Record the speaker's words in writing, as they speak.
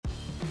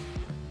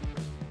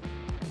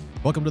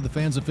Welcome to the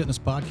Fans of Fitness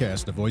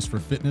podcast, a voice for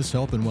fitness,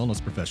 health, and wellness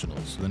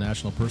professionals. The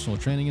National Personal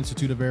Training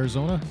Institute of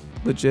Arizona.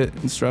 Legit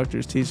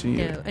instructors teaching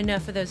you. No,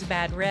 enough of those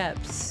bad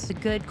reps. The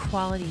good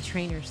quality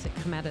trainers that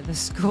come out of the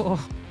school.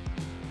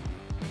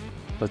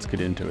 Let's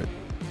get into it.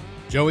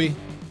 Joey,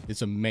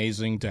 it's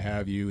amazing to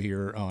have you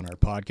here on our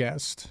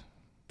podcast.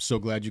 So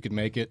glad you could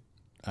make it.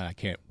 I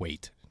can't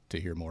wait to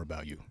hear more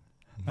about you.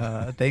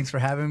 Thanks for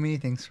having me.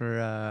 Thanks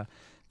for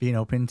being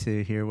open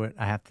to hear what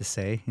I have to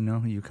say. You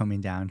know, you coming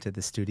down to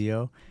the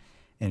studio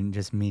and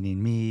just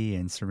meeting me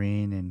and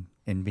Serene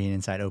and being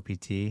inside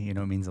OPT, you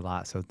know, it means a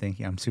lot. So thank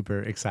you. I'm super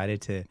excited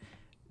to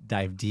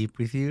dive deep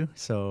with you.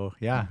 So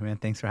yeah, man,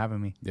 thanks for having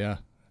me. Yeah.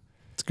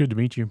 It's good to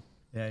meet you.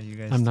 Yeah, you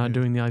guys I'm not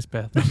doing the ice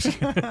bath.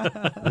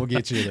 We'll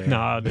get you there. No,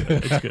 I'll do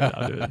it. It's good.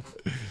 I'll do it.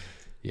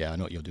 Yeah, I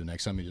know what you'll do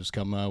next time. You just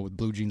come with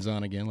blue jeans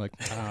on again, like,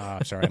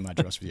 sorry, I'm not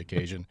dressed for the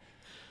occasion.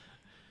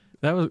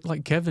 That was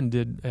like Kevin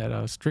did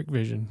at Strict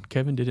Vision.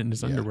 Kevin did it in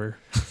his underwear.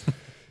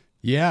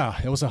 Yeah,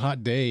 it was a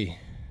hot day.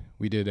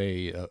 We did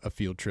a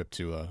field trip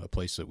to a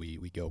place that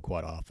we go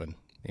quite often,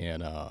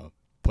 and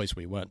place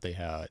we went, he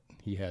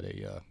had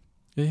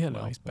an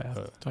ice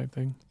bath type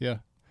thing. Yeah,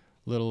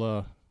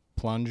 little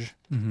plunge.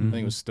 Mm-hmm. I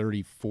think it was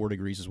 34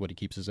 degrees is what he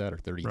keeps us at, or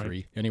 33.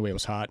 Right. Anyway, it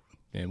was hot,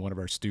 and one of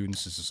our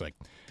students is just like,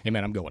 "Hey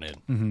man, I'm going in."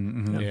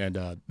 Mm-hmm,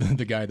 mm-hmm. And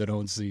the guy that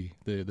owns the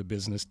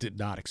business did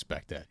not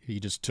expect that. He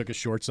just took his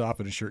shorts off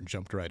and his shirt and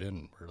jumped right in.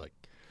 And we're like,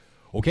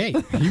 okay,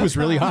 he was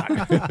really hot.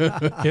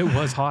 It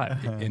was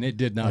hot. And it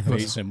did not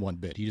faze him one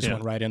bit. He just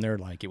went right in there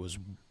like it was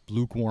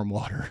lukewarm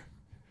water.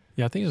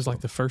 Yeah, I think it was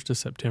like the 1st of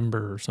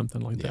September or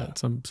something like that,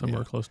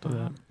 somewhere close to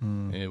that.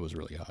 Mm. It was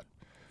really hot.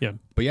 Yeah.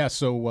 But yeah,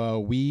 so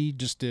we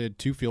just did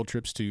 2 field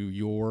trips to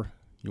your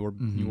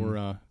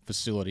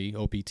facility,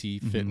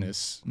 OPT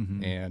Fitness,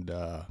 and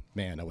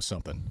man, that was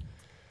something.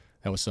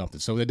 That was something.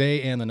 So the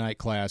day and the night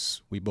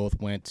class, we both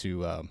went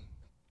to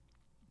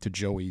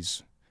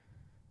Joey's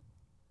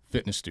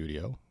fitness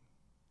studio.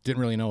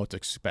 Didn't really know what to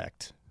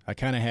expect. I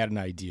kind of had an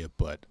idea,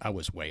 but I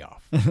was way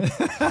off.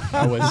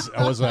 I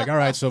was like, all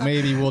right, so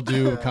maybe we'll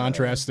do a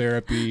contrast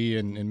therapy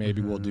and maybe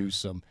we'll do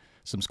some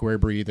square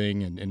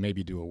breathing and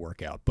maybe do a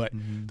workout. But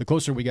the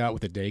closer we got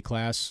with the day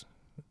class,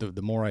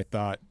 the more I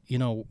thought, you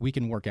know, we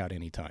can work out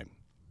anytime.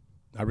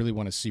 I really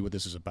want to see what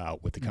this is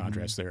about with the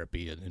contrast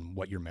therapy and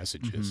what your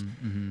message is.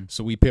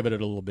 So we pivoted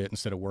a little bit.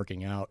 Instead of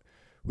working out,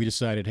 we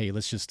decided, hey,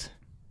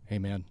 hey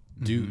man,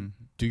 do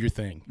your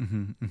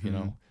thing, you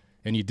know,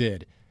 and you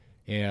did.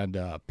 And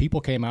people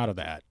came out of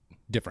that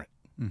different.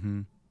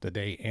 The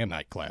day and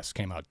night class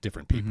came out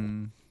different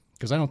people.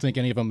 Because I don't think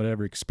any of them had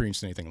ever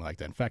experienced anything like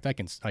that. In fact, I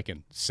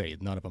can say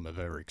none of them have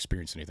ever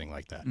experienced anything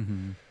like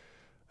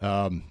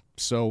that.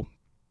 So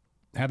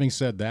having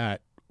said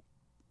that,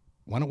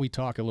 why don't we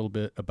talk a little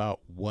bit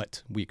about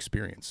what we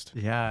experienced?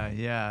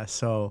 Yeah.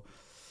 So,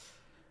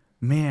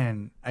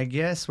 man, I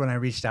guess when I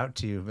reached out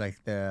to you, like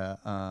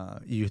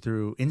you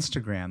through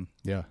Instagram.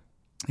 Yeah.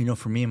 You know,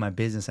 for me and my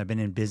business, I've been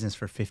in business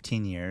for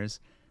 15 years,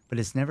 but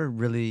it's never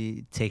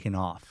really taken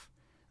off.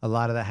 A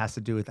lot of that has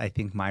to do with, I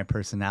think, my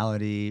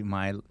personality,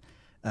 my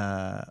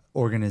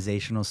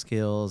organizational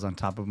skills on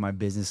top of my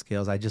business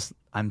skills. I just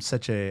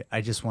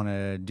want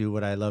to do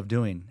what I love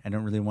doing. I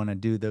don't really want to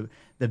do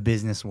the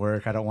business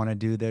work. I don't want to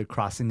do the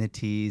crossing the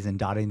T's and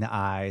dotting the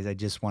I's. I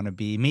just want to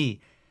be me.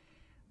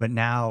 But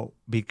now,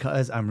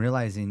 because I'm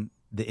realizing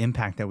the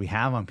impact that we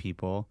have on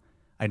people,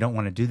 I don't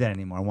want to do that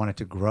anymore. I want it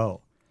to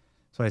grow.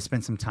 So I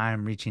spent some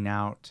time reaching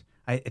out.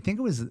 I think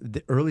it was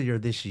earlier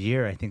this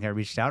year. I think I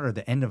reached out, or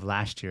the end of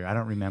last year. I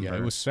don't remember. Yeah,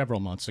 it was several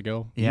months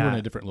ago. Yeah. You were in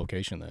a different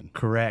location then.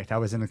 Correct. I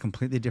was in a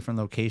completely different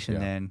location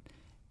then.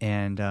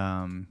 And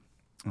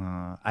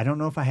I don't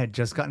know if I had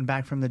just gotten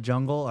back from the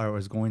jungle or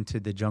was going to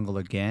the jungle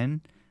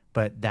again,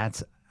 but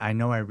I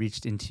know I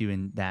reached into you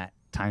in that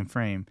time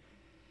frame.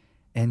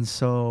 And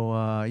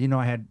so, you know,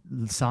 I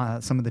saw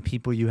some of the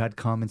people you had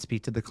come and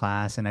speak to the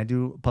class, and I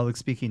do public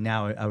speaking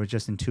now. I was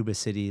just in Tuba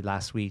City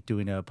last week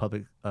doing a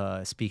public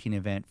speaking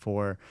event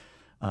for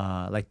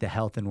like the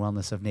health and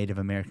wellness of Native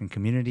American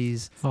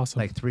communities.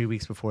 Awesome. Like 3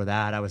 weeks before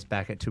that, I was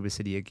back at Tuba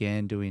City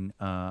again doing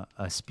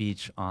a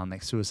speech on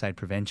like suicide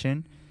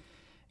prevention.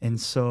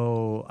 And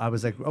so I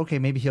was like, okay,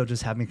 maybe he'll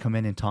just have me come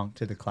in and talk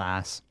to the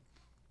class.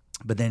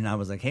 But then I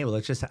was like, hey, well,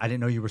 I didn't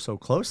know you were so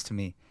close to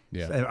me.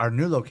 Yeah. Our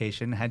new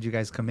location had you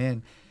guys come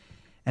in.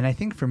 And I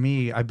think for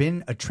me, I've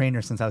been a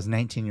trainer since I was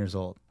 19 years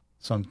old.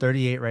 So I'm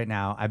 38 right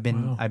now. I've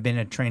been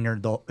a trainer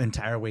the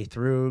entire way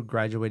through,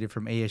 graduated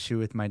from ASU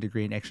with my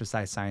degree in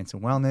exercise science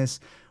and wellness,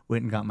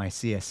 went and got my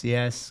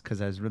CSCS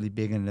because I was really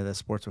big into the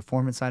sports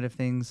performance side of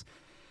things.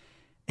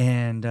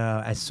 And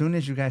as soon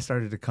as you guys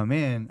started to come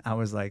in, I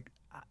was like,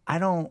 I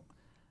don't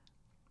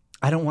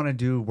want to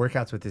do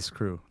workouts with this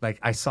crew. Like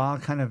I saw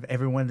kind of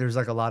everyone, there's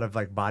like a lot of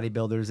like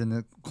bodybuilders in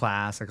the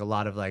class, like a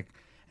lot of like,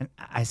 and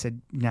I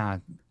said, nah,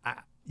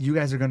 you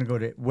guys are going to go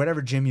to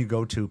whatever gym you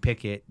go to,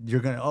 pick it. We're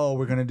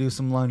going to do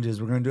some lunges.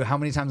 We're going to do, how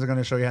many times are going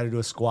to show you how to do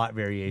a squat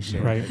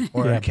variation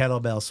or a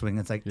kettlebell swing?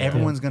 It's like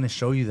everyone's going to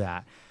show you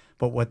that.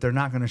 But what they're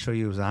not going to show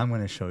you is I'm going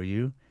to show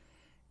you.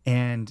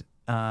 And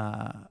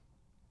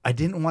I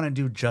didn't want to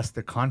do just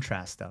the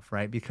contrast stuff,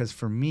 right? Because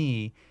for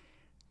me,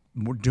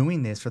 we're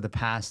doing this for the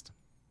past,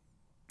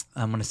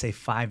 I'm going to say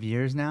 5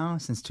 years now.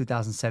 Since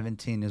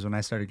 2017 is when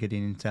I started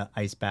getting into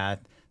ice bath,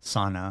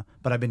 sauna.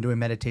 But I've been doing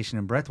meditation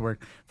and breath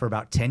work for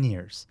about 10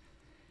 years.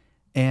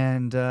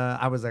 And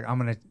I was like, I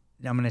want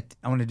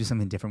to do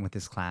something different with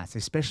this class,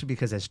 especially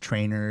because as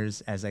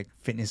trainers, as like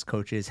fitness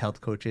coaches,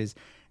 health coaches,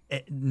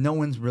 no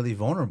one's really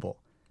vulnerable.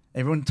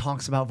 Everyone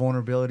talks about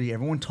vulnerability.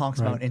 Everyone talks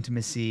about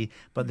intimacy.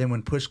 But then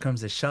when push comes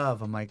to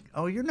shove, I'm like,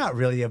 oh, you're not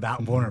really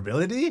about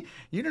vulnerability.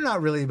 You're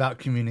not really about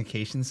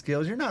communication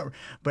skills. You're not.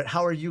 But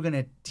how are you going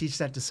to teach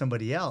that to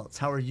somebody else?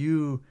 How are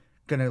you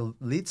going to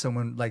lead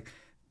someone like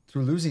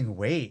through losing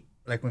weight?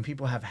 Like when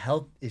people have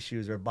health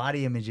issues or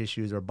body image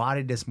issues or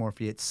body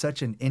dysmorphia, it's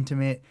such an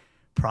intimate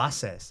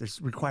process. It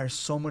requires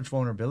so much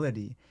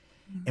vulnerability.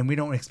 And we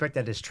don't expect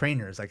that as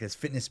trainers, like as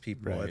fitness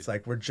people. It's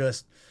like we're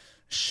just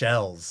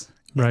shells.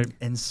 Right.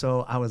 And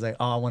so I was like,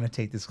 oh, I want to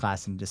take this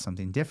class into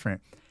something different.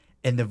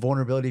 And the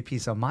vulnerability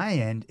piece on my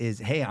end is,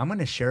 hey, I'm going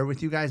to share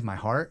with you guys my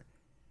heart.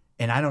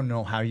 And I don't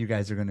know how you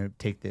guys are going to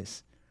take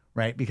this,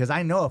 right? Because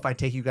I know if I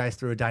take you guys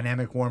through a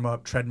dynamic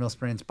warm-up, treadmill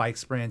sprints, bike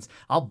sprints,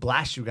 I'll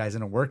blast you guys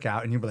in a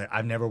workout. And you'll be like,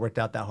 I've never worked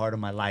out that hard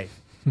in my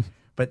life.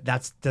 But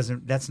that's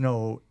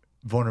no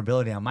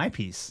vulnerability on my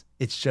piece.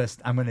 It's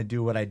just I'm going to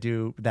do what I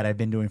do that I've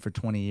been doing for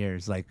 20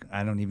 years. Like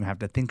I don't even have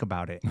to think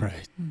about it.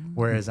 Right.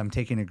 Whereas I'm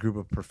taking a group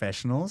of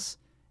professionals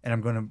and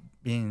I'm going to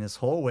be in this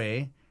whole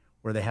way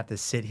where they have to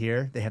sit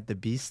here, they have to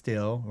be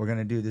still. We're going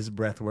to do this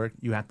breath work.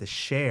 You have to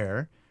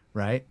share,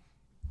 right?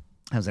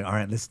 I was like, all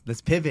right,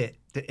 let's pivot.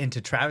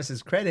 Into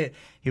Travis's credit,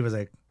 he was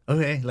like,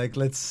 okay, like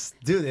let's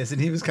do this. And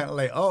he was kind of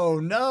like, oh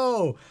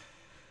no.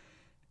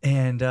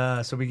 And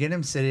so we get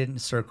him seated in a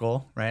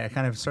circle, right? I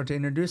kind of start to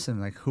introduce him,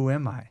 like, who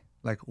am I?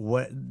 Like,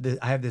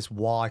 I have this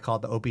wall, I call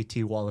it the OPT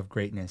wall of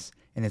greatness.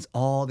 And it's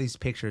all these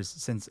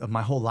pictures of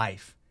my whole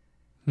life.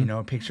 You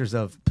know, pictures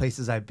of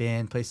places I've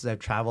been, places I've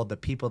traveled, the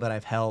people that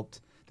I've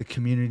helped, the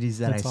communities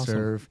that I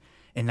serve.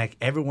 And like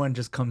everyone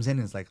just comes in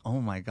and is like,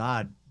 oh my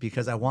God,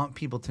 because I want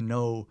people to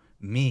know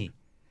me.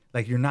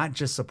 Like you're not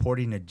just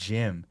supporting a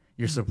gym.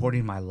 You're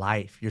supporting my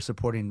life. You're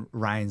supporting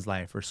Ryan's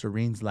life or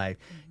Serene's life.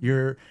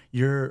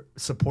 You're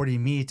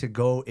supporting me to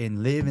go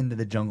and live into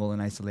the jungle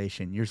in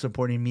isolation. You're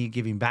supporting me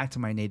giving back to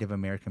my Native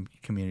American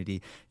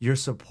community. You're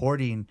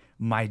supporting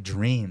my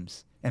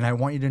dreams. And I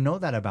want you to know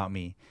that about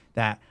me,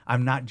 that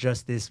I'm not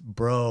just this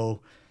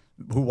bro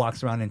who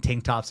walks around in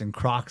tank tops and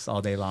Crocs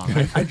all day long.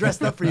 I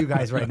dressed up for you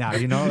guys right now,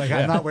 you know? Like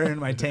I'm not wearing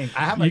my tank.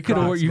 I have my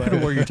Crocs. You could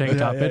have wore your tank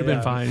top. It'd have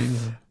been fine.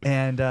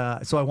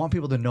 And so I want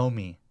people to know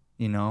me.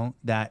 You know,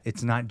 that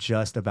it's not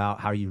just about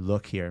how you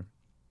look here.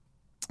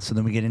 So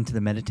then we get into the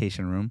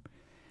meditation room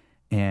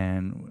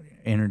and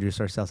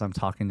introduce ourselves. I'm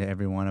talking to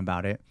everyone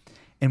about it.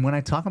 And when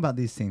I talk about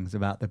these things,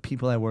 about the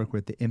people I work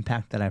with, the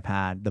impact that I've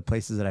had, the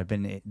places that I've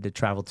been to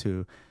travel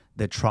to,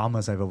 the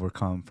traumas I've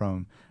overcome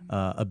from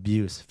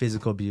abuse,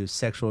 physical abuse,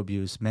 sexual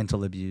abuse,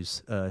 mental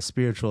abuse,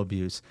 spiritual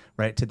abuse,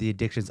 right, to the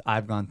addictions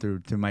I've gone through,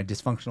 to my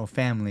dysfunctional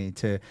family,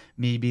 to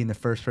me being the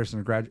first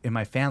person in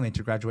my family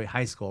to graduate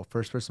high school,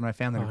 first person in my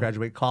family to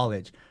graduate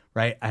college,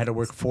 right? I had to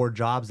work 4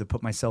 jobs to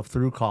put myself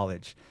through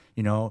college,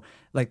 you know,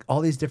 like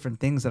all these different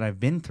things that I've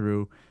been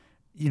through.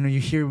 You know, you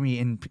hear me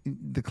in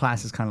the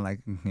class is kind of like,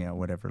 you know,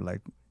 whatever,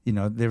 like, you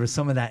know, there was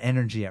some of that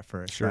energy at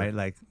first, right?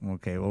 Like,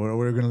 okay, well,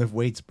 we're going to lift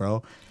weights,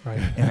 bro. Right.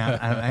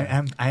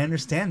 And I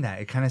understand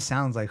that. It kind of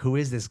sounds like, who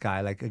is this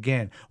guy? Like,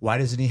 again, why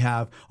doesn't he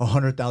have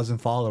 100,000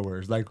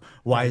 followers? Like,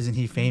 why isn't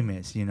he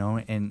famous? You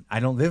know, and I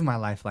don't live my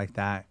life like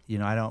that. You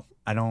know,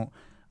 I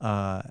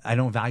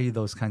don't value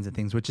those kinds of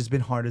things, which has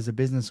been hard as a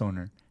business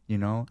owner. You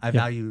know, I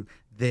value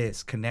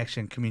this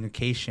connection,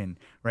 communication,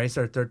 right? It's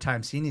our 3rd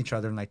time seeing each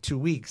other in like 2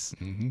 weeks.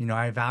 You know,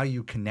 I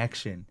value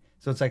connection.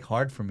 So it's like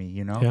hard for me,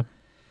 you know? Yeah.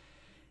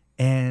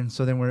 And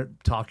so then we're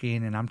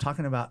talking, and I'm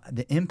talking about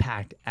the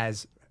impact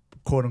as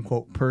quote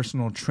unquote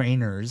personal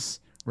trainers,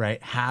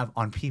 right, have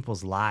on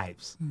people's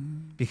lives,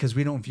 because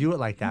we don't view it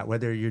like that,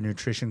 whether you're a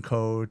nutrition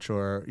coach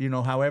or, you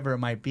know, however it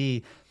might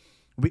be.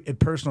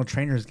 Personal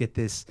trainers get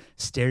this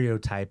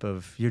stereotype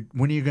of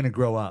when are you going to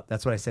grow up?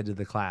 That's what I said to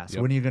the class.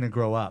 When are you going to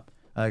grow up?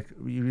 Like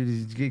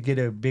you get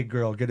a big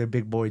girl, get a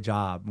big boy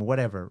job,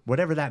 whatever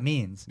that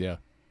means. Yeah.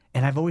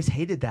 And I've always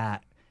hated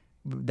that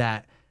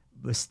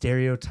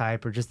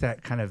stereotype or just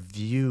that kind of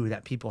view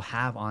that people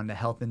have on the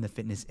health and the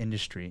fitness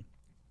industry.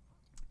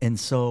 And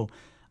so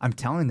I'm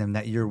telling them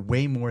that you're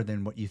way more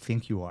than what you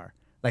think you are.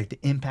 Like the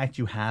impact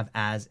you have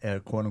as a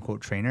quote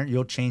unquote trainer,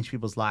 you'll change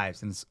people's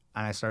lives. And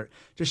I start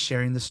just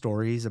sharing the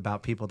stories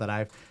about people that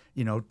I've,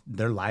 you know,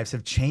 their lives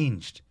have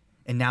changed.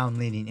 And now I'm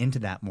leaning into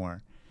that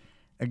more.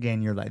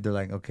 Again, they're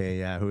like, okay,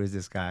 yeah, who is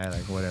this guy?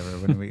 Like, whatever.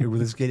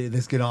 Let's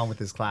get on with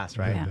this class,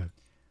 right? Yeah.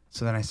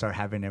 So then I start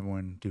having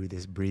everyone do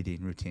this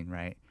breathing routine,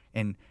 right?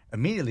 And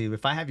immediately,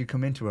 if I have you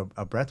come into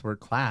a breathwork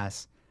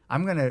class,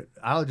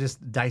 I'll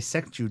just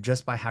dissect you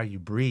just by how you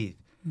breathe.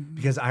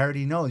 Because I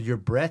already know your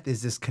breath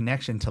is this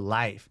connection to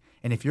life.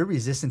 And if you're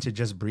resistant to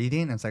just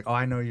breathing, it's like, oh,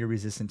 I know you're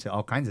resistant to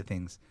all kinds of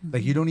things.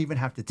 Like, you don't even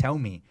have to tell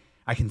me.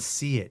 I can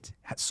see it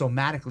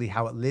somatically,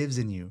 how it lives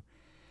in you.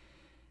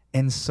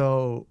 And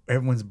so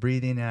everyone's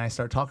breathing, and I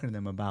start talking to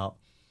them about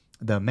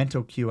the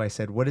mental cue. I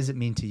said, what does it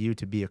mean to you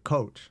to be a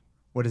coach?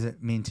 What does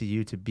it mean to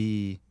you to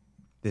be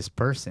this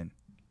person?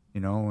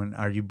 You know, and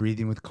are you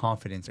breathing with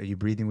confidence? Are you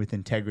breathing with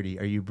integrity?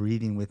 Are you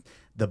breathing with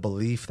the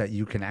belief that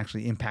you can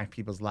actually impact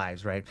people's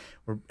lives, right?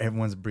 Where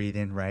everyone's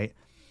breathing, right?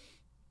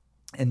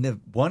 And the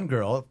one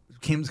girl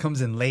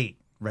comes in late,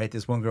 right?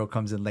 This one girl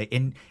comes in late.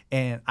 And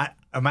am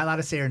I allowed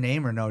to say her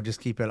name or no? Just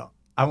keep it.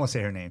 I won't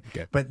say her name.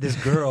 Okay. But this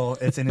girl,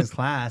 it's in his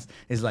class,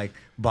 is like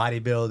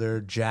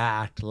bodybuilder,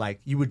 jacked. Like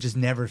you would just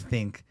never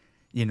think,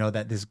 you know,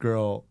 that this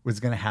girl was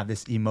going to have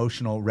this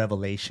emotional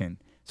revelation.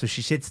 So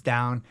she sits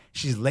down.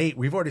 She's late.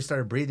 We've already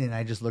started breathing. And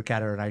I just look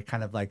at her and I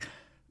kind of like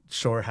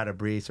show her how to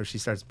breathe. So she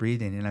starts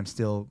breathing. And I'm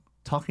still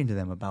talking to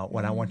them about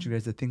what I want you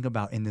guys to think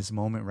about in this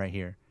moment right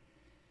here.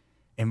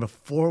 And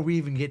before we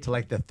even get to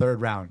like the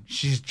third round,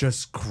 she's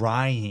just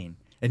crying.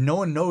 And no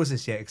one knows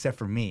this yet except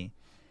for me.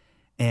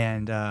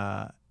 And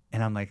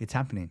I'm like, it's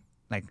happening.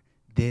 Like,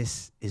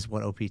 this is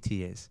what OPT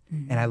is.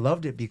 And I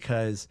loved it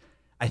because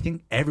I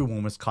think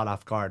everyone was caught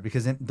off guard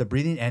because the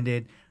breathing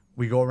ended.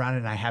 We go around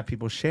and I have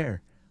people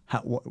share.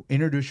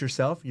 Introduce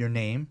yourself, your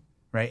name,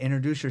 right?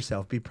 Introduce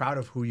yourself. Be proud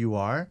of who you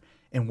are.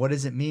 And what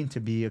does it mean to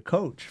be a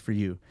coach for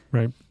you?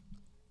 Right.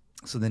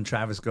 So then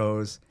Travis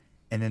goes,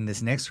 and then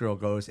this next girl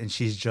goes, and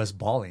she's just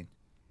bawling.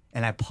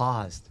 And I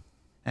paused,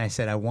 and I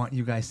said, I want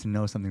you guys to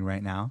know something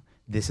right now.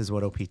 This is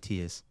what OPT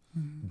is.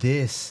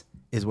 This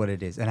is what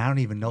it is. And I don't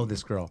even know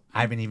this girl.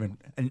 I haven't even,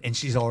 and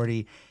she's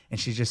already, and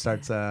she just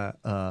starts,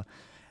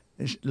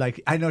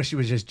 like, I know she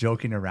was just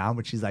joking around,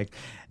 but she's like,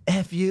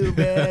 F you,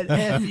 man,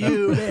 F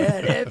you,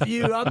 man, F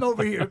you. I'm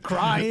over here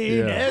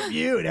crying, F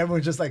you. And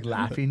everyone's just like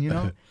laughing, you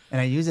know?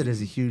 And I use it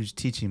as a huge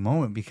teaching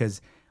moment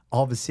because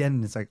all of a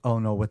sudden it's like, oh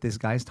no, what this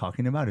guy's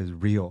talking about is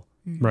real.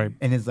 Right.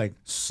 And it's like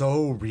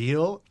so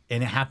real.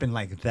 And it happened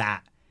like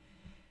that.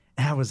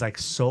 And I was like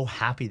so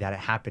happy that it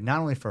happened, not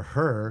only for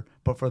her,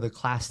 but for the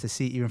class to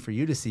see, even for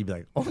you to see, be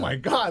like, oh my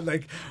God,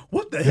 like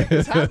what the heck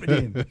is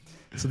happening?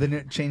 So then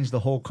it changed the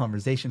whole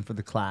conversation for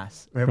the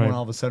class. Everyone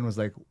all of a sudden was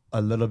like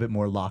a little bit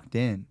more locked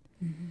in.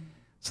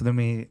 So then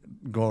we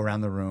go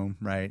around the room,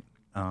 right?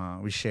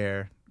 We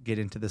share, get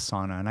into the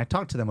sauna. And I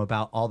talk to them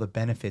about all the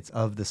benefits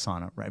of the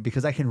sauna, right?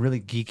 Because I can really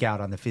geek out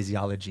on the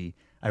physiology.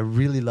 I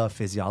really love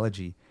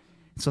physiology.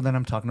 So then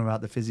I'm talking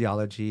about the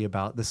physiology,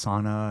 about the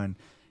sauna and,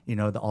 you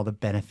know, all the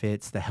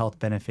benefits, the health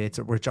benefits,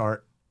 which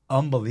are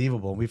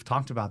unbelievable. We've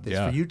talked about this.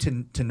 For you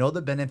to know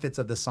the benefits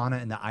of the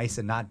sauna and the ice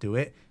and not do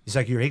it, it's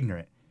like you're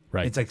ignorant.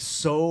 Right. It's like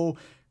so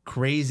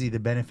crazy, the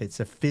benefits,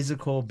 the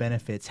physical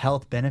benefits,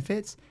 health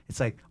benefits.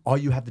 It's like all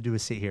you have to do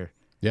is sit here.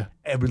 Yeah.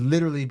 It would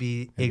literally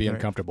be ignorant, be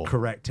uncomfortable.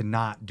 Correct, to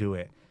not do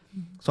it.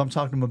 So I'm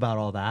talking to them about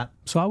all that.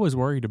 So I was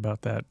worried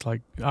about that.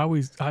 Like I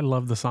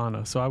love the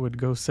sauna. So I would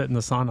go sit in the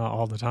sauna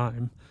all the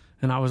time.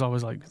 And I was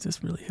always like, is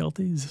this really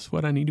healthy? Is this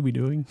what I need to be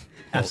doing?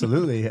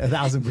 Absolutely.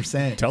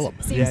 1,000%. Tell them.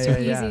 Seems too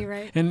easy,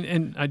 right?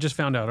 And I just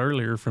found out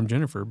earlier from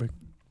Jennifer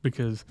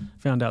because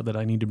found out that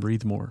I need to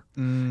breathe more.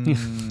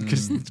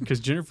 Because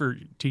Jennifer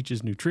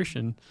teaches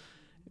nutrition,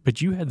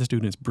 but you had the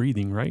students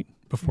breathing, right?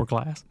 Before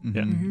class?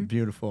 Yeah.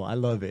 Beautiful. I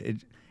love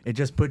it. It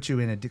just puts you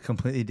in a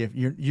completely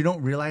different, you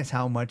don't realize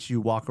how much you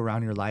walk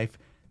around your life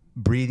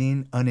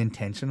breathing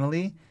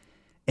unintentionally.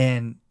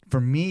 And for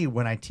me,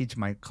 when I teach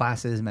my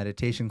classes,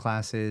 meditation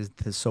classes,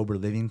 the sober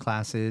living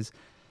classes,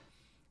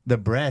 the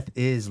breath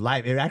is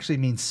life. It actually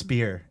means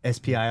spir,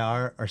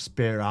 S-P-I-R, or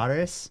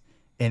spiratus.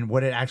 And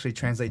what it actually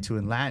translates to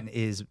in Latin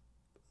is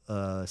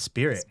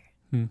spirit.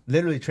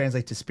 Literally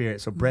translates to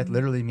spirit. So breath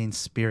literally means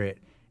spirit.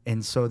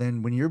 And so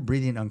then when you're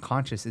breathing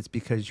unconscious, it's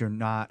because you're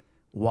not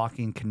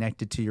walking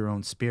connected to your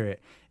own spirit.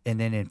 And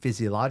then in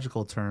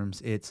physiological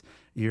terms, it's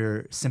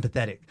you're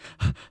sympathetic.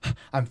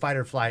 I'm fight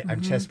or flight.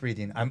 I'm chest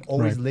breathing. I'm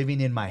always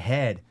living in my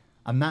head.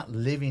 I'm not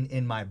living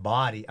in my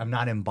body. I'm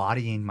not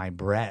embodying my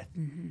breath.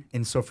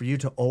 And so for you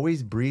to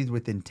always breathe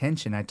with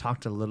intention, I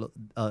talked to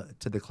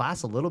the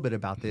class a little bit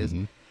about this.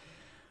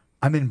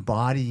 I'm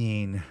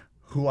embodying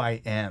who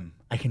I am.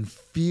 I can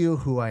feel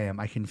who I am.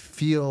 I can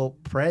feel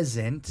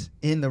present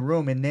in the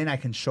room, and then I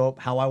can show up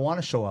how I want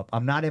to show up.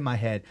 I'm not in my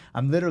head.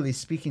 I'm literally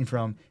speaking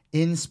from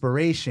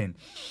inspiration.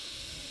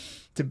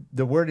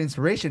 The word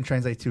inspiration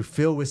translates to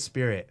fill with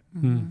spirit.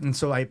 And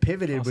so I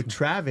pivoted with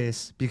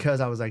Travis because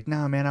I was like,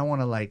 nah, man, I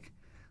want to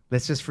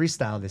let's just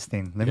freestyle this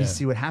thing. Let me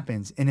see what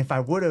happens. And if I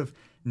would have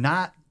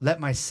not let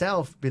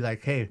myself be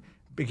like, hey,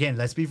 again,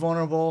 let's be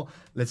vulnerable.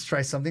 Let's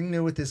try something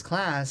new with this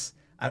class.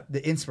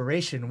 The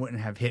inspiration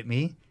wouldn't have hit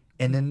me.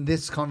 And then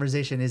this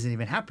conversation isn't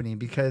even happening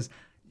because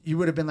you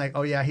would have been like,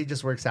 oh yeah, he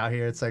just works out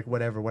here. It's like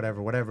whatever.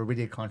 We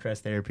did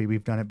contrast therapy.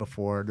 We've done it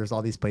before. There's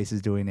all these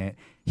places doing it.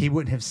 He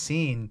wouldn't have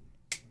seen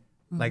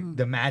like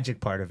the magic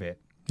part of it.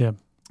 Yeah.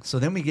 So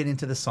then we get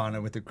into the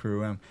sauna with the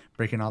crew. I'm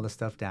breaking all the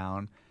stuff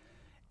down.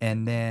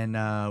 And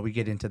then we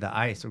get into the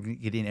ice. We're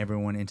getting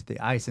everyone into the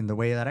ice. And the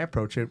way that I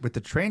approach it with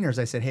the trainers,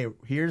 I said, hey,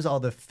 here's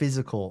all the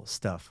physical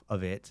stuff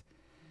of it.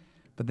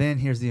 But then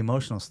here's the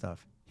emotional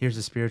stuff. Here's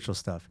the spiritual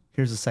stuff.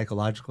 Here's the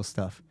psychological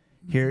stuff.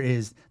 Here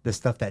is the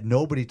stuff that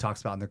nobody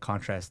talks about in the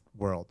contrast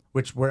world,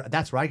 that's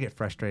where I get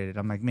frustrated.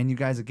 I'm like, man, you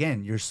guys,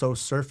 again, you're so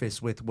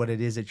surface with what it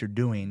is that you're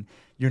doing.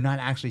 You're not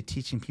actually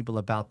teaching people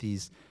about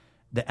the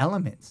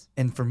elements.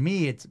 And for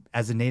me, it's,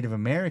 as a Native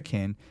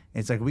American,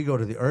 it's like we go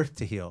to the earth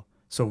to heal.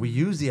 So we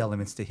use the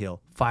elements to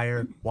heal: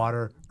 fire,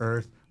 water,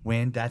 earth,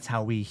 wind. That's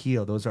how we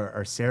heal. Those are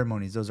our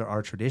ceremonies. Those are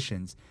our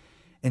traditions.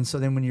 And so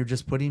then when you're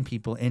just putting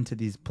people into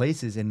these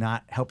places and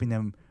not helping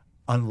them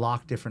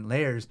unlock different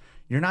layers,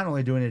 you're not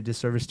only doing a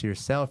disservice to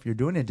yourself, you're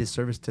doing a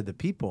disservice to the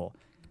people.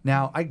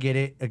 Now, I get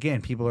it.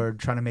 Again, people are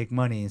trying to make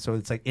money. And so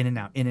it's like in and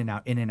out, in and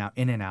out, in and out,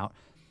 in and out.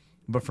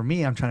 But for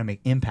me, I'm trying to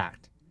make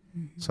impact.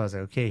 So I was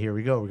like, okay, here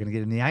we go. We're going to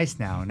get in the ice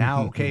now.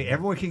 Now, okay,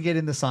 everyone can get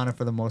in the sauna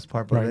for the most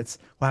part, but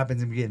what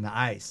happens when we get in the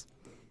ice?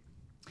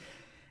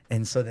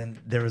 And so then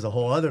there was a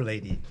whole other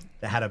lady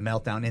that had a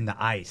meltdown in the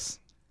ice.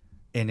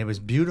 And it was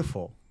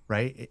beautiful,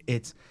 right?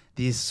 It's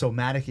these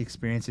somatic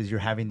experiences. You're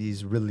having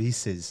these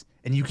releases.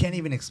 And you can't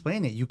even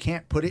explain it. You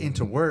can't put it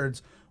into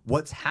words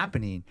what's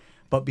happening.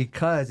 But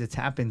because it's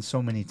happened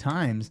so many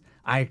times,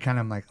 I kind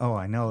of am like, oh,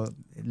 I know.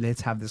 Let's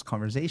have this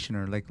conversation,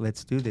 or like,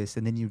 let's do this.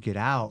 And then you get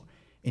out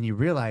and you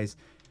realize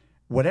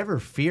whatever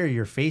fear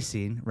you're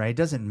facing, right, it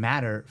doesn't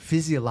matter.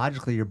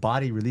 Physiologically, your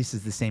body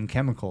releases the same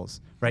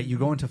chemicals, right? You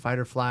go into fight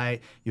or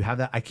flight. You have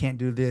that, I can't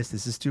do this.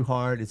 This is too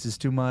hard. This is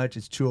too much.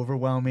 It's too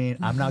overwhelming.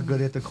 I'm not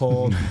good at the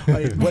cold.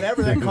 Like,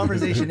 whatever that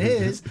conversation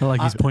is. I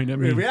like he's pointing at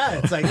me. Yeah,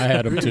 it's like, I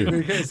had him too.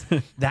 Because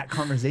that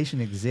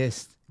conversation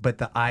exists, but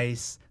the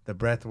ice, the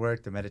breath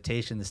work, the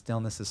meditation, the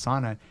stillness, the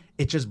sauna,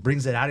 it just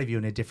brings it out of you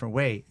in a different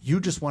way. You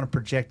just want to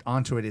project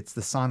onto it. It's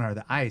the sauna or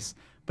the ice.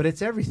 But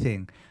it's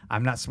everything.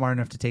 I'm not smart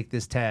enough to take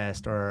this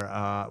test,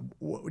 or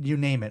you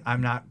name it.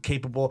 I'm not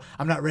capable.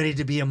 I'm not ready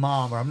to be a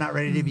mom, or I'm not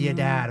ready to be a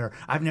dad, or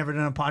I've never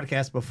done a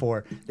podcast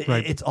before.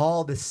 Right. It's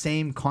all the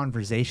same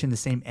conversation, the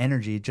same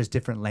energy, just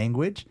different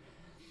language.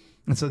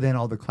 And so then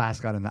all the class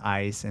got on the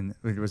ice, and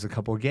there was a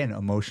couple, again,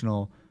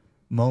 emotional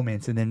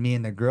moments. And then me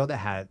and the girl that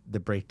had the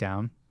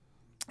breakdown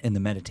in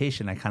the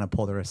meditation, I kind of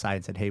pulled her aside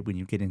and said, hey, when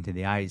you get into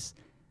the ice,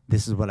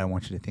 this is what I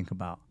want you to think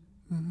about.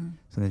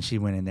 So then she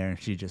went in there and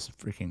she just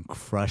freaking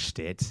crushed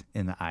it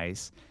in the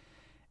ice.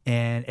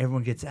 And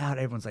everyone gets out.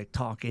 Everyone's like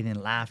talking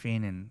and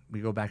laughing. And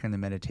we go back in the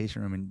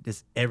meditation room, and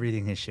just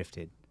everything has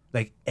shifted.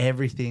 Like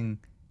everything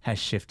has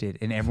shifted.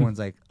 And everyone's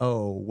like,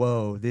 oh,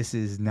 whoa, this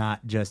is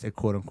not just a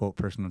quote unquote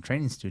personal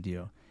training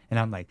studio. And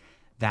I'm like,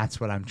 that's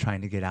what I'm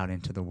trying to get out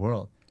into the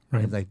world.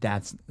 Right. It's like,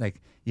 that's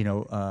like,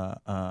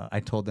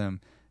 I told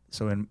them,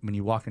 so when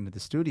you walk into the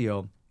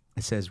studio,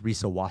 it says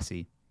Risa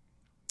Wasi.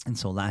 And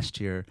so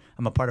last year,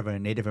 I'm a part of a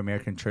Native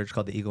American church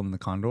called the Eagle and the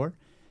Condor.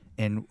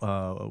 And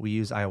we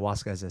use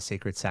ayahuasca as a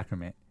sacred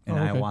sacrament. And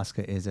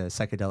ayahuasca is a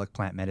psychedelic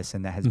plant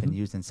medicine that has been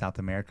used in South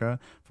America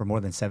for more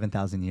than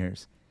 7,000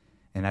 years.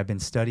 And I've been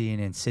studying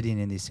and sitting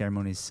in these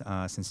ceremonies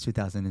since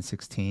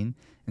 2016.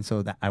 And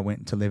so I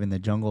went to live in the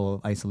jungle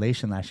of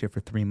isolation last year for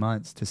 3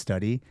 months to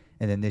study.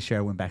 And then this year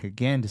I went back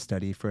again to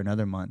study for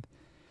another month.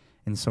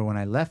 And so when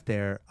I left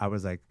there, I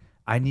was like,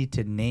 I need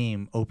to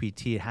name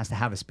OPT. It has to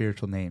have a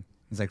spiritual name.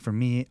 It's like, for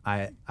me,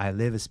 I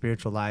live a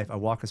spiritual life. I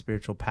walk a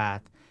spiritual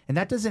path. And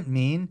that doesn't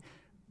mean,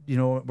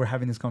 we're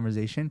having this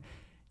conversation,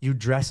 you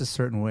dress a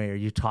certain way, or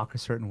you talk a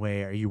certain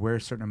way, or you wear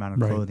a certain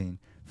amount of clothing.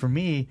 For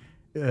me,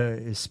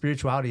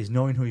 spirituality is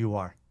knowing who you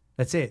are.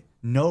 That's it.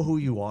 Know who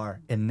you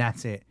are, and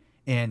that's it.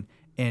 And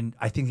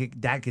I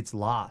think that gets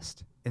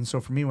lost. And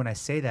so for me, when I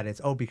say that, it's,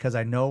 because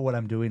I know what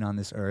I'm doing on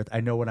this earth. I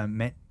know what I'm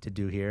meant to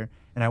do here,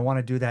 and I want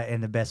to do that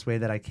in the best way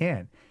that I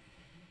can.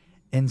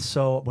 And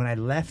so when I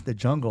left the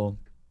jungle,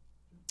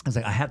 I was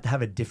like, I have to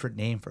have a different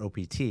name for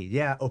OPT.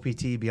 Yeah,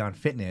 OPT Beyond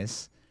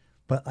Fitness,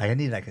 but I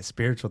need like a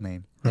spiritual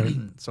name. Right.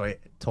 So I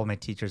told my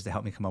teachers to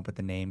help me come up with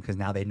the name, because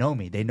now they know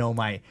me. They know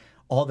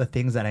all the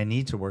things that I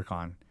need to work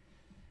on.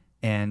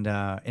 And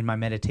in my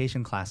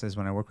meditation classes,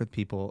 when I work with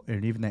people,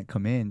 and even that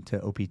come in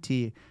to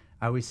OPT,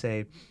 I always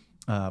say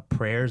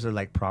prayers are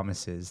like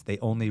promises. They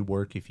only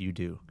work if you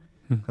do.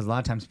 Because a lot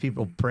of times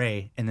people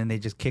pray and then they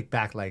just kick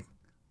back like,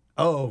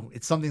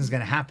 something's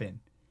going to happen.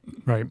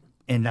 Right.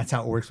 And that's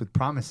how it works with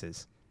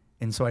promises.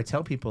 And so I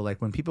tell people, like,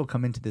 when people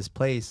come into this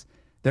place,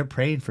 they're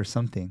praying for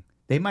something.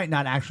 They might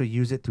not actually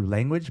use it through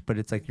language, but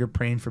it's like you're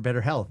praying for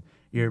better health.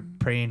 You're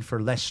praying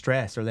for less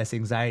stress or less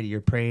anxiety.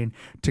 You're praying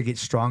to get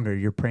stronger.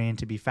 You're praying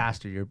to be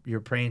faster. You're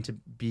praying to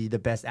be the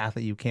best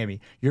athlete you can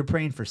be. You're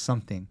praying for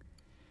something.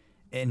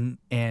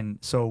 And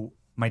so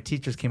my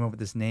teachers came up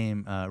with this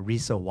name,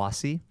 Risa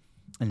Wasi,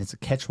 and it's a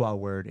Quechua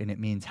word, and it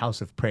means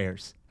house of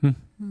prayers.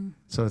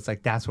 So it's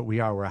like, that's what we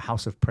are. We're a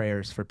house of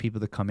prayers for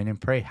people to come in and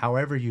pray.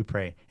 However you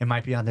pray. It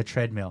might be on the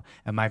treadmill.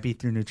 It might be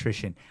through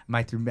nutrition. It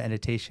might be through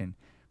meditation.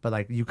 But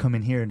like, you come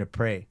in here and to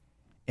pray.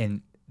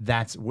 And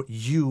that's what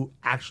you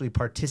actually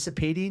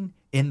participating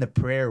in the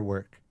prayer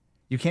work.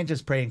 You can't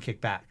just pray and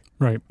kick back.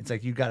 Right. It's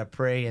like you got to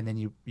pray, and then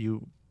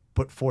you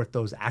put forth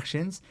those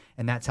actions.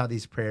 And that's how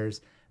these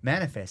prayers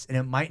manifest. And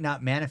it might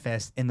not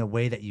manifest in the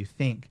way that you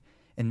think.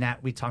 And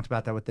that we talked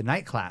about that with the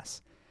night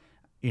class.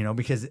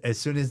 because as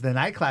soon as the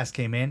night class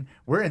came in,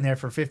 we're in there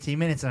for 15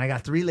 minutes and I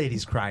got 3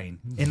 ladies crying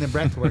in the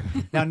breath work.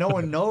 Now, no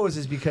one knows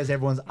is because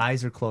everyone's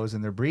eyes are closed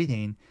and they're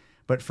breathing.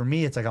 But for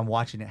me, it's like I'm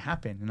watching it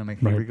happen. And I'm like,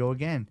 here we go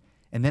again.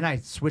 And then I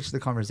switched the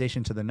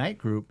conversation to the night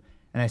group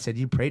and I said,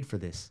 you prayed for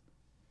this.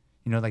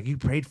 You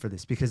prayed for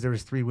this because there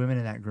was 3 women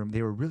in that group.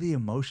 They were really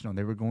emotional.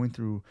 They were going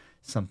through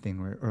something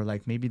or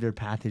like maybe their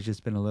path has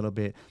just been a little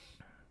bit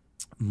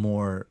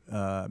more,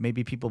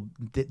 maybe people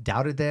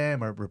doubted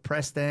them or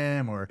repressed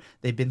them or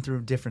they've been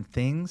through different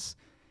things.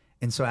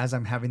 And so as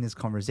I'm having this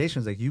conversation,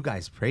 it's like, you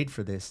guys prayed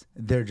for this.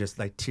 They're just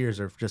like tears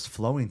are just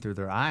flowing through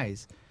their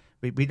eyes.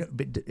 But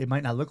it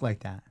might not look like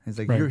that. It's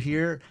like you're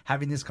here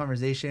having this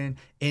conversation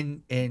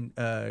in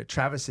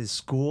Travis's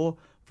school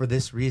for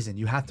this reason.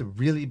 You have to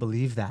really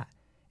believe that.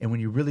 And when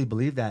you really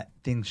believe that,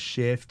 things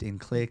shift and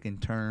click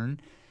and turn.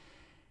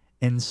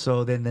 And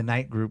so then the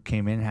night group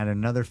came in, had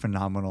another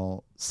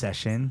phenomenal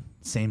session.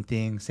 Same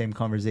thing, same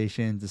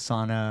conversation, the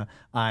sauna,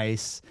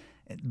 ice,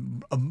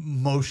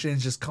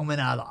 emotions just coming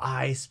out of the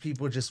ice.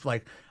 People just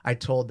like, I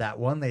told that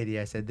one lady,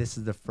 I said, this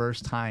is the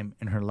first time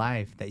in her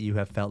life that you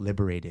have felt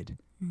liberated.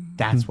 Mm-hmm.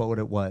 That's what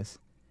it was.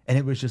 And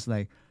it was just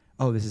like,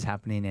 oh, this is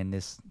happening in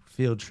this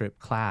field trip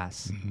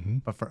class. Mm-hmm.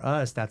 But for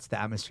us, that's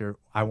the atmosphere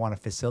I want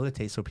to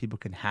facilitate so people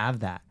can have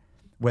that.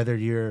 Whether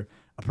you're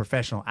a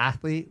professional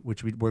athlete,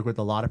 which we work with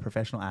a lot of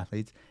professional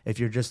athletes, if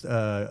you're just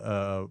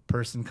a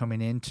person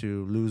coming in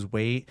to lose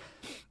weight,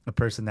 a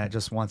person that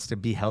just wants to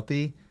be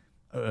healthy,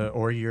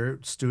 or your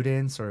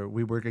students, or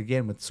we work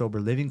again with sober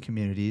living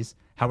communities.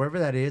 However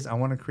that is, I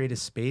want to create a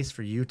space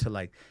for you to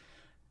like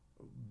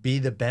be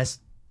the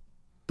best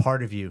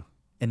part of you.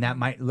 And that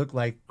might look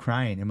like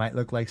crying. It might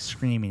look like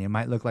screaming. It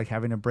might look like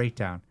having a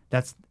breakdown.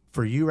 That's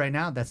for you right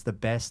now. That's the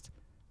best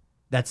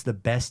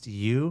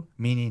you,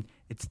 meaning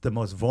it's the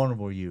most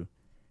vulnerable you.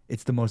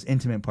 It's the most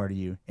intimate part of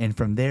you. And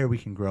from there we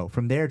can grow.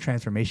 From there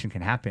transformation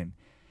can happen.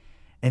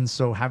 And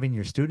so having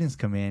your students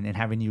come in and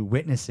having you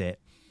witness it,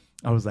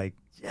 I was like,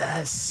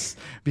 yes,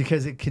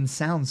 because it can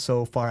sound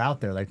so far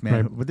out there. Like,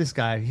 man, with this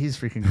guy, he's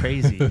freaking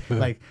crazy.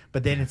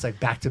 But then it's like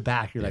back to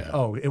back. You're like,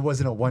 oh, it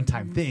wasn't a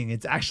one-time thing.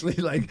 It's actually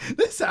like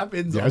this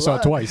happens. Yeah, I saw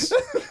it twice.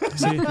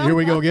 See, here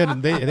we go again.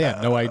 And they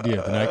had no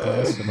idea. The night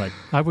class. I'm like,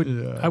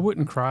 I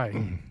wouldn't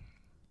cry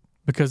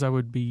because I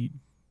would be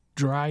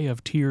dry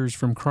of tears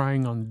from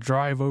crying on the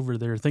drive over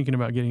there, thinking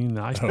about getting in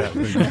the ice bath.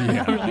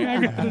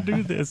 I gotta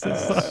do this.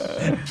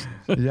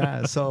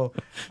 Yeah. So,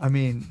 I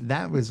mean,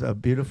 that was a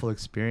beautiful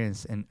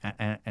experience. And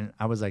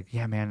I was like,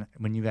 yeah, man,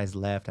 when you guys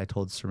left, I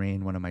told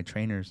Serene, one of my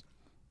trainers,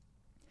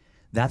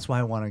 that's why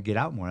I want to get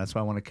out more. That's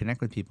why I want to connect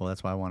with people.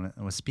 That's why I want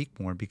to speak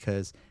more,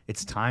 because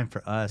it's time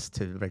for us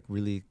to like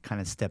really kind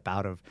of step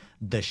out of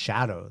the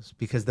shadows,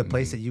 because the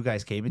place that you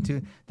guys came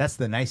into, that's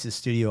the nicest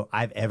studio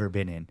I've ever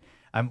been in.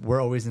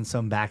 We're always in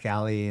some back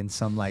alley in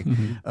some like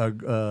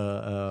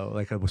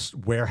like a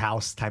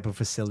warehouse type of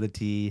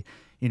facility,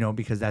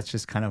 because that's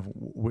just kind of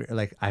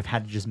like I've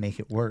had to just make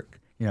it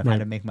work. I've had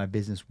to make my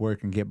business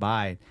work and get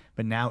by.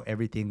 But now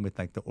everything with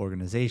like the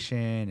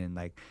organization and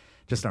like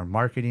just our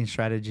marketing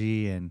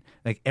strategy and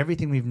like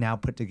everything we've now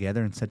put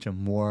together in such a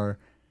more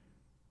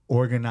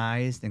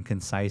organized and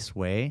concise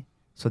way.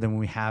 So then when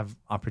we have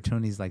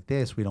opportunities like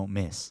this, we don't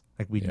miss.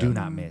 Like we do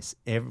not miss.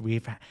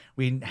 We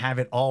have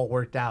it all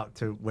worked out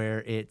to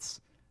where it's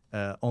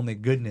only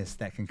goodness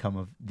that can come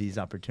of these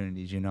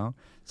opportunities,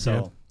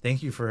 So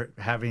thank you for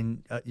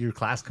having your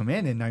class come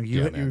in, and now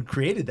you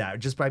created that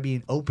just by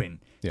being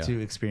open to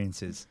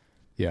experiences.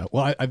 Yeah,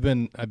 well, I've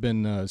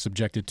been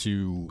subjected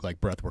to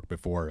like breath work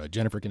before.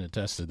 Jennifer can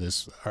attest to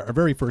this. Our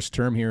very first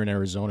term here in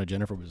Arizona,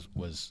 Jennifer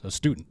was a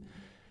student.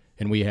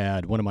 And we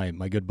had one of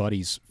my good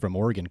buddies from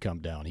Oregon come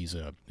down. He's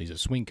a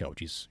swing coach.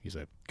 He's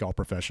a golf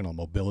professional,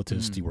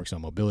 mobilitist. He works on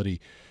mobility.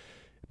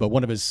 But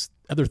one of his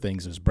other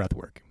things is breath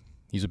work.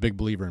 He's a big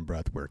believer in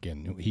breath work.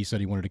 And he said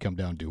he wanted to come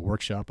down and do a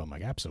workshop. I'm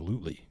like,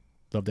 absolutely.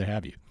 Love to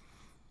have you.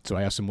 So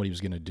I asked him what he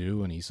was going to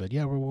do. And he said,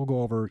 yeah, we'll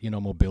go over,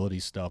 mobility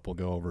stuff. We'll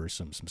go over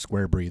some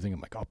square breathing.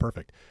 I'm like, oh,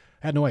 perfect.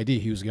 I had no idea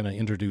he was going to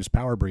introduce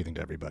power breathing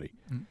to everybody.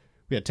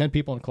 We had 10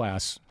 people in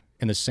class.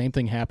 And the same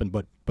thing happened,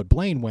 but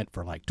Blaine went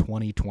for like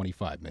 20,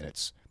 25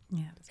 minutes.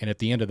 Yeah. And at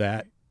the end of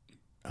that,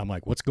 I'm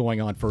like, what's going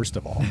on, first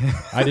of all?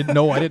 I didn't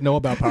know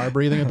about power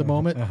breathing at the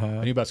moment.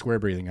 I knew about square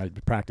breathing. I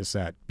practiced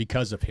that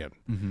because of him.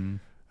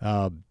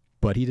 Mm-hmm.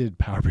 But he did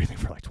power breathing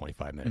for like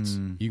 25 minutes.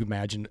 You can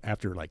imagine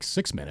after like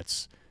 6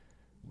 minutes,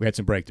 we had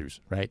some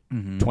breakthroughs, right?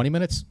 20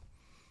 minutes?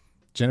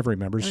 Jennifer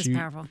remembers. It was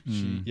powerful.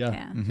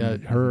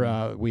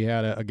 Her, we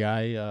had a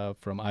guy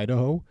from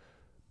Idaho,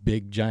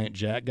 big giant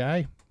jack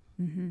guy.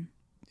 Mm-hmm.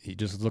 He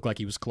just looked like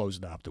he was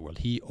closed off the world.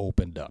 He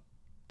opened up.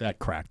 That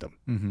cracked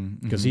him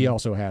because he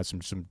also had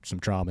some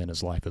trauma in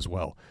his life as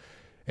well.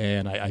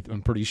 And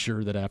I'm pretty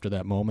sure that after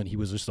that moment, he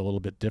was just a little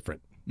bit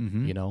different.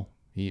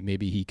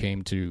 He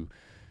came to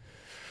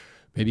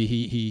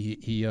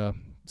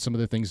some of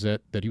the things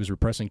that he was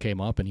repressing came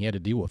up, and he had to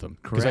deal with them.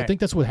 Because I think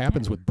that's what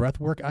happens with breath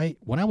work.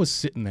 When I was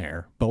sitting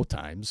there both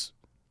times,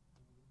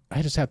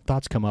 I just had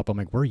thoughts come up. I'm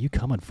like, where are you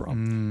coming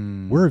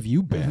from? Where have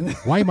you been?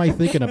 Why am I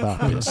thinking about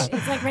this?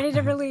 It's like ready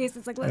to release.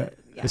 It's like,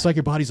 It's like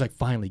your body's like,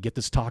 finally get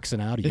this toxin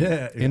out of you.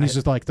 Yeah, and it's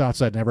just like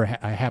thoughts I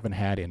haven't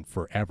had in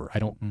forever. I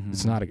don't.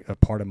 It's not a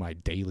part of my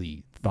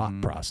daily thought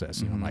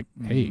process. You know, I'm like,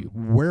 hey,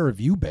 where have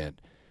you been?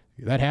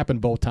 That happened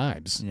both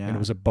times, and it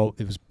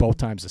was both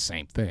times the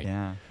same thing.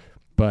 Yeah.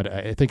 But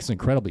I think it's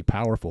incredibly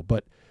powerful.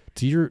 But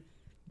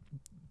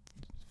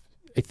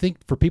I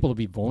think for people to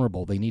be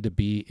vulnerable, they need to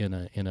be in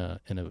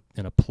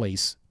a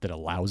place that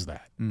allows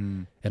that.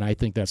 And I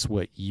think that's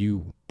what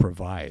you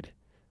provide.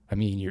 I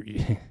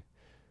mean,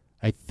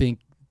 I think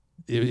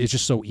it's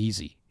just so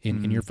easy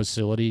in your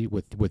facility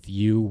with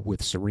you,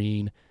 with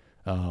Serene,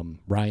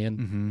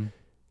 Ryan.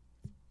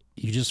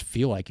 You just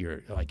feel like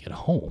you're like at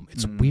home.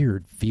 It's a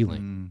weird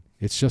feeling.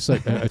 It's just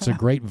like it's a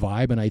great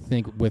vibe. And I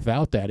think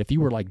without that, if you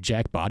were like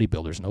jack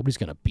bodybuilders, nobody's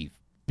gonna be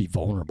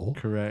vulnerable.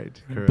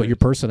 Correct. But your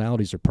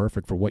personalities are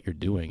perfect for what you're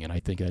doing, and I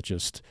think that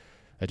just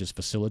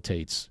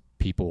facilitates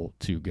people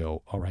to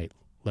go, all right,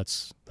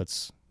 let's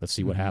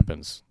see what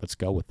happens. Let's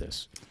go with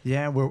this.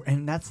 Yeah,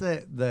 and that's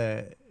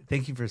the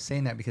thank you for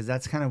saying that, because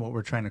that's kind of what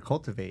we're trying to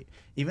cultivate.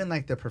 Even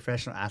like the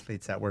professional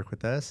athletes that work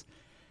with us,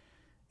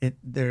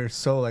 they're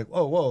so like,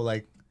 whoa,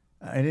 like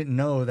I didn't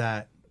know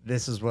that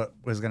this is what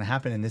was going to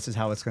happen and this is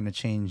how it's going to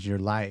change your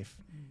life.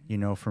 You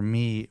know, for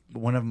me,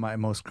 one of my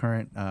most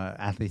current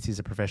athletes, he's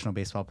a professional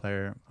baseball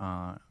player,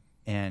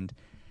 and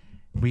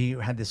we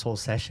had this whole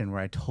session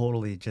where I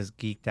totally just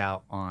geeked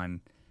out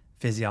on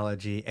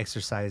physiology,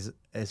 exercise,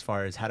 as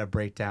far as how to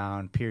break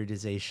down,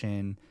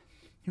 periodization.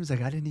 He was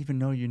like, I didn't even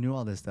know you knew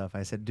all this stuff.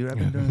 I said, dude, I've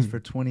been doing this for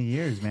 20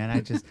 years,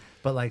 man.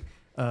 But like,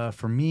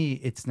 for me,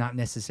 it's not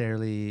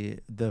necessarily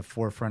the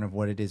forefront of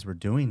what it is we're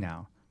doing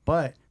now.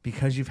 But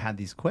because you've had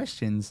these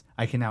questions,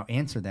 I can now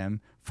answer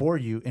them for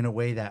you in a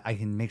way that I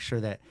can make sure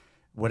that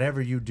whatever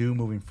you do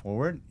moving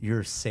forward,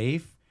 you're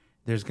safe.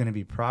 There's going to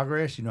be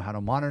progress. You know how to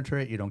monitor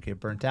it. You don't get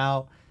burnt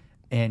out.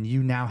 And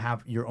you now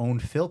have your own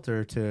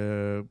filter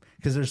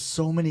because there's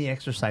so many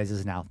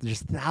exercises now.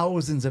 There's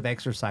thousands of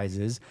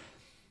exercises.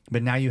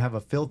 But now you have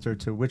a filter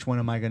to which one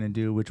am I going to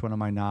do? Which one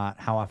am I not?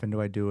 How often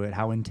do I do it?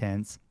 How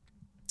intense?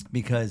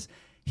 Because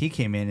he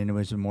came in and it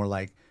was more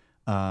like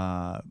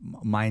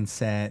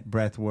mindset,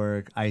 breath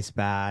work, ice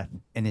bath,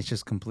 and it's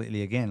just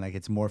completely, again, like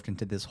it's morphed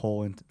into this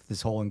whole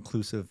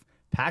inclusive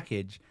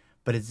package.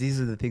 But these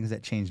are the things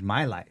that changed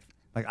my life.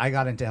 Like I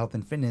got into health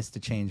and fitness to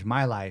change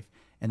my life,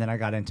 and then I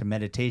got into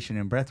meditation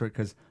and breath work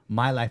because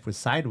my life was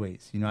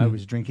sideways. You know, I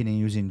was drinking and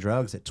using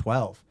drugs at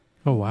 12.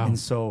 Oh wow! And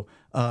so,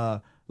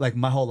 like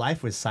my whole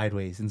life was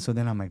sideways. And so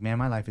then I'm like, man,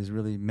 my life is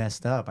really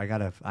messed up. I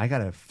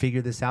gotta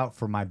figure this out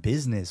for my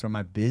business, or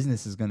my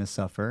business is gonna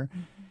suffer.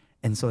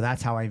 And so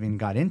that's how I even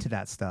got into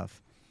that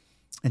stuff.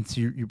 And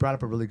so you brought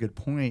up a really good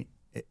point,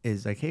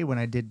 is like, hey, when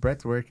I did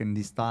breath work and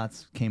these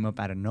thoughts came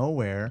up out of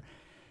nowhere,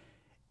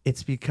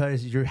 it's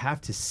because you have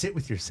to sit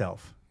with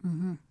yourself.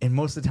 And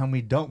most of the time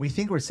we don't. We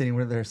think we're sitting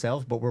with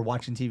ourselves, but we're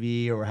watching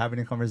TV or we're having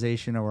a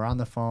conversation or we're on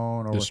the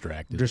phone or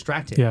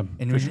distracted. Yeah,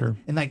 and for sure.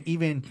 And like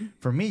even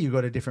for me, you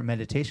go to different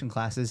meditation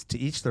classes, to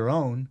each their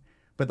own.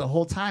 But the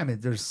whole time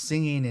there's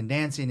singing and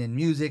dancing and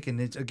music, and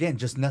it's again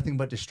just nothing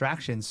but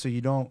distractions. So you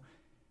don't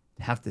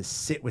have to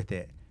sit with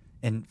it.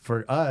 And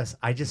for us,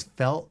 I just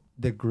felt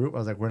the group. I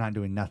was like, we're not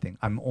doing nothing.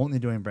 I'm only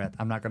doing breath.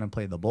 I'm not going to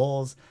play the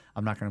bowls.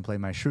 I'm not going to play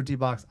my shruti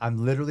box.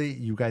 I'm literally,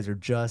 you guys are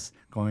just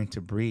going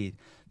to breathe,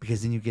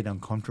 because then you get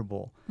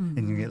uncomfortable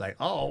and you get like,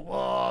 oh,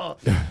 whoa.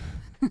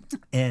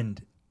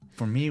 And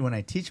for me, when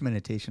I teach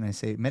meditation, I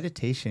say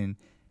meditation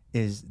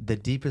is the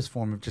deepest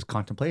form of just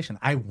contemplation.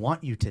 I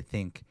want you to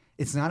think.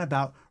 It's not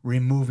about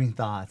removing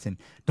thoughts and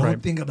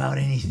don't think about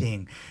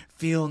anything.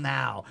 Feel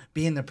now.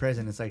 Be in the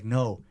present. It's like,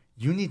 no,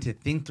 you need to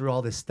think through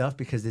all this stuff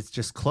because it's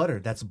just clutter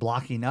that's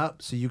blocking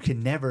up, so you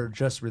can never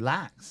just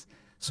relax.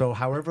 So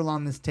however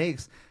long this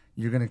takes,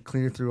 you're going to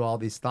clear through all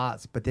these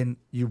thoughts, but then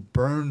you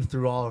burn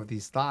through all of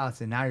these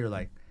thoughts, and now you're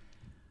like,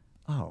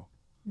 oh,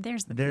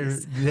 there's the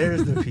piece.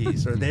 There's the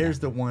piece, or there's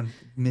the one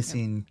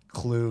missing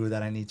clue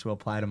that I need to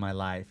apply to my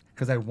life.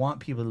 Because I want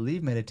people to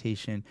leave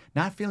meditation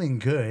not feeling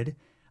good.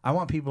 I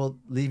want people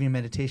leaving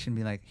meditation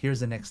being like,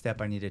 here's the next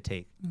step I need to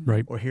take.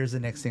 Right. Or here's the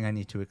next thing I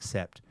need to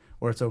accept.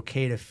 Or it's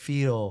okay to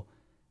feel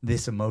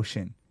this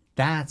emotion.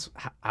 That's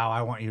how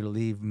I want you to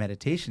leave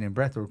meditation and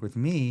breath work with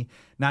me,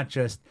 not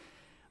just,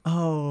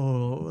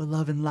 oh,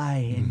 love and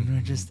light,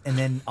 and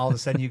then all of a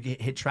sudden you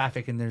hit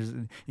traffic and there's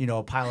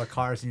a pile of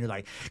cars and you're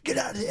like, get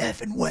out of the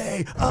effing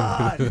way.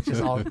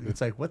 And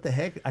it's like, what the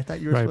heck? I thought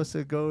you were supposed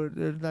to go.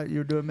 I thought you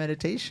were doing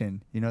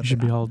meditation. You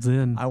should be all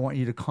zen. I want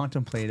you to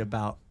contemplate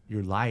about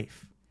your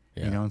life.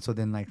 Yeah. And so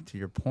then, like, to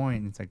your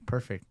point, it's like,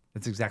 perfect.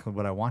 That's exactly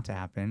what I want to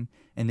happen.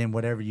 And then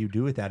whatever you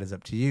do with that is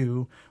up to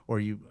you, or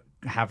you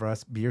have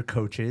us be your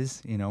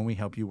coaches. We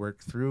help you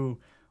work through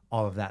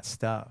all of that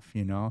stuff.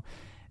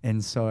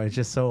 And so it's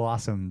just so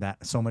awesome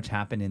that so much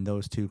happened in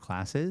those two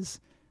classes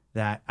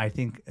that I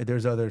think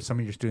some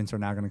of your students are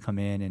now going to come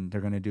in and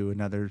they're going to do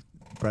another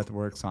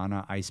breathwork,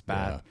 sauna, ice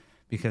bath,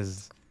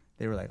 because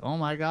they were like, oh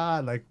my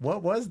God, like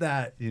what was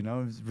that? You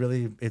know,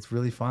 it's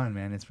really fun,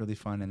 man. It's really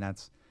fun. And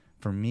that's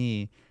for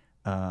me,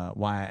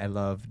 why I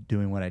love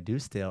doing what I do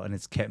still. And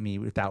it's kept me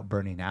without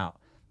burning out.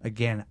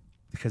 Again,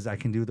 because I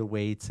can do the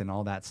weights and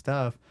all that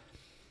stuff,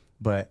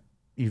 but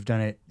you've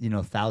done it, you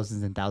know,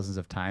 thousands and thousands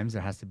of times.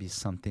 There has to be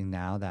something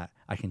now that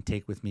I can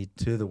take with me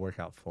to the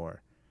workout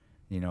floor.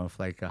 You know, if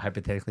like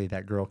hypothetically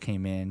that girl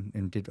came in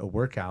and did a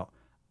workout,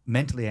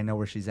 mentally I know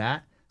where she's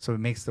at. So it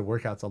makes the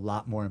workouts a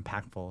lot more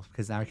impactful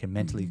because now I can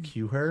mentally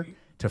cue her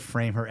to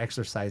frame her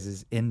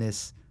exercises in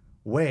this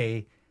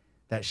way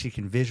that she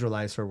can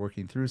visualize her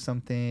working through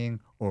something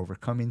or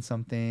overcoming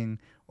something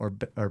or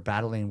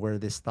battling where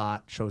this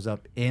thought shows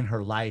up in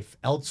her life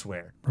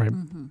elsewhere. Right.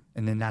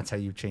 And then that's how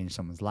you change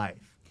someone's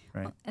life.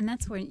 Right. Well, and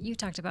that's when you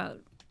talked about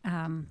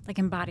like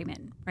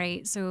embodiment,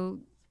 right?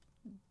 So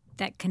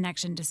that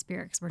connection to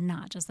spirit, because we're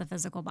not just the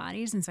physical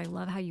bodies. And so I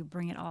love how you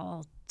bring it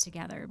all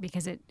together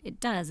because it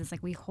does. It's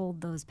like we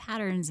hold those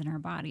patterns in our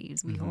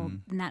bodies. We hold,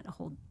 and that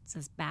holds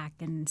us back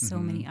in so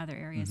many other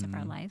areas of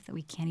our life that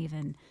we can't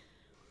even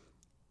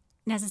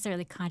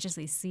necessarily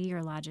consciously see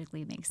or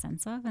logically make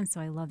sense of. And so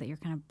I love that you're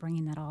kind of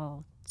bringing that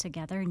all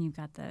together, and you've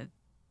got the,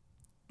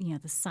 you know,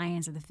 the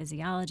science of the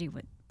physiology,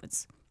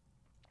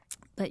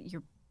 but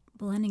you're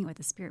blending it with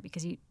the spirit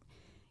because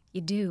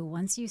you do,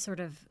 once you sort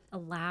of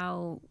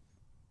allow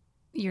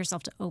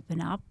yourself to open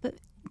up,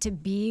 to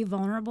be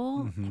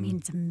vulnerable. I mean,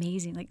 it's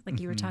amazing. Like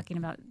you were talking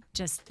about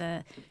just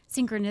the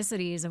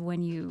synchronicities of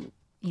when you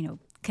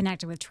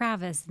connected with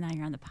Travis, and now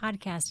you're on the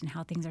podcast, and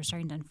how things are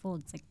starting to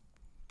unfold. It's like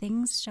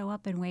things show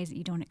up in ways that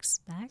you don't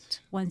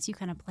expect once you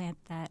kind of plant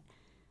that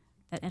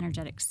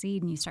energetic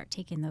seed and you start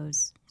taking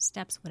those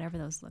steps, whatever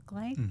those look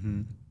like.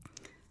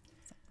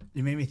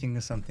 You made me think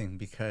of something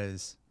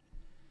because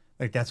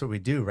like that's what we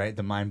do, right?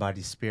 The mind,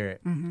 body,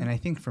 spirit. And I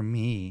think for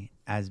me,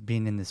 as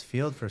being in this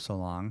field for so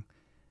long,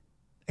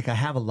 like I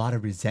have a lot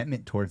of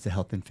resentment towards the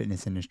health and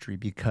fitness industry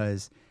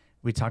because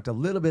we talked a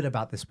little bit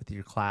about this with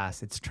your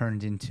class. It's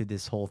turned into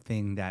this whole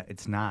thing that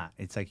it's not.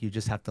 It's like you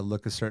just have to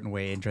look a certain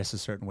way and dress a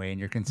certain way, and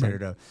you're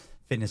considered a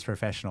fitness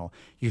professional.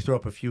 You throw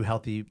up a few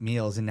healthy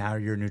meals, and now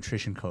you're a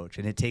nutrition coach.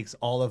 And it takes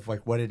all of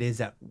like what it is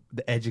that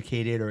the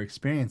educated or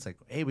experienced, like,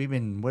 hey,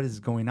 what is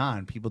going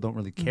on? People don't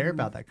really care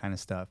about that kind of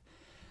stuff.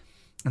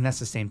 And that's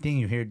the same thing.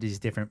 You hear these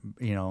different,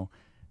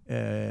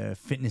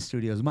 fitness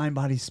studios, mind,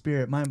 body,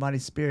 spirit.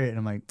 And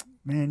I'm like,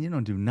 man, you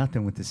don't do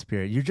nothing with the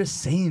spirit. You're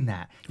just saying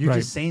that. You're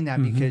just saying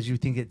that because you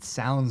think it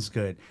sounds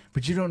good.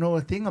 But you don't know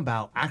a thing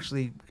about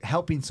actually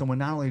helping someone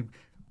not only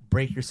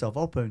break yourself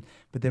open,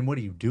 but then what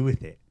do you do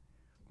with it?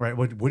 Right?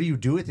 What do you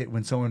do with it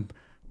when someone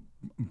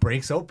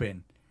breaks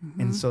open?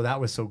 And so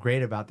that was so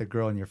great about the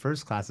girl in your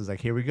first class is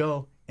like, here we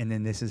go. And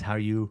then this is how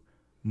you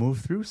move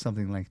through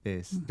something like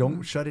this.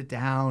 Don't shut it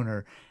down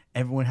or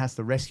everyone has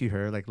to rescue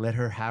her. Like, let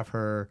her have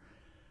her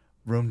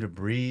room to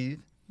breathe.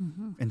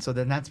 And so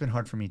then that's been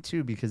hard for me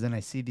too, because then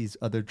I see these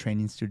other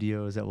training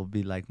studios that will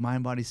be like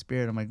mind, body,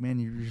 spirit. I'm like, man,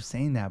 you're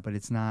saying that, but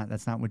that's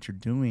not what you're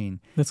doing.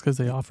 That's because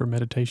they offer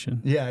meditation.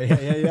 Yeah.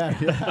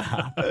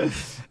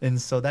 And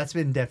so that's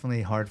been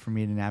definitely hard for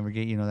me to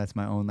navigate. That's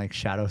my own like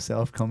shadow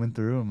self coming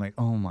through. I'm like,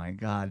 oh my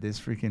God, this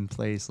freaking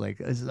place, like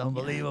this is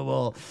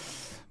unbelievable.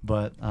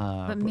 But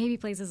maybe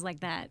places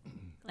like that,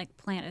 like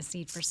plant a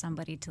seed for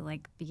somebody to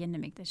like begin to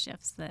make the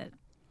shifts that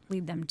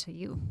lead them to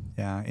you.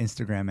 Yeah,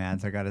 Instagram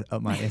ads. I got to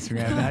up my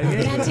Instagram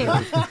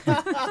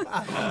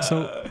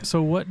ad.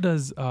 So what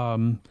does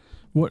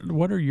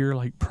what are your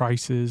like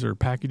prices or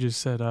packages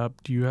set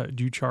up? Do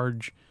you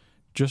charge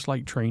just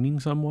like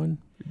training someone?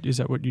 Is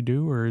that what you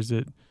do, or is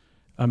it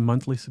a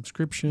monthly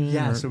subscription?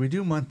 Yeah, so we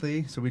do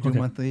monthly. So we do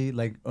monthly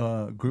like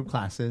group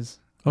classes.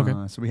 Okay.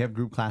 So we have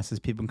group classes.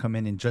 People can come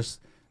in and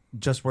just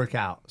work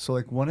out. So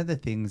like one of the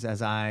things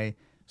as I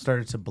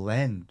started to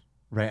blend,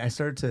 right? I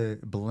started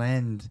to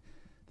blend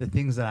the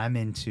things that I'm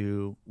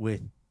into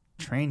with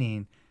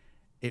training.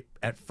 It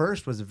at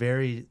first was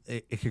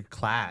it could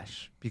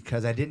clash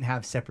because I didn't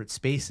have separate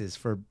spaces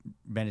for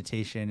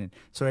meditation. And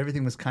so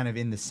everything was kind of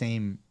in the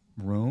same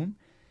room.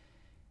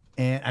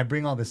 And I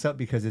bring all this up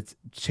because it's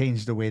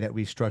changed the way that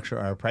we structure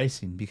our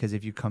pricing. Because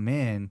if you come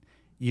in,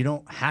 you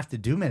don't have to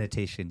do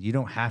meditation. You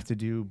don't have to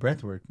do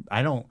breath work.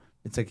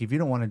 It's like, if you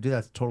don't want to do that,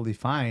 it's totally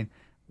fine.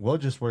 We'll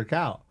just work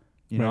out,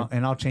 know,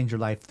 and I'll change your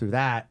life through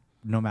that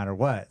no matter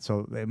what.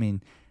 So, I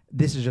mean,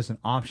 this is just an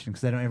option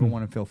because I don't ever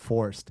want to feel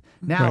forced.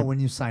 Now, when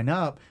you sign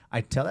up, I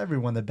tell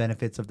everyone the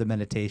benefits of the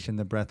meditation,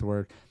 the breath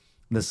work,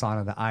 the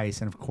sauna, the ice.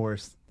 And of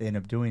course, they end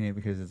up doing it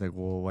because it's like,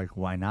 well, like,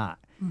 why not?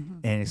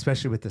 And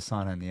especially with the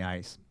sauna and the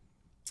ice.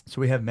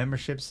 So we have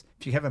memberships.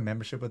 If you have a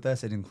membership with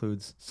us, it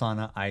includes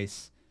sauna,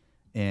 ice,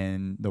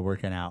 and the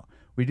working out.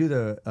 We do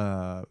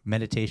the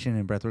meditation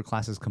and breathwork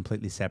classes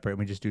completely separate.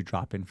 We just do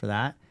drop-in for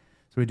that.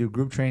 So we do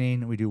group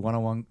training, we do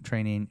one-on-one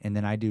training, and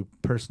then I do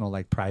personal,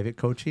 like private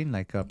coaching,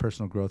 like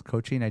personal growth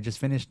coaching. I just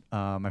finished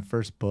my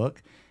first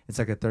book. It's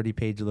like a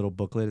 30-page little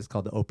booklet. It's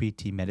called the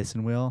OPT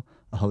Medicine Wheel,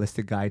 a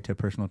holistic guide to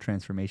personal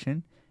transformation.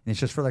 And it's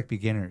just for like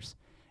beginners.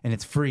 And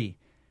it's free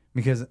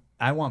because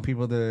I want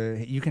people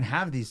to, you can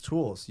have these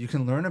tools. You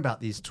can learn about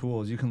these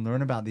tools. You can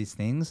learn about these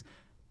things.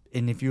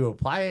 And if you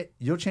apply it,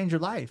 you'll change your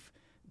life.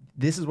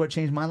 This is what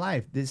changed my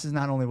life. This is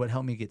not only what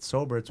helped me get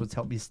sober, it's what's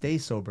helped me stay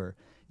sober.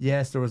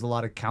 Yes, there was a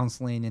lot of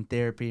counseling and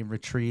therapy and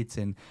retreats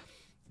and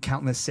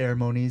countless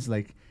ceremonies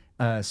like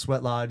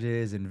sweat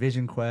lodges and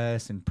vision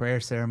quests and prayer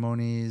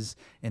ceremonies,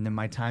 and then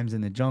my times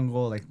in the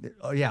jungle, like,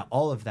 oh yeah,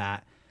 all of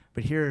that.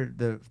 But here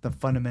are the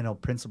fundamental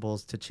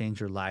principles to change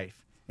your life.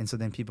 And so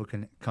then people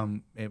can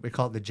come, we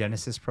call it the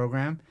Genesis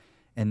program.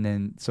 And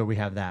then, so we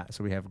have that.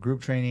 So we have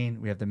group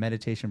training, we have the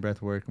meditation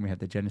breath work, and we have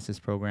the Genesis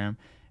program.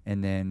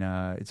 And then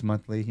it's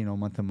monthly,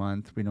 month to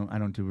month. I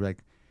don't do like,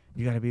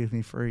 you got to be with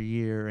me for a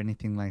year or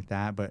anything like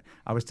that. But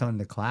I was telling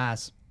the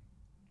class,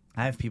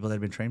 I have people that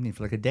have been training me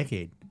for like a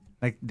decade.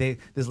 Like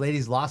this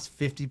lady's lost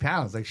 50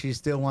 pounds. Like she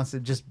still wants to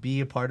just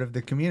be a part of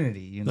the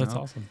community, That's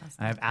awesome.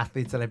 I have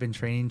athletes that I've been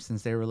training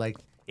since they were like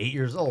 8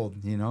 years old,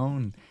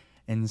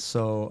 and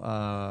so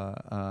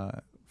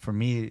for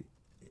me,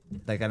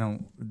 like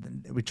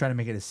we try to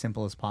make it as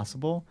simple as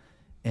possible,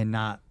 and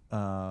not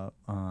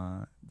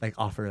like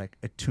offer like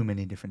too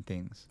many different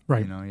things,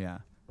 right? Yeah.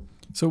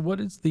 So what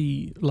is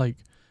the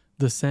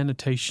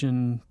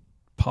sanitation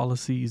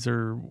policies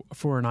or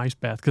for an ice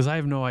bath? Because I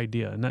have no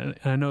idea, and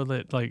I know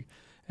that like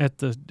at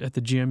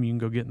the gym you can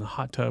go get in the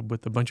hot tub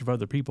with a bunch of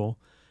other people.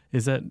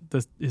 Is it?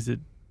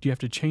 Do you have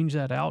to change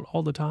that out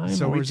all the time?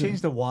 So we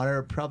change the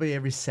water probably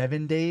every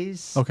 7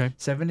 days. Okay.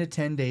 7 to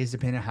 10 days,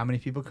 depending on how many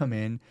people come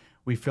in.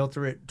 We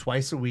filter it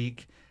twice a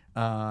week.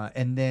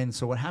 And then,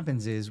 so what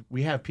happens is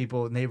we have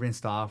people and they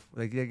rinsed off.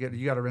 Like you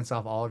got to rinse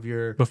off all of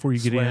your before you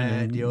get sweat,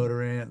 in,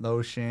 deodorant,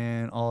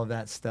 lotion, all of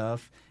that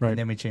stuff. Right. And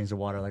then we change the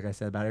water, like I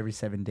said, about every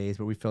 7 days.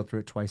 But we filter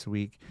it twice a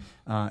week.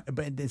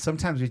 But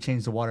sometimes we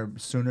change the water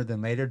sooner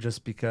than later,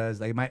 just because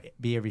like it might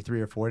be every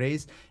 3 or 4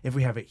 days. If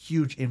we have a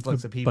huge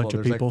influx of people,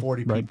 there's like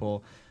 40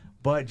 people.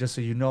 But just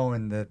so you know,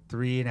 in the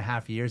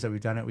 3.5 years that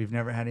we've done it, we've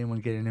never had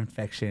anyone get an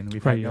infection.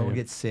 We've had no one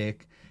get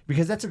sick.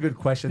 Because that's a good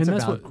question. It's a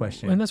valid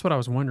question. And that's what I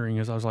was wondering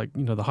is I was like,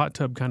 the hot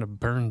tub kind of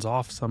burns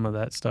off some of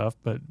that stuff,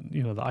 but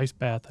the ice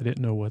bath, I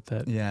didn't know what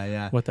that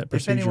what that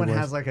procedure was. If anyone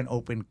has like an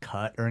open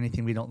cut or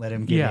anything, we don't let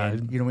them get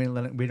in.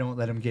 We don't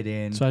let them get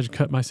in. So I just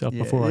cut myself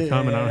before I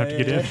come and I don't have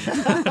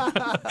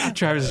to get in.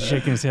 Travis is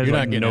shaking his head. You're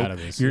like, not getting nope, out of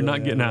this. You're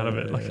not getting out of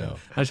it. Like,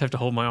 I just have to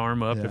hold my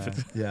arm up if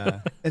it's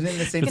And then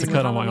the same it's thing a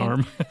cut on my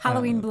arm.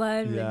 Halloween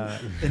blood. Yeah.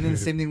 And then the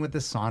same thing with the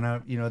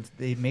sauna.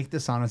 They make the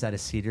saunas out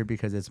of cedar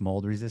because it's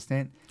mold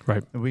resistant.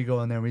 Right. And we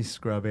go in there, we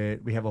scrub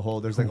it. We have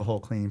there's like a whole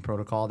cleaning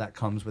protocol that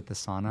comes with the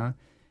sauna.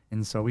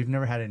 And so we've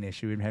never had an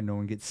issue. We've had no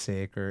one get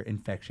sick or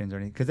infections or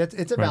anything. Because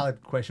it's a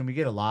valid question. We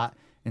get a lot.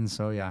 And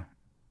so,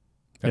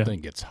 That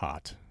thing gets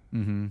hot.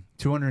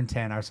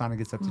 210. Our sauna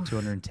gets up to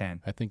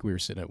 210. I think we were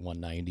sitting at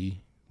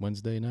 190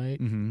 Wednesday night.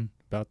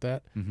 About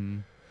that.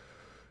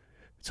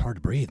 It's hard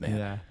to breathe, man.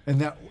 Yeah.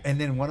 And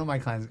then one of my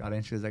clients got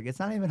in. She was like, it's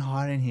not even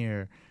hot in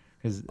here.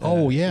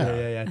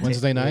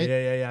 Wednesday night?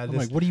 Yeah. I'm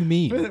like, what do you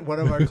mean? One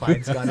of our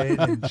clients got in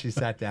and she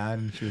sat down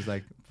and she was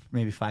like,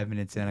 maybe 5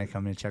 minutes in, I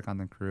come in to check on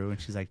the crew and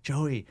she's like,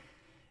 Joey,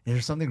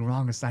 there's something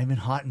wrong. It's not even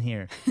hot in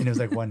here. And it was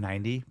like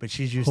 190, but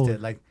she's used to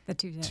like the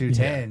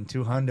 210,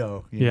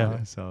 200. You know?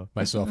 So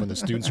myself and the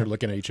students are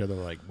looking at each other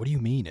like, what do you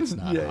mean it's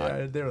not hot?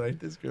 Yeah, they were like,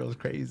 this girl's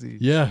crazy.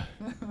 Yeah.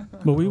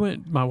 Well,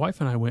 my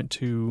wife and I went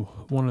to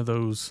one of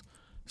those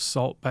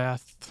salt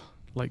bath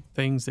like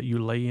things that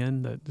you lay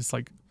in that it's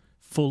like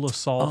full of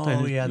salt.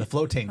 The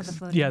float tanks.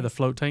 The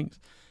float tanks.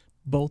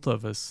 Both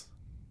of us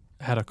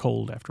had a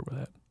cold after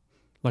that.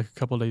 Like a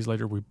couple of days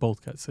later, we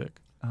both got sick.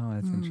 Oh,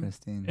 that's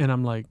interesting. And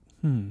I'm like,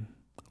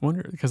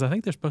 wonder, because I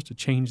think they're supposed to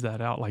change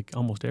that out like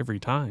almost every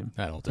time.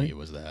 I don't think it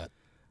was that.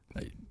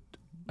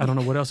 I don't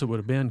know what else it would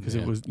have been because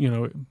it was,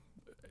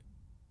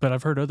 but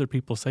I've heard other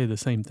people say the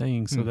same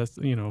thing. So that's,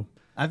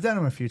 I've done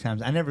them a few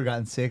times. I never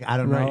gotten sick. I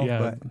don't know,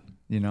 but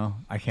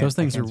I can't.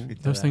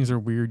 Those things are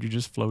weird. You're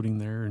just floating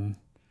there and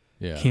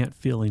can't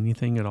feel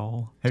anything at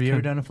all. Have you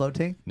ever done a float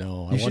tank?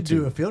 No. You should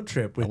do a field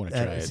trip. I want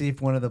to try it. See if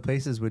one of the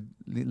places would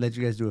let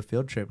you guys do a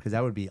field trip because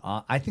that would be.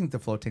 I think the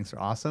float tanks are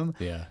awesome.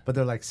 Yeah. But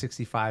they're like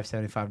 $65,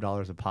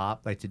 $75 a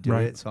pop, like to do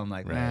it. So I'm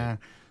like, nah,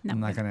 I'm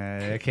not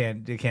gonna. I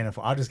can't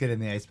afford. I'll just get in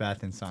the ice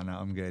bath and sauna.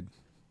 I'm good.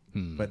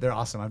 But they're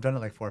awesome. I've done it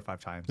like 4 or 5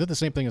 times. Is that the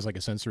same thing as like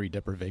a sensory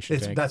deprivation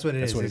tank? That's what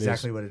it is.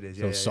 Exactly what it is.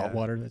 So salt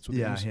water. That's what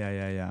it is.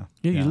 Yeah.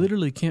 Yeah, you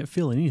literally can't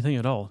feel anything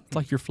at all. It's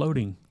like you're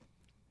floating.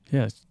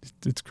 Yeah,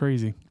 it's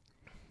crazy.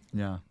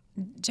 Yeah.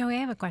 Joey, I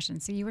have a question.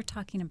 So you were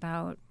talking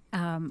about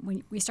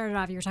when we started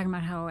off, you were talking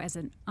about how as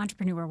an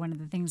entrepreneur, one of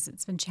the things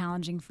that's been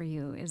challenging for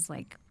you is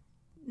like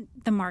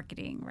the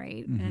marketing,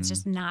 right? And it's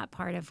just not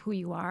part of who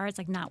you are. It's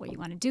like not what you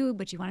want to do,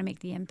 but you want to make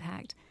the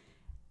impact.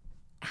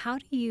 How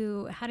did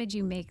you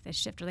make the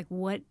shift, or like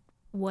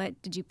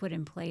what did you put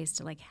in place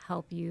to like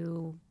help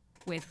you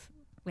with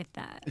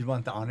that? You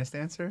want the honest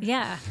answer?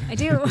 Yeah, I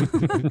do.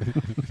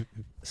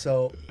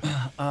 So,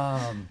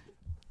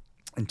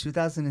 in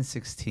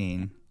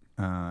 2016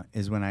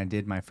 is when I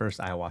did my first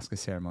ayahuasca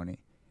ceremony.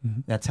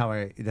 That's how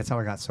I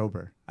got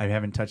sober. I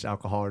haven't touched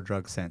alcohol or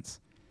drugs since.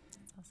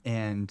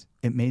 And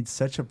it made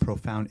such a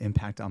profound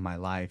impact on my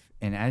life.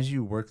 And as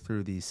you work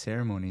through these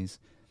ceremonies,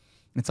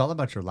 it's all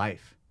about your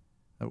life,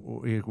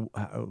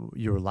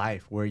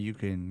 where you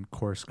can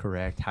course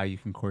correct, how you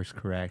can course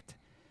correct.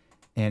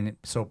 And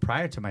so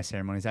prior to my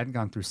ceremonies, I'd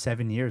gone through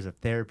 7 years of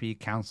therapy,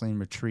 counseling,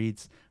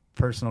 retreats,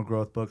 personal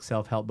growth books,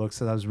 self-help books.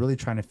 So I was really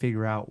trying to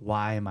figure out,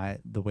 why am I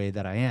the way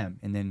that I am?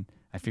 And then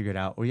I figured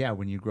out, oh yeah,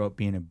 when you grow up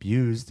being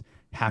abused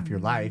half your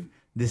life,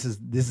 this is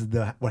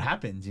what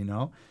happens, you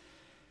know?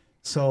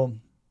 So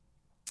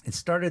it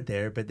started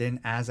there, but then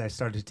as I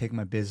started to take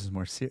my business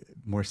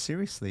more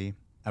seriously,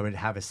 I would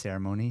have a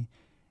ceremony,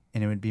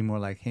 and it would be more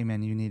like, hey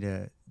man, you need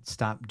to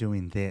stop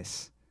doing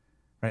this,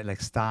 right?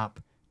 Like, stop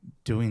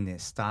doing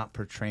this, stop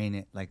portraying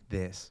it like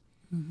this.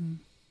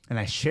 And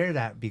I share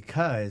that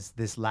because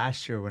this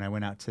last year when I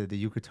went out to the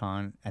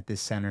Yucatan at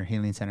this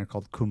healing center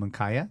called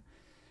Kumankaya,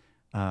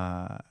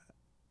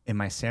 in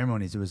my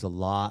ceremonies, it was a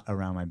lot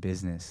around my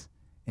business.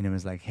 And it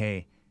was like,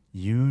 hey,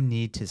 you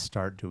need to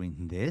start doing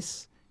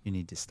this. You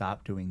need to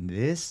stop doing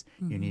this.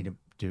 You need to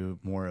do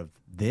more of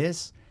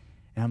this.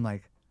 And I'm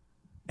like,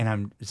 and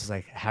I'm just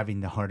like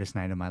having the hardest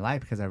night of my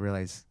life because I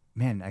realized,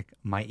 man, like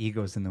my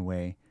ego's in the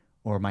way,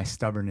 or my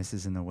stubbornness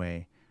is in the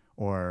way,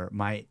 or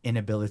my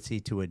inability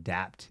to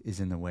adapt is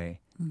in the way.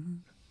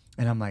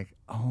 And I'm like,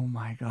 oh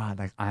my God,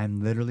 like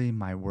I'm literally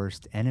my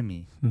worst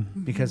enemy.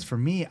 Because for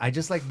me, I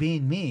just like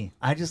being me.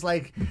 I just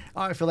like,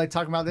 oh, I feel like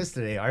talking about this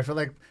today. Or I feel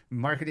like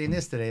marketing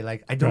this today.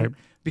 Like I don't,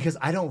 because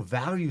I don't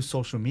value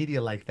social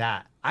media like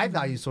that. I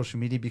value social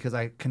media because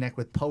I connect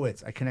with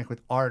poets. I connect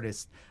with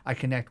artists. I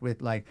connect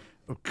with like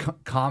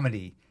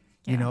comedy,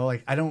 you know,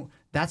 like I don't,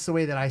 that's the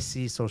way that I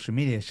see social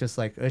media. It's just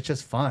like, it's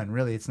just fun,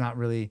 really. It's not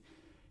really,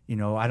 you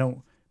know, I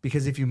don't,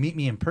 because if you meet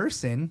me in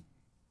person,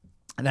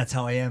 and that's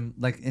how I am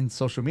like in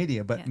social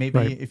media. But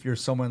maybe if you're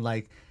someone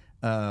like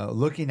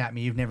looking at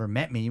me, you've never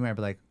met me, you might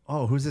be like,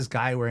 oh, who's this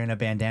guy wearing a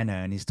bandana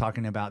and he's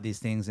talking about these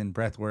things in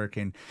breath work,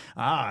 and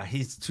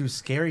he's too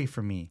scary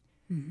for me.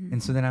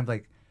 And so then I'm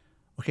like,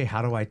 okay,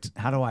 how do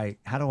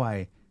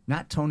I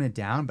not tone it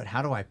down, but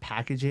how do I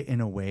package it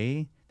in a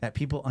way that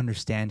people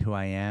understand who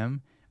I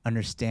am,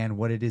 understand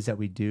what it is that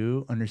we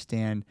do,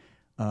 understand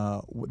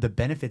the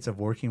benefits of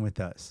working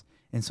with us.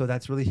 And so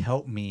that's really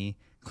helped me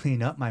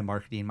clean up my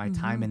marketing, my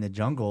time in the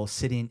jungle,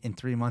 sitting in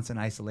 3 months in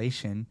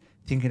isolation,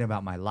 thinking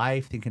about my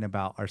life, thinking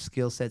about our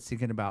skill sets,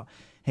 thinking about,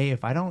 hey,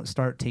 if I don't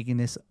start taking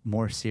this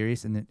more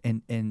serious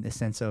in the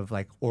sense of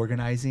like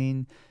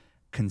organizing,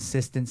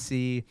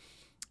 consistency,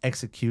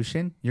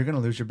 execution, you're going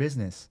to lose your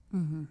business.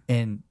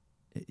 And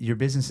your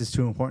business is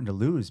too important to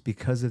lose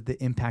because of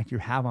the impact you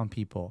have on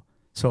people.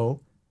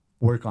 So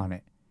work on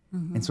it.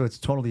 And so it's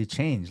totally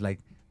changed. Like,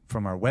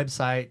 from our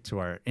website to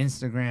our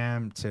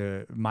Instagram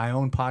to my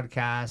own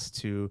podcast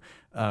to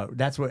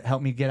that's what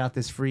helped me get out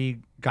this free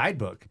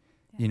guidebook.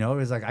 You know, it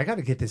was like, I got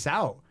to get this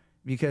out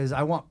because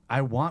I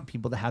want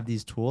people to have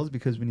these tools,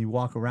 because when you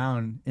walk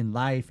around in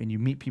life and you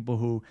meet people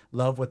who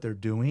love what they're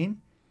doing,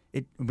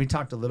 we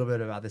talked a little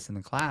bit about this in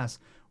the class.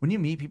 When you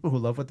meet people who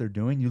love what they're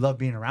doing, you love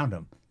being around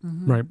them.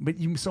 Right. But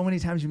so many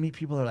times you meet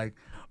people that are like,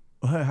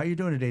 how you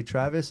doing today,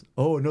 Travis?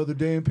 Oh, another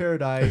day in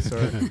paradise.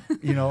 Or,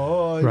 you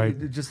know,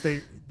 just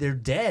they're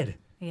dead.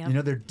 Yep. You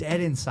know, they're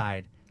dead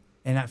inside.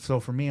 And so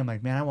for me, I'm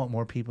like, man, I want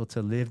more people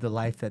to live the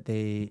life that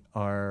they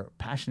are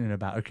passionate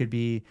about. It could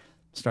be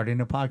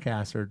starting a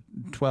podcast, or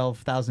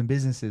 12,000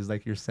 businesses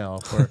like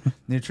yourself, or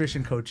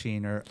nutrition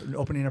coaching, or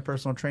opening a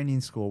personal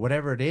training school,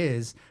 whatever it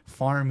is,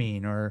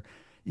 farming, or,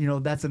 you know,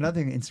 that's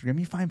another thing. Instagram,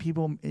 you find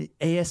people,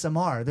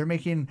 ASMR, they're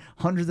making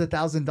hundreds of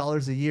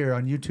 $1,000s a year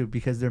on YouTube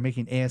because they're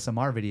making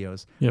ASMR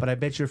videos. But I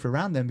bet you if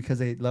around them, because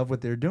they love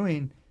what they're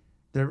doing,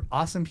 they're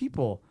awesome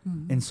people.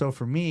 And so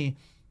for me,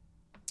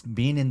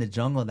 being in the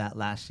jungle that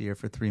last year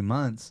for 3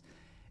 months,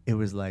 it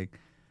was like,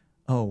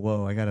 oh,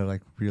 whoa, I got to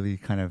like really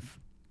kind of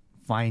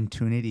fine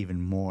tune it even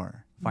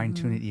more.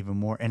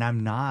 And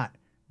I'm not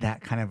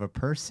that kind of a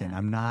person.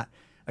 I'm not,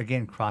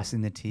 again,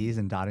 crossing the T's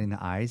and dotting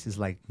the I's is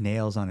like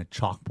nails on a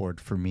chalkboard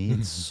for me.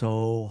 It's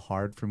so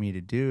hard for me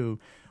to do,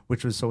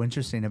 which was so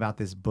interesting about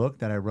this book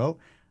that I wrote.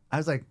 I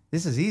was like,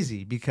 this is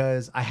easy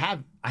because I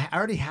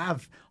already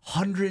have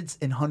hundreds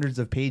and hundreds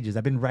of pages.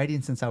 I've been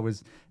writing since I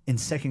was in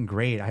second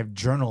grade. I have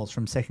journals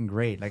from second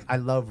grade. Like, I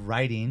love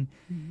writing.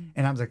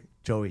 And I was like,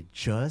 Joey,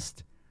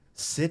 just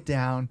sit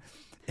down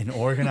and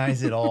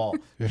organize it all.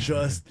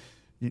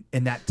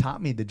 And that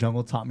taught me, the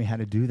jungle taught me how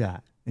to do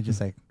that. It's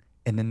just like,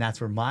 and then that's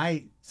where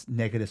my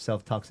negative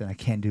self-talk said, I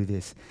can't do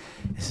this.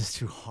 This is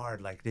too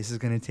hard. Like, this is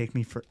going to take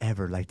me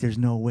forever. Like, there's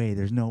no way.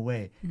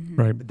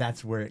 Right. But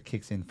that's where it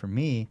kicks in for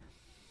me.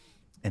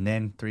 And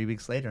then 3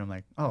 weeks later, I'm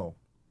like, oh,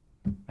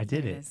 I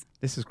did it.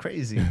 This is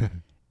crazy.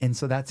 And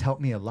so that's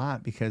helped me a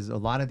lot, because a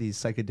lot of these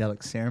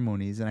psychedelic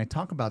ceremonies, and I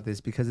talk about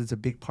this because it's a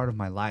big part of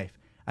my life.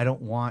 I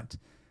don't want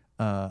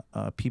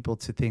people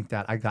to think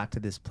that I got to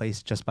this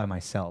place just by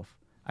myself.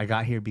 I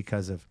got here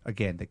because of,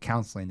 again, the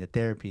counseling, the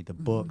therapy, the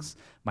books,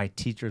 my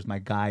teachers, my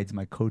guides,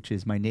 my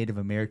coaches, my Native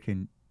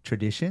American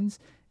traditions,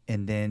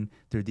 and then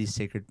through these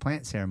sacred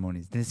plant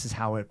ceremonies. This is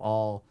how it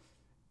all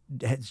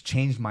has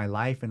changed my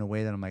life in a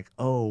way that I'm like,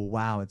 oh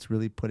wow, it's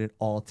really put it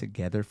all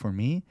together for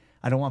me.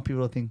 I don't want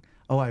people to think,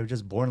 oh, I was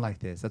just born like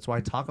this. That's why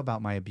I talk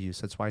about my abuse.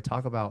 That's why I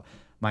talk about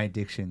my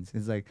addictions.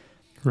 It's like,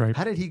 Right.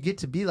 how did he get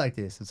to be like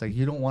this? It's like,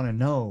 you don't want to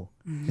know.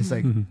 It's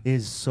like, it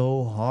is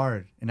so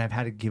hard. And I've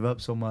had to give up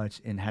so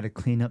much and had to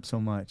clean up so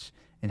much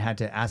and had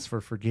to ask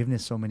for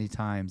forgiveness so many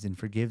times and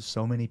forgive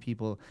so many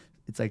people.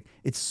 It's like,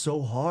 it's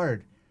so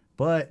hard,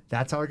 but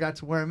that's how I got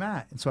to where I'm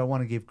at. And so I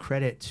want to give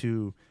credit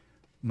to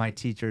my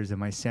teachers and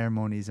my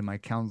ceremonies and my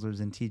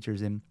counselors and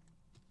teachers and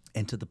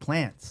to the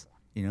plants,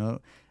 you know?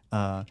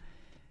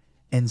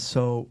 And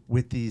so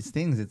with these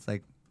things, it's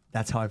like,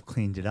 that's how I've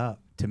cleaned it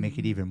up to make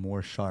it even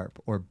more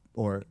sharp or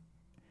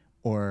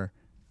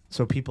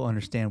so people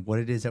understand what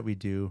it is that we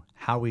do,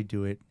 how we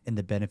do it, and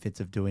the benefits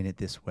of doing it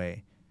this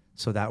way.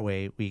 So that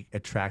way we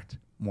attract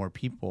more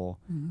people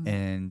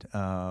and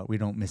we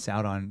don't miss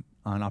out on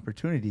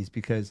opportunities.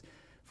 Because,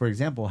 for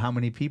example, how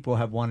many people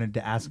have wanted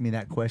to ask me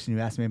that question?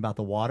 You asked me about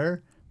the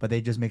water, but they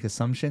just make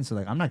assumptions. So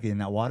like, I'm not getting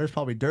that water. It's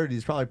probably dirty.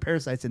 There's probably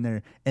parasites in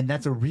there. And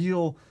it's a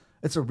real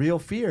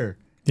fear.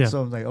 Yeah.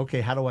 So I'm like,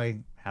 okay, how do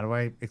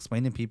I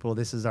explain to people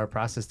this is our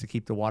process to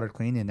keep the water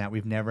clean and that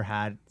we've never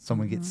had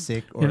someone get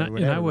sick or whatever?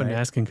 And I wasn't right?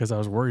 asking because I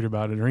was worried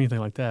about it or anything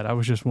like that. I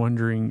was just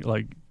wondering,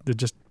 like, it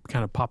just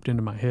kind of popped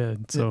into my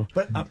head. So,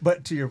 but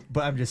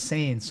I'm just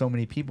saying, so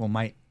many people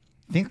might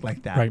think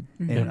like that, Right.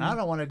 And I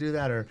don't want to do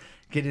that or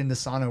get in the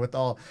sauna with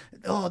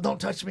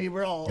don't touch me,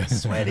 we're all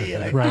sweaty,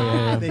 like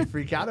Right. they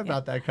freak out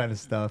about that kind of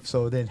stuff.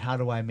 So then, how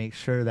do I make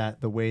sure that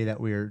the way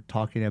that we're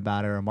talking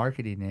about it or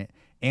marketing it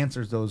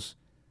answers those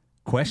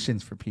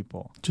questions for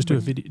people? just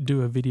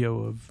do a video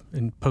of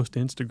and post to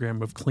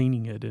Instagram of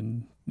cleaning it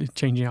and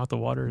changing out the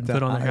water and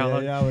put on the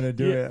outlet. I'm gonna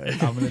do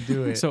it. I'm gonna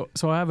do it. So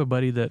I have a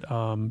buddy that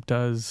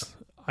does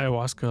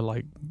ayahuasca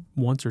like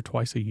once or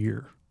twice a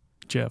year.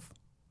 Jeff.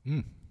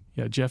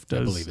 Yeah, Jeff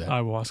does believe that.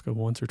 ayahuasca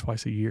once or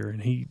twice a year,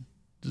 and he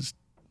just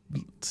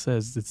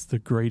says it's the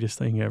greatest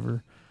thing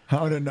ever.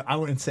 I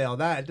wouldn't say all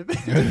that.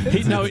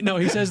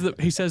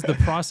 He says the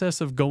process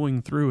of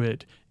going through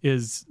it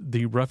is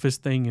the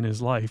roughest thing in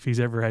his life he's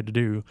ever had to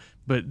do,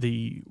 but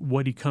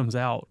what he comes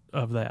out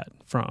of that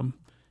from,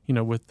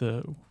 with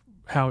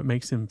how it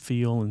makes him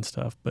feel and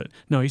stuff. But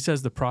no, he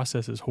says the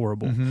process is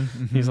horrible.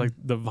 He's like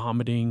the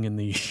vomiting and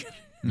the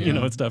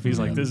and stuff. He's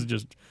like, this is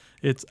just,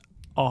 it's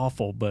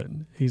awful, but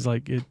he's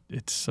like,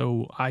 it's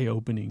so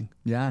eye-opening.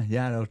 Yeah,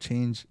 it'll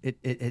change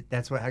it.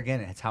 That's what,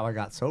 again, it's how I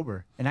got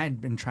sober. And I had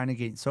been trying to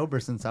get sober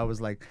since I was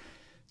like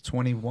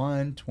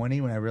 21, 20,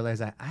 when I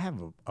realized I have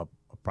a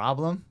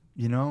problem,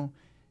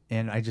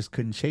 and I just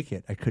couldn't shake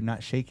it. I could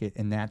not shake it.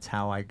 And that's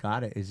how I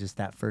got it, is just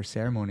that first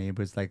ceremony. It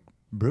was like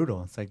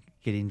brutal. It's like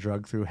getting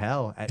drugged through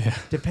hell,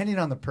 depending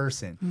on the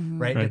person,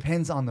 right?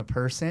 Depends on the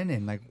person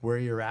and like where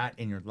you're at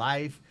in your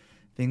life,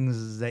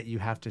 things that you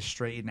have to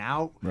straighten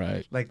out.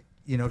 Right. Like,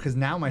 because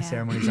now my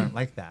ceremonies aren't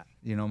like that.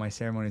 My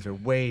ceremonies are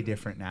way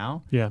different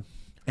now. Yeah.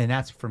 And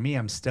that's, for me,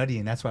 I'm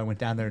studying. That's why I went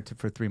down there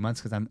for 3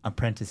 months, because I'm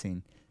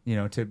apprenticing,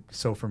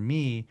 so for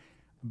me,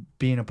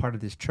 being a part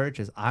of this church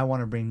is I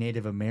want to bring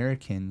Native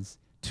Americans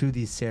to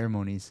these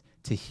ceremonies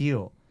to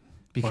heal,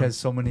 because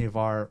so many of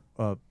our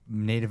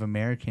Native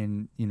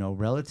American,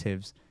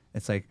 relatives,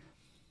 it's like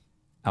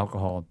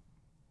alcohol,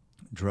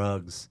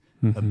 drugs,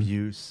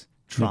 abuse,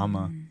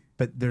 trauma,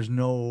 but there's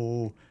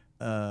no,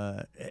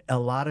 a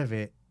lot of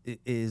it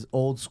is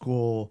old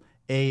school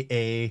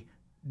AA,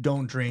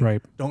 don't drink,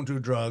 don't do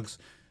drugs,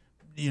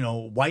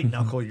 white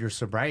knuckle your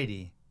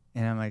sobriety.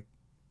 And I'm like,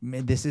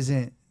 man, this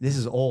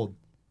is old.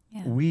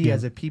 Yeah. We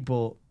as a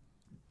people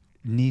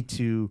need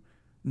to,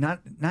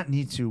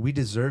 we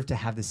deserve to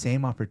have the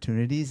same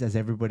opportunities as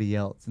everybody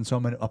else. And so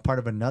I'm a part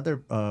of another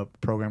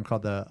program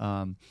called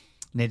the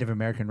Native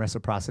American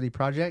Reciprocity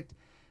Project,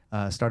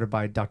 started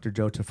by Dr.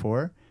 Joe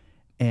Tafur.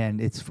 And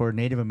it's for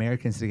Native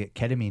Americans to get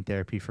ketamine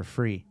therapy for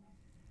free.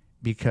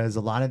 Because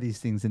a lot of these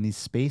things in these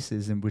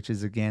spaces, and which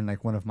is, again,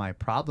 like one of my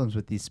problems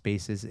with these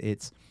spaces,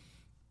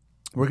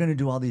 we're going to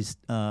do all these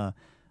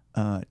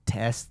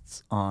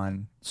tests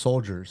on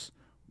soldiers,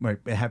 right,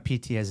 that have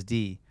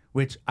PTSD,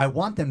 which I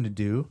want them to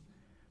do.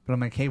 But I'm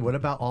like, hey, what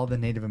about all the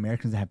Native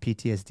Americans that have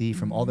PTSD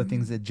from all the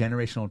things, that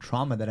generational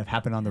trauma that have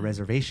happened on the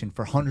reservation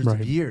for hundreds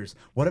of years?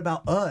 What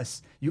about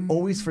us? You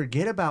always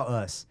forget about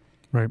us.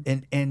 Right.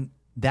 And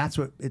that's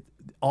what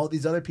all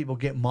these other people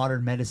get,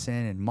 modern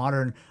medicine and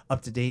modern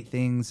up-to-date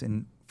things.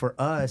 And for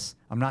us,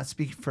 I'm not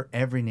speaking for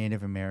every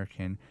Native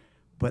American,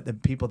 but the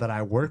people that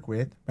I work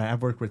with, right?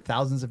 I've worked with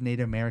thousands of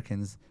Native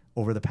Americans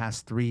over the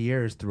past 3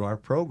 years through our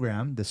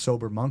program, the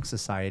Sober Monk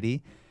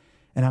Society.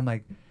 And I'm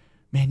like,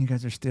 man, you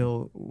guys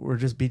we're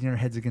just beating our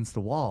heads against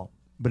the wall.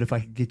 But if I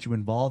could get you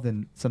involved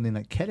in something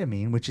like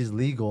ketamine, which is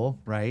legal,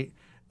 right?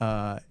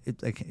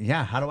 It's like,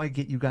 how do I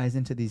get you guys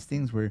into these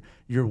things where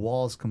your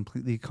walls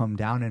completely come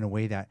down in a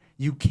way that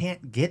you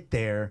can't get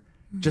there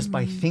just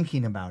by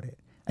thinking about it?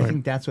 I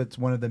think that's what's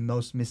one of the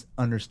most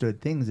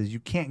misunderstood things, is you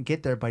can't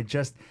get there by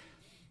just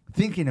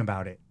thinking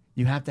about it.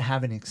 You have to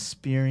have an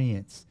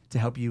experience to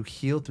help you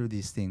heal through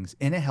these things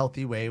in a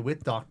healthy way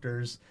with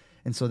doctors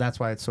And so that's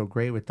why it's so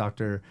great with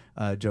Dr.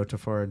 Joe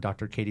Tafur and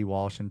Dr. Katie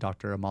Walsh and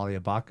Dr. Amalia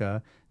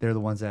Baca. They're the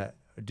ones that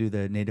do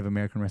the Native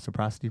American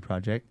Reciprocity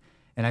Project.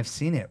 And I've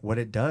seen it, what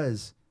it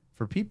does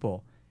for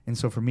people. And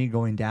so for me,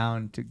 going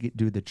down to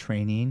do the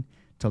training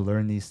to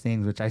learn these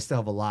things, which I still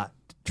have a lot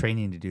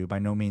training to do. By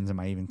no means am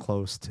I even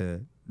close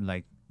to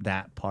like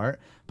that part,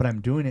 but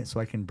I'm doing it so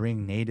I can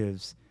bring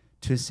natives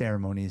to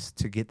ceremonies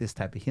to get this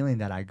type of healing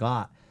that I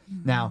got.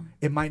 Now,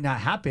 it might not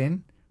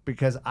happen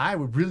because I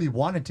would really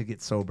wanted to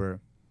get sober.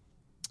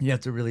 You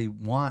have to really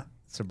want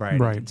sobriety.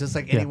 Right. Just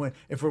like anyone,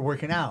 if we're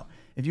working out,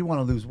 if you want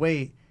to lose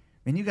weight,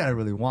 man, you got to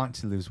really want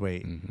to lose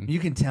weight. You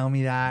can tell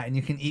me that, and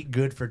you can eat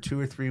good for 2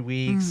 or 3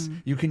 weeks.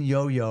 You can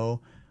yo-yo,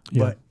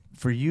 but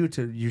for you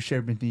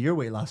shared with me your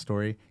weight loss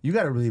story, you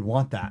got to really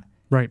want that.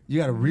 Right. You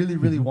got to really,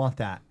 really want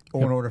that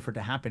in order for it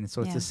to happen.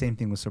 So it's the same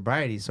thing with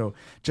sobriety. So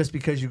just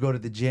because you go to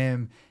the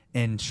gym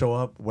and show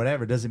up,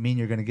 whatever, doesn't mean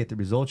you're going to get the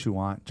results you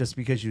want. Just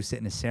because you sit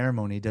in a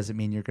ceremony doesn't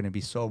mean you're going to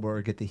be sober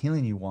or get the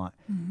healing you want.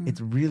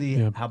 It's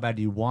really how bad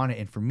do you want it.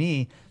 And for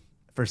me,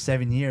 for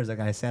 7 years, like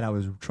I said, I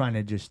was trying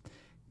to just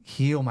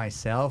heal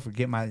myself or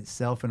get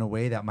myself in a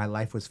way that my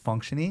life was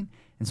functioning.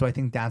 And so I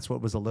think that's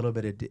what was a little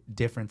bit of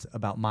difference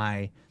about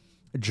my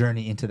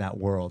journey into that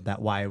world,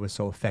 that why it was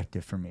so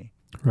effective for me.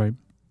 Right.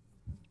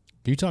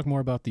 Can you talk more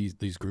about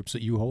these groups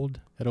that you hold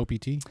at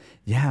OPT?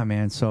 Yeah,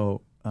 man.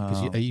 So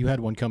Because you had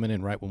one coming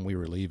in right when we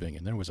were leaving,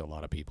 and there was a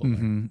lot of people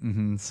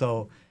there.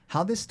 So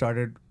how this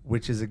started,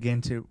 which is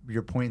again to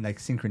your point, like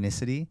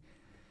synchronicity.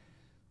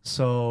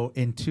 So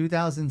in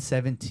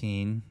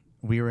 2017,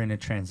 we were in a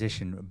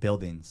transition of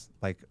buildings,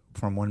 like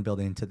from one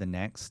building to the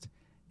next.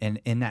 And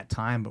in that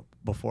time,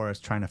 before I was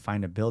trying to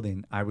find a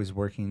building, I was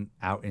working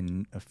out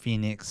in a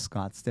Phoenix,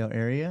 Scottsdale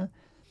area.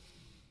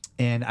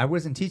 And I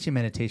wasn't teaching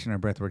meditation or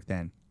breathwork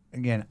then.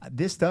 Again,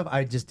 this stuff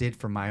I just did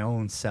for my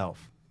own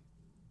self.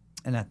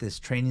 And at this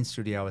training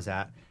studio I was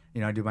at,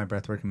 I do my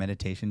breathwork and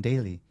meditation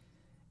daily.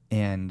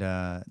 And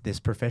this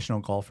professional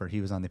golfer,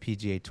 he was on the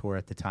PGA Tour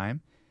at the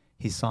time.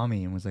 He saw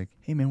me and was like,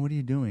 "Hey, man, what are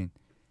you doing?"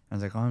 I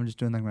was like, "Oh, I'm just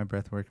doing like my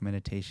breathwork and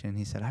meditation."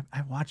 He said,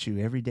 I watch you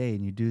every day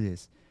and you do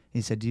this.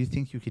 He said, "Do you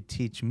think you could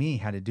teach me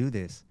how to do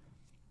this?"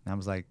 And I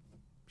was like,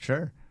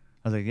 "Sure."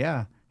 I was like,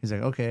 "Yeah." He's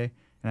like, "Okay."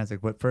 And I was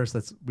like, "But first,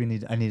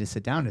 I need to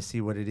sit down to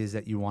see what it is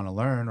that you want to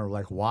learn or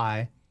like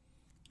why."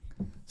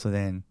 So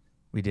then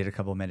we did a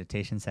couple of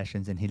meditation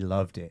sessions and he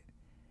loved it.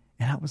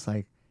 And I was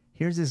like,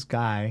 here's this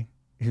guy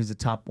who's the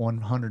top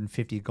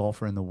 150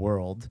 golfer in the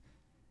world.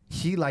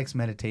 He likes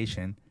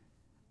meditation.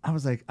 I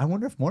was like, I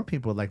wonder if more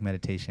people would like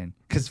meditation.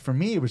 Because for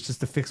me, it was just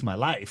to fix my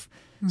life.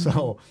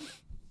 So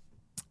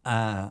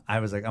I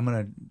was like, I'm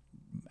going to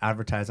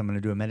advertise, I'm going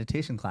to do a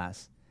meditation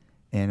class.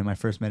 And in my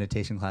first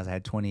meditation class, I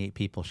had 28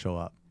 people show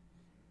up.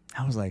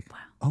 I was like,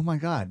 oh my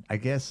God, I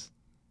guess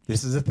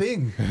this is a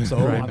thing. So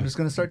I'm just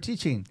going to start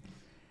teaching.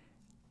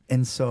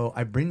 And so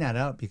I bring that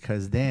up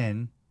because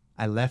then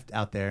I left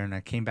out there and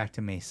I came back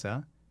to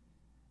Mesa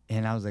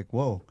and I was like,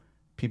 whoa,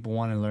 people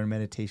want to learn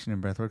meditation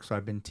and breathwork. So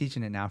I've been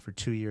teaching it now for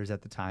 2 years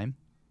at the time.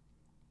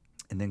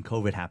 And then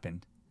COVID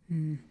happened.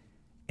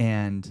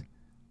 And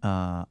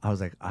I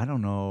was like, I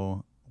don't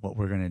know what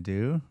we're going to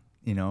do.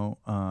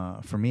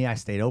 For me, I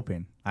stayed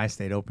open. I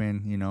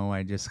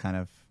just kind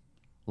of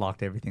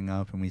locked everything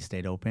up and we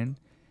stayed open.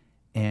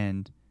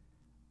 And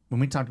when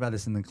we talked about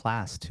this in the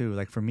class too,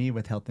 like for me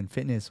with health and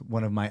fitness,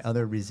 one of my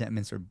other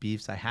resentments or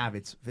beefs I have,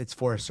 it's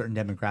for a certain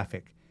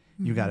demographic.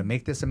 You got to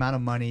make this amount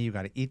of money. You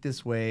got to eat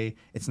this way.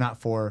 It's not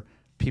for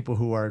people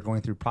who are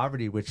going through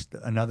poverty, which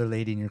another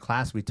lady in your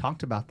class, we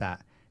talked about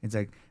that. It's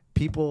like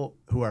people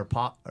who are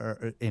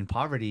in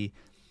poverty,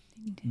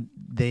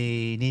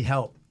 they need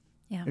help.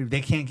 Yeah.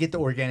 They can't get the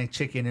organic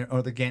chicken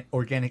or the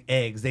organic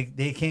eggs. They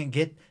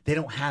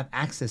don't have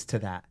access to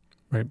that.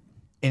 Right.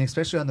 And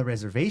especially on the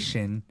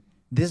reservation,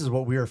 this is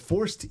what we are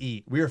forced to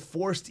eat. We are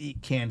forced to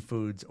eat canned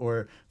foods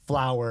or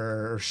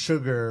flour or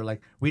sugar.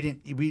 Like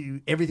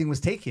everything was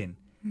taken.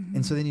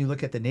 And so then you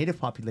look at the native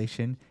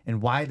population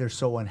and why they're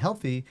so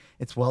unhealthy.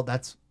 That's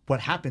what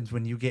happens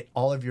when you get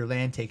all of your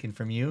land taken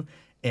from you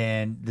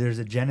and there's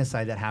a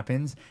genocide that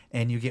happens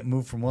and you get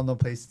moved from one little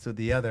place to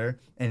the other.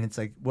 And it's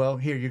like, well,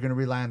 here, you're going to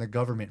rely on the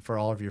government for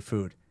all of your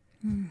food.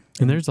 And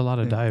there's a lot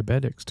of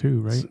diabetics too,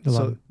 right?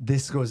 So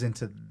this goes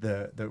into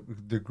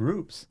the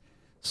groups.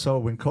 So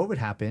when COVID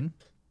happened,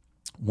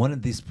 one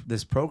of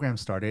this program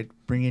started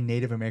bringing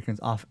Native Americans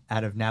out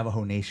of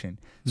Navajo Nation.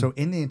 So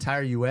in the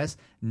entire U.S.,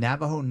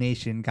 Navajo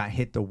Nation got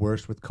hit the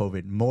worst with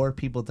COVID. More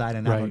people died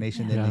in Navajo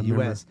Nation than the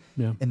U.S.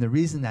 Yeah. And the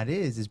reason that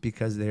is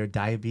because they're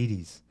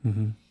diabetes.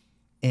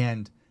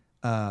 And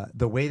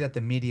the way that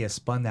the media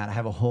spun that,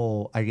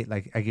 I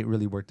get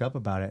really worked up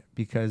about it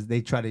because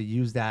they try to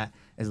use that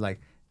as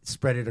like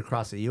spread it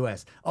across the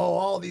U.S. Oh,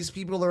 all these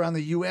people around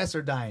the U.S.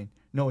 are dying.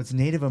 No, it's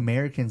Native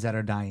Americans that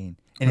are dying.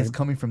 And it's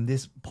coming from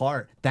this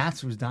part.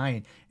 That's who's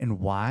dying. And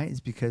why? Is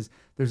because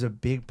there's a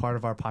big part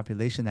of our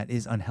population that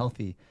is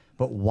unhealthy.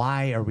 But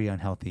why are we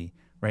unhealthy?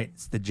 Right?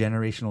 It's the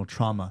generational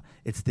trauma.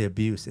 It's the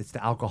abuse. It's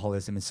the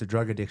alcoholism. It's the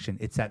drug addiction.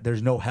 It's that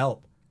there's no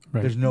help.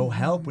 Right. There's no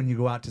help when you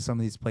go out to some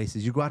of these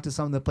places. You go out to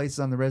some of the places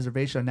on the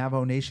reservation on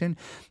Navajo Nation,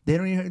 they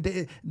don't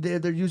even,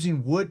 they're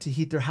using wood to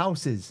heat their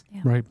houses.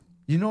 Yeah. Right.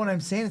 You know what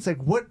I'm saying? It's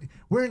like, what?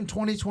 We're in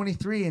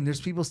 2023 and there's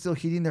people still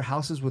heating their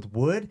houses with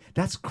wood?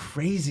 That's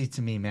crazy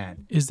to me,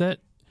 man. Is that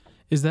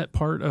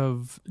part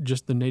of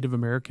just the Native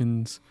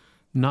Americans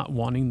not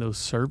wanting those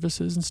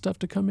services and stuff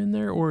to come in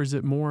there, or is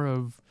it more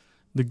of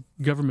the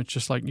government's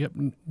just like, yep,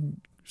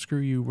 screw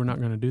you, we're not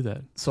going to do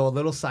that? So a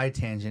little side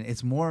tangent.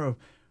 It's more of,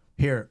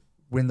 here,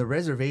 when the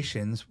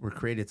reservations were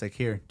created, it's like,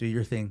 here, do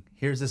your thing.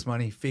 Here's this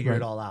money. Figure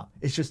it all out.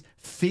 It's just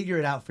figure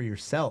it out for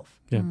yourself.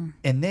 Yeah.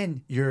 And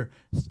then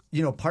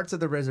parts of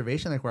the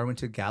reservation, like where I went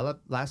to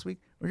Gallup last week,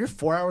 where you're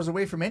 4 hours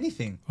away from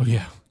anything. Oh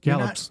yeah, You're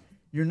Gallops.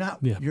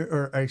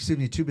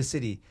 Tuba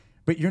City,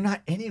 but you're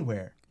not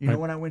anywhere. You know,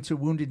 when I went to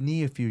Wounded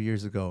Knee a few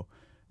years ago,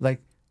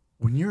 like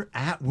when you're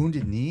at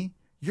Wounded Knee,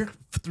 you're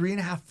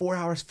 3.5, 4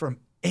 hours from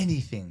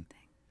anything.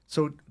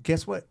 So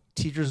guess what?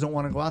 Teachers don't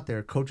want to go out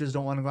there. Coaches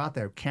don't want to go out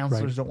there.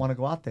 Counselors don't want to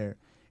go out there.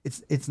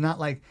 It's not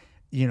like,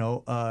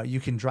 you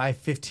can drive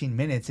 15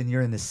 minutes and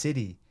you're in the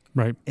city.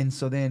 Right. And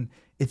so then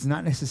it's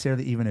not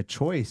necessarily even a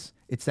choice.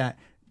 It's that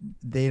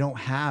they don't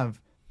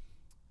have,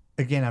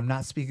 again, I'm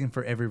not speaking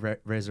for every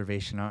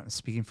reservation. I'm not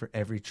speaking for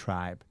every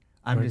tribe.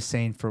 I'm just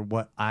saying for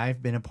what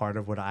I've been a part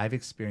of, what I've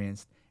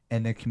experienced,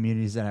 and the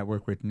communities that I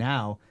work with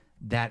now,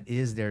 that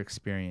is their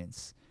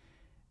experience.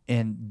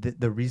 And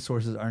the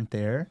resources aren't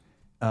there.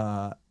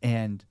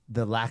 And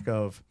the lack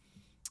of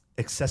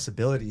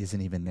accessibility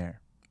isn't even there.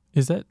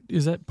 Is that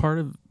part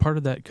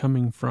of that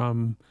coming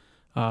from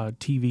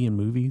TV and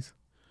movies,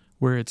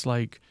 where it's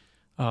like,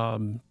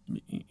 white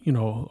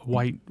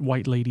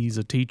lady's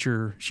a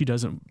teacher,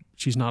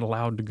 she's not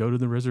allowed to go to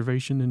the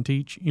reservation and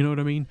teach. You know what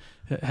I mean?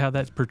 How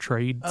that's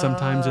portrayed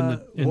sometimes in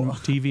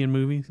TV and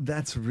movies.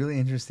 That's really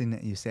interesting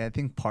that you say. I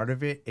think part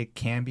of it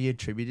can be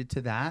attributed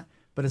to that,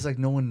 but it's like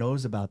no one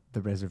knows about the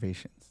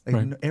reservations.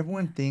 Like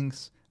everyone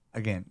thinks.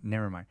 Again,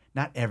 never mind.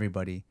 Not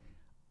everybody.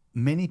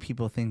 Many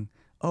people think,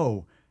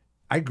 oh,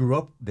 I grew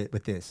up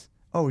with this.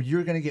 Oh,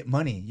 you're going to get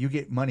money. You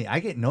get money. I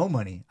get no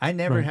money. I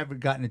never have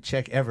gotten a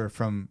check ever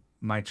from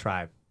my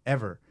tribe,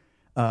 ever.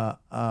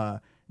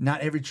 Not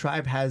every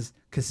tribe has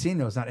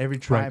casinos. Not every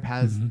tribe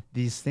has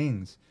these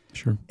things.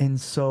 Sure. And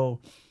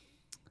so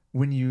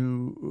when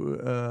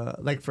you,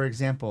 like, for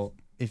example,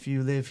 if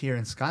you live here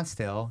in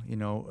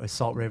Scottsdale,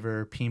 Salt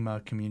River, Pima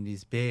community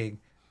is big.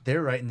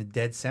 They're right in the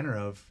dead center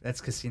of, that's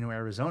Casino,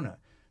 Arizona.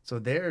 So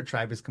their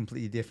tribe is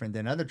completely different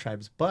than other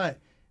tribes, but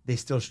they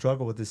still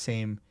struggle with the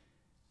same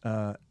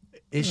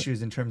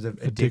issues in terms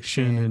of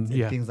addiction and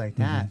things like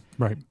that.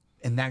 Right.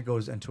 And that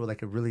goes into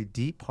like a really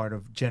deep part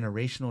of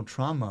generational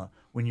trauma,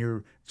 when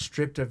you're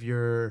stripped of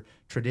your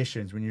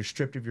traditions, when you're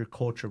stripped of your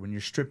culture, when you're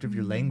stripped of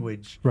your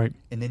language, right,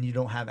 and then you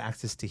don't have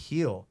access to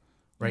heal,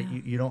 right?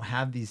 Yeah. You don't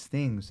have these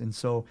things. And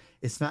so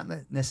it's not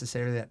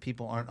necessarily that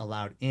people aren't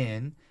allowed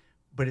in,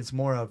 but it's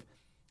more of,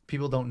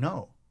 people don't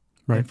know.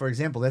 Right. And for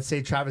example, let's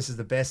say Travis is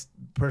the best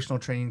personal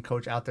training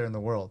coach out there in the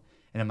world.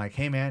 And I'm like,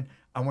 hey, man,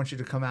 I want you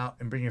to come out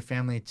and bring your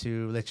family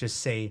to, let's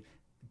just say,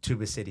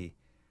 Tuba City.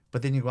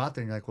 But then you go out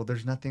there and you're like, well,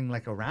 there's nothing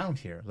like around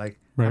here.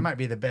 Like, I might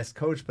be the best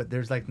coach, but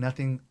there's like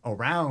nothing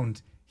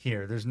around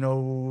here. There's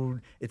no,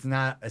 it's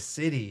not a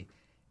city.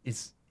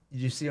 It's,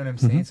 you see what I'm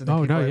saying? So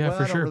then people are like,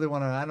 well, I don't really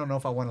want to, I don't know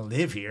if I want to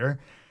live here,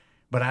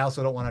 but I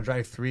also don't want to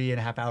drive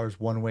 3.5 hours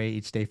one way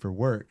each day for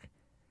work.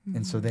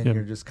 And so then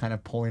you're just kind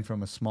of pulling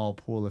from a small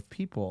pool of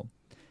people.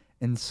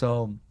 And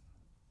so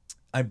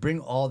I bring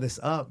all this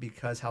up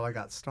because how I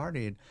got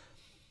started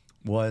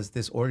was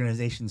this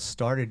organization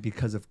started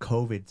because of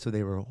COVID. So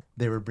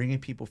they were bringing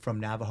people from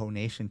Navajo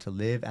Nation to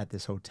live at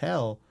this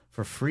hotel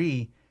for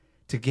free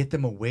to get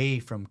them away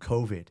from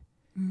COVID.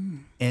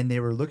 And they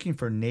were looking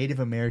for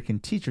Native American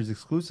teachers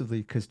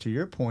exclusively because, to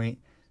your point,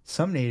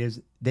 some natives,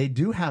 they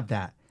do have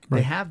that. Right.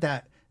 They have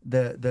that.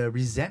 The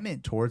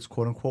resentment towards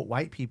quote unquote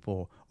white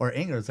people, or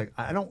anger. It's like,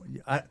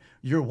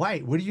 you're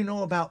white. What do you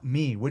know about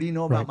me? What do you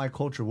know about my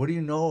culture? What do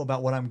you know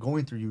about what I'm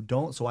going through? You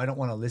don't, so I don't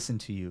want to listen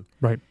to you.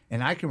 Right.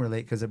 And I can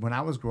relate because when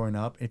I was growing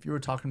up, if you were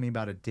talking to me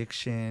about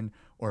addiction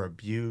or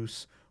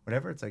abuse,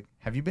 whatever, it's like,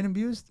 have you been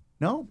abused?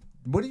 No.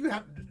 What do you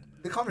have?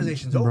 The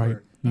conversation's over. Right.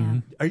 Mm-hmm.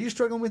 Are you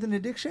struggling with an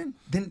addiction?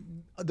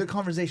 Then the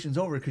conversation's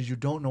over because you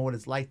don't know what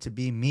it's like to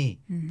be me.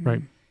 Mm-hmm.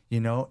 Right.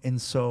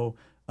 And so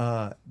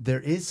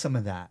there is some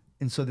of that.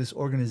 And so this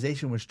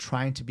organization was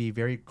trying to be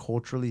very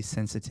culturally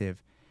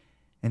sensitive,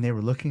 and they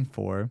were looking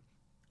for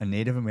a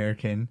Native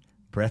American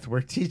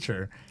breathwork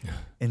teacher.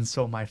 And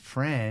so my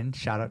friend,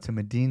 shout out to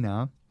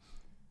Medina,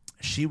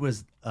 she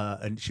was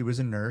a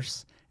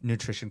nurse,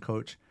 nutrition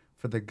coach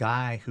for the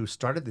guy who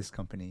started this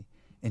company.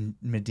 And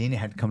Medina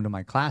had come to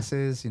my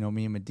classes,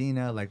 me and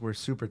Medina, like, we're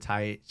super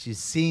tight. She's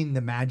seen the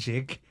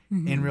magic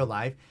in real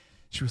life.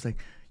 She was like,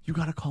 you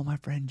got to call my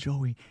friend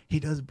Joey. He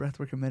does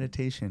breathwork and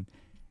meditation.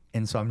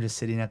 And so I'm just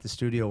sitting at the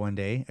studio one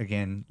day,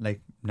 again, like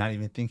not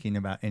even thinking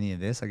about any of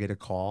this. I get a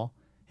call.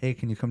 Hey,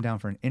 can you come down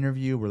for an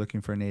interview? We're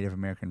looking for a Native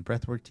American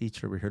breathwork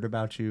teacher. We heard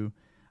about you.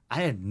 I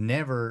had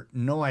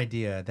no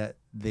idea that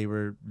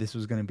this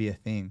was going to be a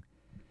thing.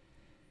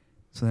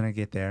 So then I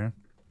get there,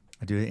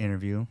 I do the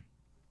interview,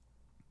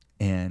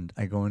 and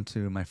I go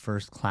into my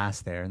first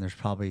class there, and there's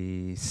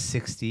probably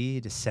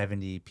 60 to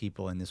 70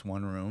 people in this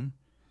one room.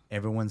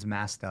 Everyone's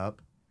masked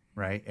up,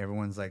 right?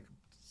 Everyone's like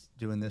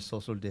doing this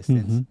social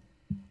distance.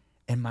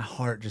 And my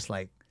heart just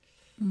like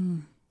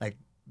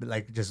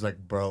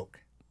broke.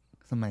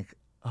 So I'm like,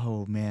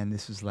 oh man,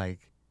 this is like,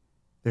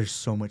 there's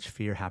so much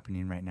fear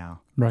happening right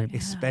now. Right.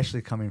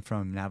 Especially coming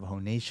from Navajo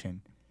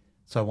Nation.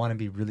 So I want to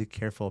be really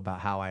careful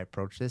about how I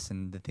approach this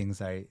and the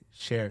things I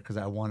share, because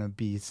I want to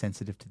be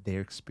sensitive to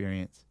their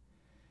experience.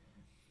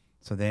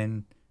 So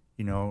then,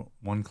 you know,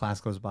 1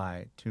 class goes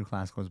by, 2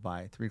 class goes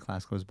by, 3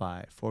 class goes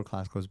by, 4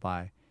 class goes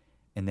by.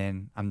 And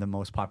then I'm the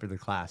most popular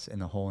class in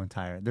the whole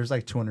entire, there's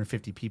like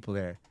 250 people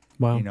there.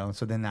 Wow. You know,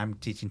 so then I'm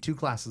teaching 2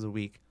 classes a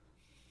week.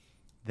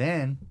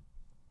 Then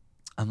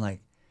I'm like,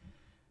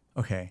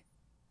 okay,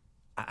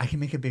 I can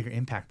make a bigger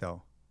impact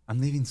though. I'm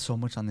leaving so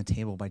much on the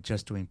table by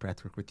just doing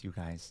breathwork with you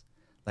guys.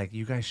 Like,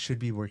 you guys should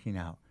be working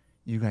out.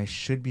 You guys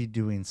should be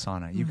doing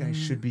sauna. You guys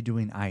should be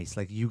doing ice.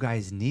 Like, you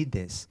guys need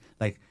this.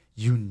 Like,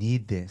 you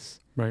need this.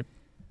 Right.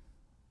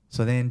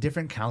 So then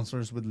different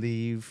counselors would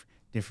leave,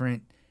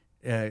 different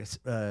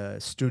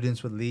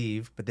students would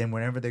leave. But then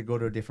whenever they go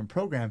to a different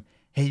program,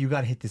 hey, you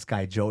got to hit this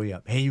guy Joey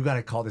up. Hey, you got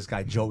to call this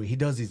guy Joey. He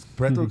does these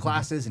breathwork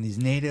classes, and he's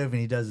native, and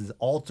he does his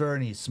altar,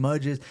 and he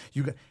smudges.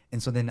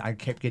 And so then I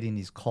kept getting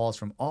these calls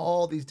from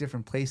all these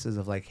different places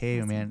of like, hey,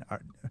 man,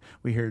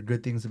 we heard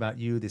good things about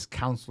you. This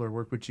counselor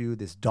worked with you.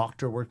 This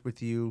doctor worked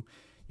with you,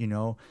 you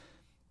know.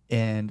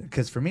 And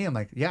because for me, I'm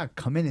like, yeah,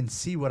 come in and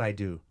see what I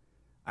do.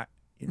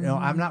 You know,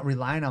 I'm not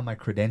relying on my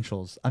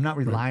credentials. I'm not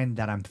relying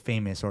that I'm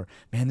famous or,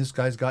 man, this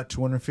guy's got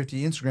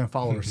 250 Instagram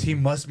followers. He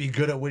must be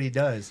good at what he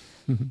does.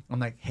 I'm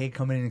like, hey,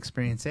 come in and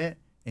experience it,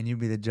 and you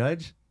be the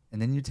judge,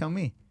 and then you tell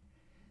me.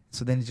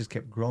 So then it just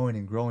kept growing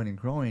and growing and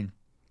growing.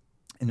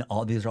 And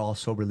all these are all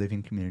sober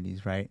living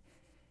communities, right?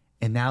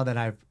 And now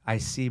that I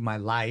see my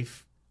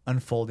life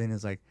unfolding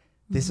is like,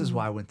 this is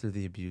why I went through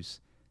the abuse.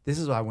 This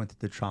is why I went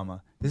through the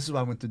trauma. This is why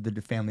I went through the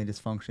family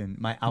dysfunction,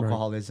 my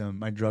alcoholism,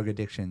 my drug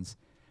addictions.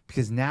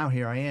 Because now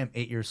here I am,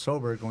 8 years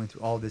sober, going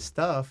through all this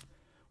stuff.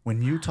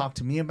 When you talk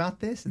to me about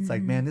this, it's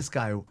like, man, this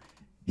guy,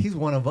 he's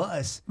one of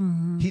us.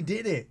 He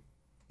did it.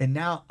 And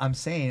now I'm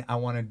saying I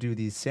want to do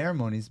these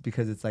ceremonies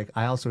because it's like,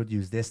 I also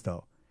use this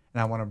though.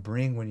 And I want to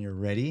bring, when you're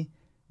ready,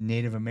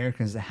 Native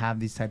Americans to have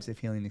these types of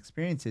healing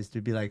experiences to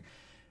be like,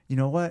 you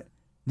know what?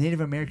 Native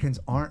Americans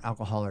aren't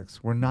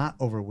alcoholics. We're not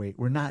overweight.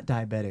 We're not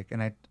diabetic.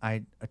 And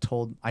I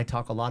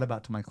talk a lot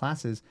about to my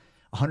classes,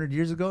 100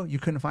 years ago, you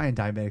couldn't find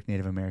a diabetic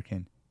Native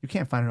American. You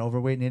can't find an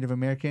overweight Native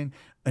American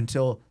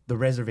until the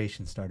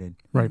reservation started.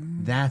 Right.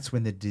 That's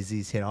when the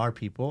disease hit our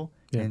people.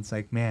 Yeah. And it's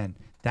like, man,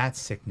 that's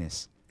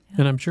sickness.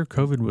 And I'm sure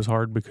COVID was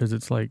hard because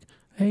it's like,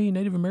 hey,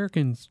 Native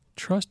Americans,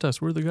 trust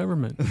us. We're the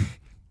government.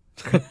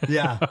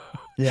 Yeah.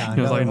 Yeah.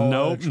 I was like, Another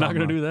nope, whole not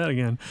going to trauma. do that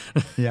again.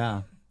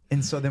 Yeah.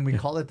 And so then we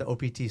call it the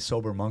OPT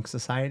Sober Monk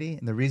Society.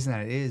 And the reason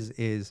that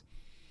is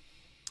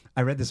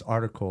I read this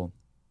article.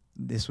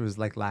 This was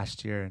like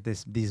last year.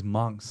 These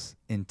monks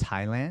in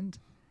Thailand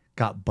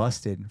got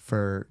busted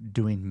for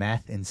doing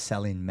meth and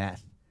selling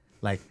meth.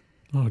 Like,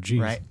 Oh, geez.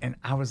 right. And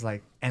I was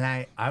like,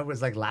 I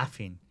was like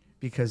laughing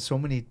because so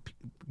many,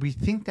 we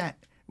think that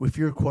if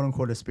you're quote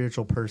unquote a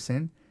spiritual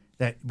person,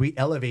 that we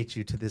elevate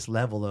you to this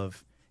level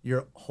of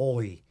you're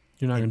holy.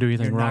 You're not going to do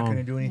anything You're wrong. not going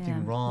to do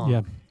anything wrong.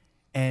 Yeah.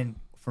 And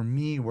for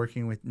me,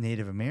 working with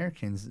Native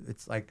Americans,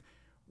 it's like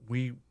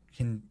we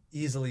can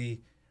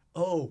easily,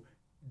 oh,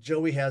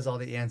 Joey has all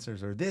the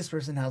answers, or this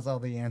person has all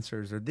the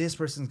answers, or this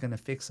person's going to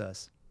fix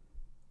us.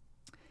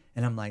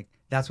 And I'm like,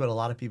 that's what a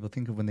lot of people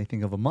think of when they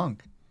think of a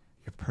monk.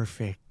 You're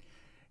perfect.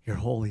 You're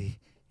holy.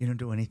 You don't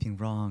do anything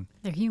wrong.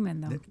 They're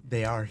human, though.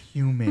 They are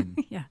human.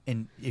 Yeah.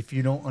 And if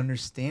you don't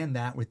understand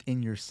that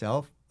within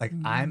yourself, like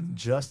I'm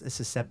just as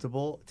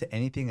susceptible to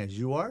anything as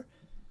you are,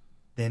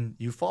 then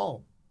you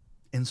fall.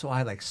 And so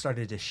I like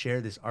started to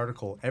share this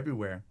article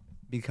everywhere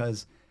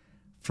because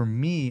for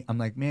me, I'm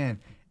like, man,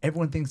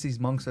 everyone thinks these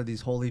monks are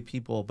these holy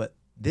people, but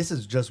this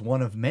is just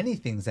one of many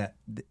things that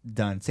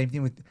done. Same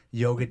thing with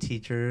yoga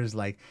teachers,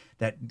 like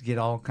that get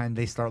all kind.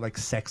 They start like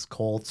sex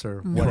cults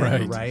or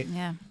whatever, right?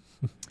 Yeah.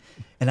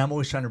 And I'm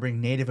always trying to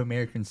bring Native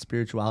American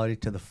spirituality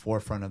to the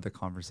forefront of the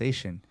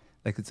conversation.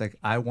 Like it's like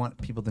I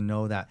want people to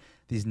know that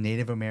these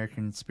Native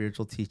American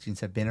spiritual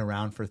teachings have been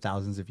around for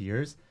thousands of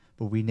years,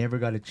 but we never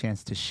got a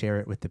chance to share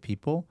it with the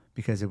people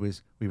because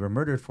we were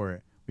murdered for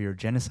it. We were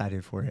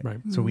genocided for it. Right.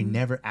 So we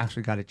never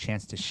actually got a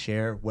chance to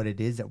share what it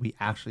is that we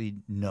actually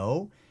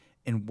know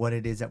and what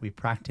it is that we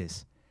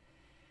practice.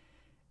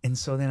 And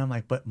so then I'm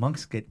like, but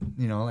monks get,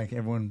 like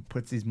everyone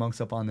puts these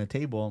monks up on the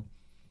table.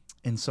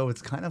 And so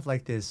it's kind of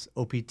like this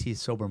OPT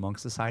Sober Monk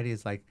Society.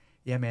 It's like,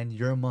 yeah, man,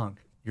 you're a monk.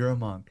 You're a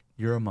monk.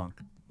 You're a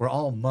monk. We're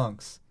all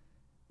monks.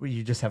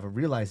 You just haven't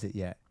realized it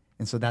yet.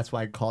 And so that's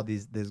why I call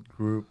this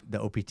group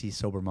the OPT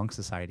Sober Monk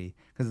Society.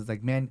 Because it's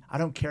like, man, I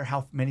don't care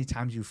how many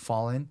times you've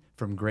fallen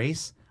from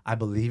grace. I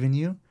believe in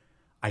you.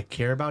 I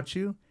care about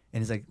you.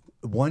 And it's like,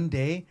 one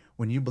day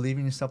when you believe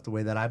in yourself the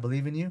way that I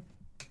believe in you,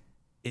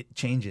 it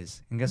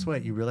changes. And guess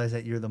what? You realize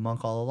that you're the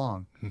monk all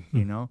along,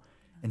 you know?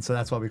 And so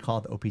that's why we call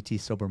it the OPT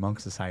Sober Monk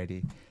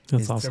Society.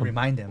 That's is awesome. to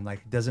remind them, like,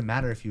 it doesn't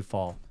matter if you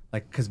fall,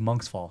 like, because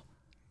monks fall,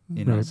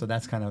 you know? Right. So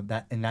that's kind of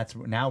that. And that's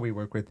now we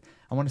work with,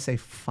 I want to say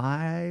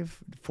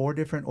 4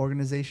 different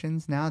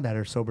organizations now that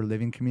are sober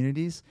living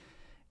communities.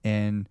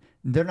 And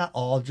they're not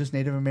all just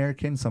Native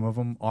American. Some of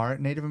them are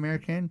Native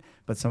American,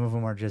 but some of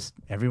them are just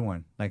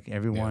everyone. Like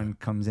everyone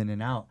comes in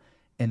and out.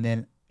 And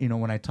then, you know,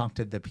 when I talk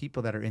to the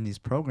people that are in these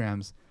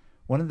programs,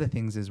 one of the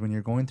things is when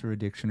you're going through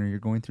addiction or you're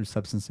going through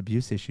substance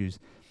abuse issues,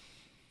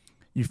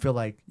 you feel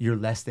like you're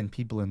less than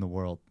people in the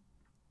world.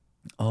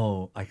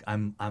 Oh, like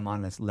I'm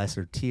on this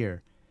lesser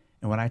tier.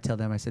 And when I tell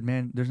them, I said,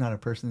 man, there's not a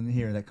person in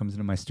here that comes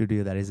into my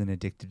studio that isn't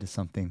addicted to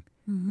something.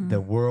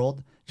 The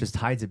world just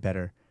hides it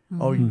better.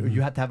 Oh,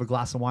 you have to have a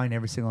glass of wine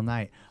every single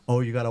night.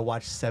 Oh, you got to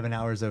watch 7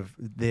 hours of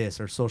this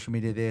or social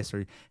media this.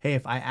 Or, hey,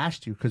 if I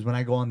asked you, because when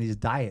I go on these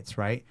diets,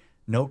 right?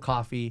 No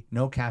coffee,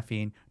 no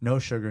caffeine, no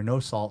sugar,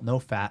 no salt, no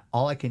fat.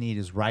 All I can eat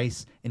is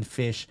rice and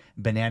fish,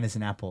 bananas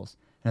and apples.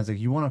 And I was like,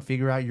 you want to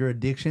figure out your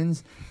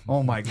addictions?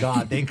 Oh, my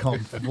God, they come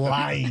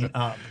flying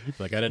up.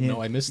 Like, I didn't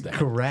know I missed that.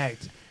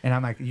 Correct. And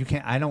I'm like,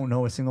 I don't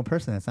know a single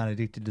person that's not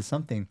addicted to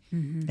something.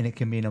 And it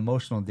can be an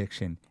emotional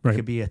addiction. Right. It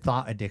could be a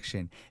thought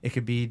addiction. It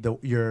could be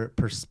your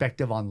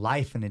perspective on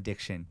life and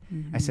addiction.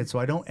 I said, so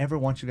I don't ever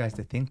want you guys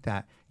to think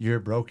that you're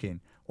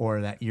broken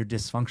or that you're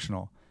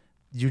dysfunctional.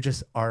 You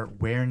just are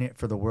wearing it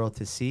for the world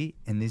to see.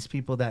 And these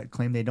people that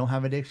claim they don't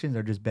have addictions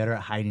are just better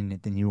at hiding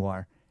it than you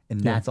are. And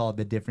that's all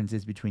the difference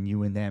is between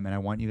you and them. And I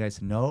want you guys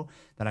to know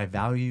that I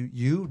value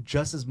you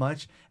just as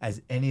much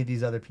as any of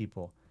these other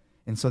people.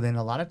 And so then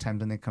a lot of times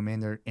when they come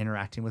in, they're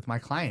interacting with my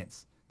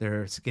clients.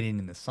 They're getting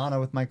in the sauna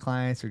with my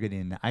clients. They're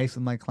getting in the ice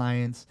with my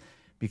clients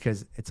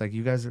because it's like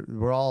you guys,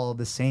 we're all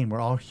the same.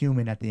 We're all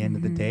human at the end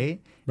of the day.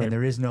 Right. And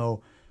there is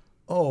no,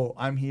 oh,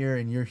 I'm here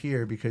and you're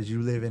here because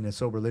you live in a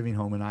sober living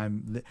home and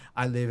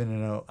I live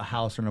in a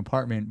house or an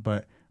apartment,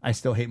 but I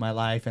still hate my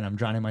life and I'm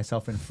drowning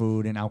myself in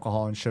food and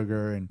alcohol and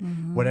sugar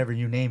and whatever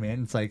you name it.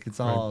 It's like it's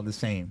all the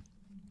same.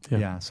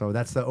 Yeah. So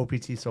that's the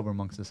OPT Sober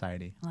Monk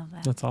Society. Love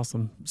that. That's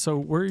awesome. So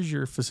where is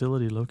your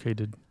facility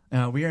located?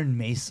 We are in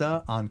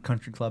Mesa on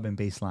Country Club and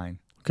Baseline.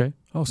 Okay.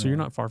 Oh, so you're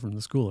not far from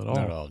the school at all.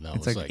 Not at all. No,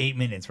 It's like 8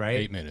 minutes, right?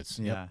 8 minutes.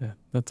 Yeah. Yeah,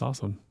 that's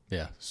awesome.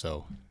 Yeah.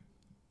 So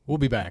we'll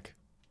be back.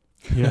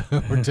 Yeah.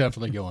 We're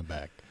definitely going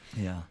back.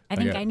 Yeah. I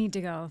think Yeah. I need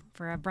to go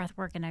for a breath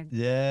work and a.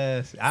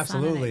 Yes,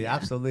 absolutely, yeah.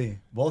 absolutely.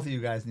 Both of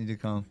you guys need to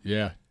come.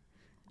 Yeah.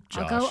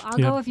 I'll Josh.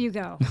 go if you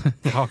go.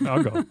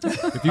 I'll go.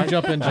 If you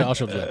jump in,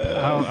 Josh will jump in.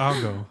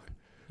 I'll go.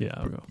 Yeah,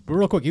 I'll go. But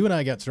real quick, you and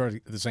I got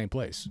started at the same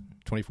place,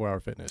 24-hour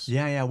fitness.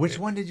 Yeah, yeah. Which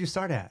one did you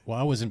start at? Well,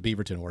 I was in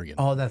Beaverton, Oregon.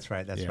 Oh, that's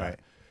right. That's Yeah. right.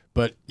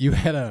 But you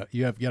had a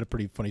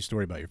pretty funny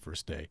story about your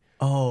first day.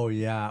 Oh,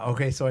 yeah.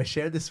 Okay, so I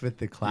shared this with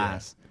the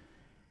class.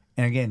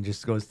 And again,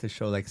 just goes to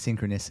show like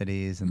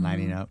synchronicities and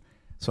lining up.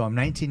 So I'm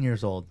 19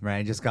 years old, right?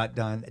 I just got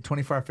done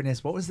 24-hour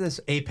fitness. What was this?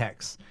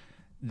 Apex.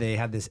 They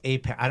had this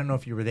Apex. I don't know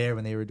if you were there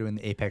when they were doing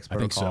the Apex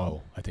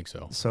protocol. I think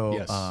so. So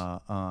yes.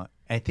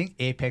 I think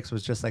Apex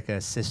was just like a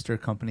sister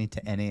company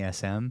to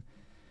NASM.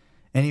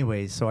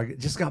 Anyways, so I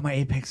just got my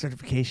Apex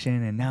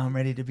certification and now I'm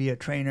ready to be a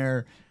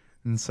trainer.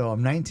 And so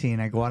I'm 19.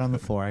 I go out on the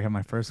floor. I have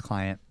my first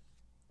client.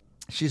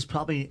 She's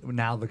probably,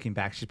 now looking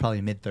back, she's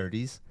probably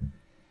mid-30s.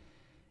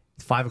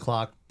 It's 5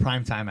 o'clock,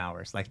 prime time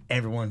hours. Like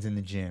everyone's in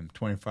the gym,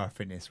 24-hour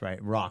fitness,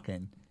 right?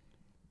 Rocking.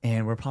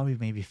 And we're probably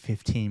maybe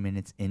 15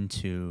 minutes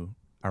into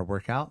our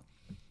workout.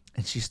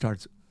 And she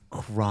starts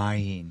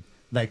crying,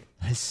 like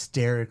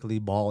hysterically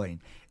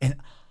bawling. And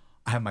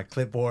I have my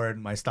clipboard,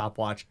 my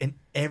stopwatch, and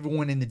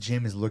everyone in the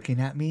gym is looking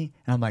at me.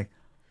 And I'm like,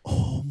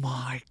 oh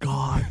my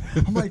God.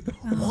 I'm like,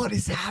 what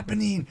is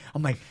happening?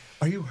 I'm like,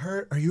 are you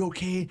hurt? Are you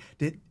okay?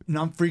 And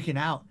I'm freaking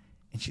out.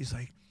 And she's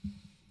like,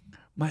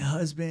 my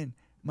husband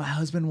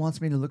wants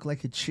me to look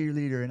like a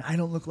cheerleader and I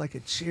don't look like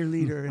a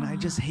cheerleader and I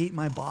just hate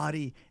my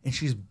body. And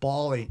she's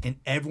bawling and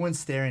everyone's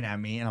staring at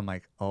me. And I'm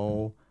like,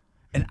 oh,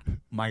 and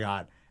my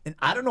God. And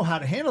I don't know how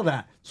to handle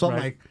that. So I'm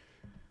like,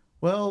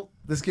 well,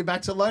 let's get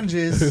back to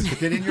lunges.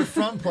 Get in your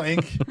front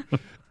plank.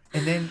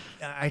 And then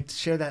I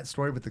share that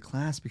story with the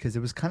class because it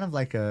was kind of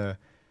like a,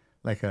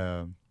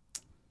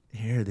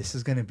 here, this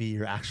is going to be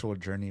your actual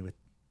journey with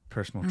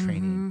personal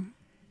training.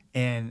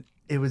 And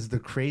it was the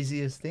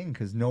craziest thing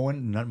because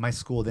my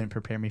school didn't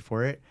prepare me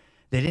for it.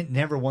 They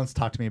never once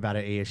talk to me about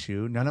it at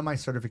ASU. None of my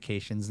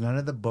certifications, none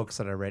of the books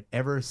that I read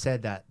ever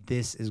said that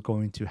this is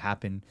going to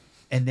happen.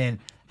 And then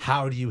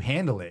how do you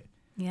handle it?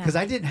 Because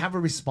I didn't have a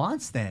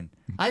response then.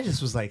 I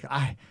just was like,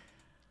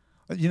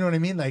 you know what I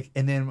mean? Like,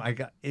 and then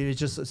it was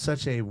just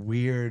such a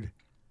weird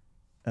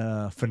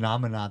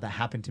phenomena that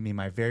happened to me.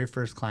 My very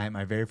first client,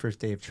 my very first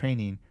day of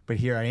training. But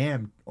here I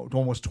am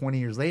almost 20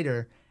 years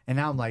later. And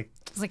now I'm like,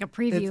 It's like a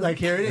preview. it's like,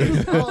 here it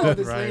is. Oh,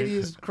 this lady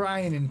is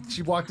crying and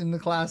she walked into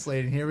the class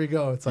late and here we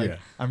go. It's like,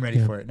 I'm ready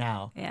for it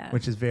now. Yeah.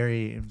 Which is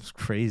it's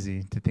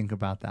crazy to think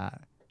about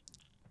that.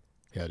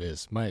 Yeah, it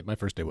is. My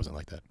first day wasn't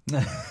like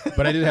that.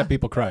 But I did have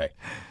people cry.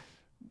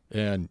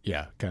 And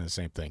yeah, kind of the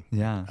same thing.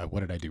 Yeah. What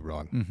did I do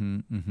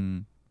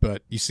wrong?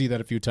 But you see that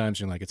a few times,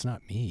 you're like, it's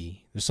not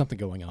me. There's something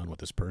going on with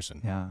this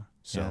person. Yeah.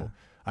 So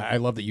I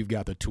love that you've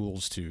got the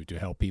tools to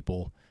help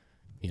people,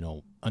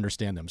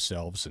 understand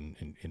themselves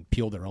and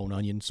peel their own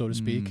onion, so to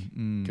speak.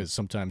 Because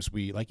sometimes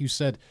we, like you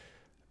said,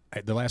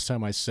 the last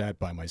time I sat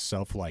by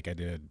myself like I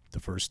did the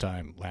first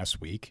time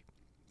last week,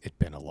 it'd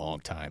been a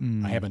long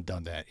time. I haven't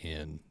done that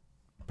in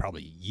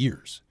probably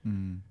years,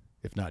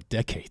 if not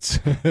decades.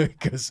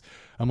 Because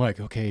I'm like,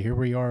 okay, here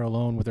we are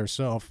alone with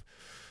ourselves.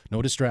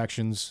 No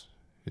distractions.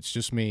 It's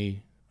just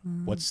me.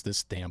 What's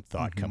this damn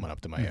thought coming up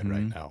to my head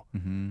right now?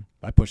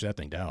 I push that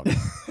thing down.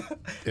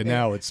 And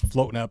now it's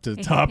floating up to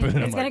the top. And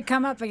It's going to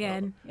come up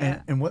again.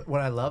 Yeah. And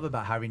what I love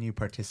about having you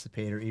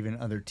participate, or even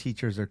other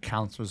teachers or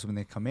counselors when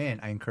they come in,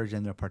 I encourage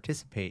them to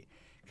participate,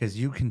 because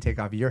you can take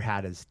off your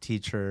hat as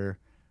teacher,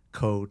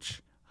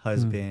 coach,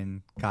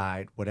 husband,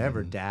 guide,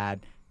 whatever,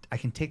 dad. I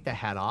can take that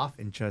hat off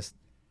and just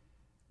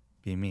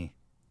be me.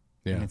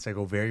 Yeah. And it's like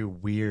a very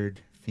weird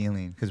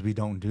feeling, because we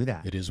don't do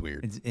that. It is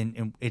weird.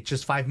 It's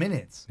just 5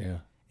 minutes. Yeah.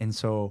 And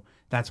so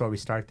that's why we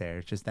start there.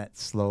 It's just that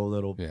slow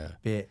little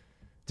bit.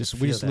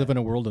 We just live in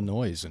a world of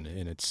noise, and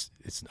it's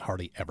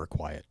hardly ever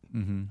quiet.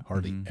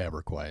 Hardly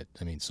ever quiet.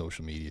 I mean,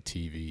 social media,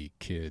 TV,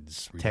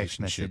 kids, Text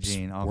relationships,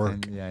 messaging,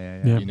 work,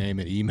 yeah. you name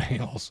it,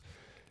 emails.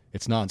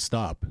 It's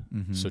nonstop.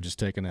 So just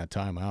taking that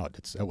time out,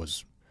 that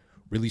was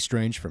really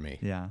strange for me.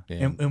 Yeah.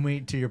 And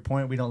we, to your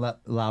point, we don't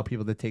allow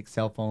people to take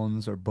cell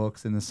phones or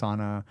books in the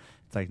sauna.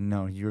 It's like,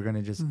 no, you're going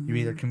to just, you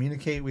either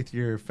communicate with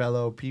your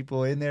fellow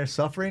people in there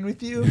suffering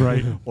with you,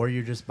 right, or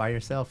you're just by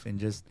yourself and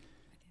just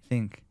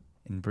think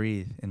and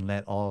breathe and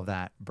let all of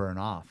that burn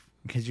off,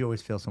 because you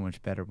always feel so much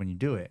better when you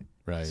do it.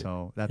 Right.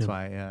 So that's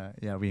why,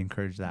 we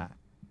encourage that.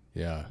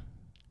 Yeah.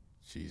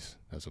 Jeez,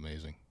 that's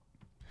amazing.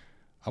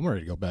 I'm ready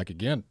to go back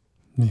again.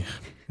 Yeah.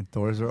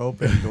 Doors are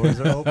open.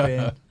 Doors are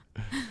open.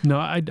 No,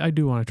 I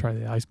do want to try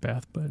the ice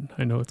bath, but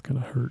I know it's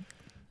going to hurt.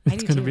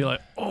 It's going to be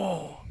like,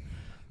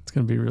 it's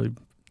going to be really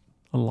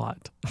a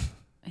lot.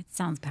 It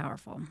sounds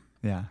powerful.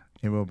 Yeah,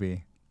 it will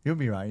be. You'll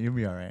be right. You'll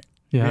be all right.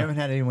 Yeah. We haven't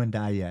had anyone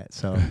die yet,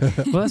 so.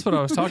 Well, that's what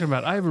I was talking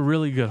about. I have a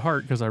really good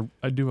heart because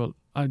I do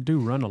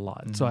run a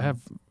lot, so I have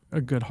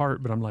a good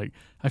heart. But I'm like,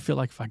 I feel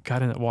like if I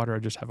got in that water,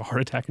 I'd just have a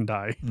heart attack and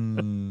die.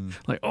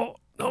 Like, oh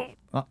no.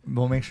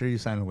 We'll make sure you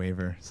sign a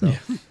waiver. So. Yeah.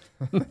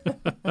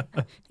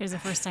 There's a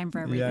first time for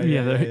everything.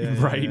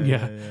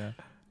 Yeah.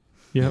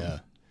 Yeah.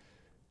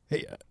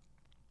 Hey,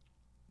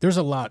 there's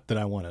a lot that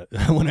I want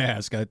to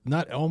ask.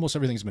 Not almost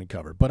everything's been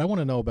covered, but I want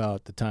to know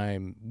about the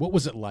time. What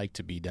was it like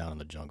to be down in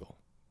the jungle?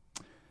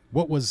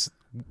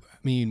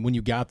 When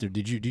you got there,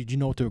 did you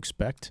know what to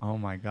expect? Oh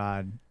my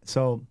God.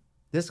 So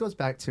this goes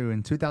back to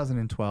in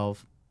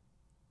 2012.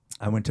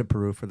 I went to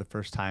Peru for the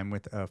first time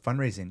with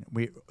fundraising.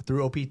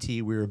 Through OPT,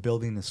 we were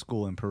building the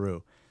school in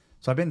Peru.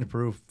 So I've been to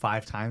Peru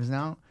 5 times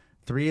now.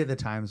 3 of the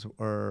times,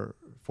 or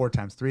 4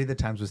 times, 3 of the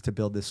times was to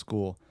build this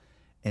school.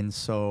 And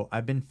so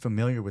I've been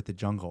familiar with the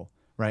jungle,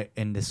 right?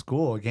 And the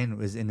school, again,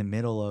 was in the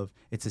middle of,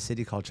 it's a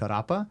city called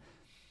Charapa.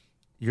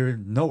 You're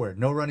nowhere,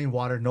 no running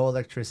water, no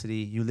electricity.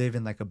 You live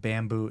in like a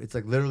bamboo. It's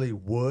like literally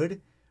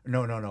wood.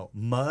 No,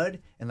 mud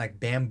and like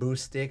bamboo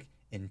stick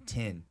and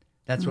tin.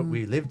 That's what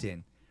we lived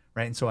in,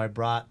 right? And so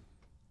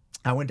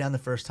I went down the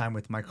first time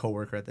with my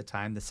coworker at the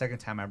time. The second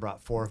time I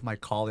brought 4 of my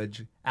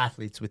college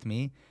athletes with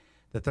me.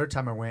 The third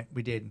time I went,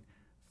 we did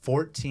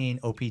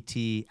 14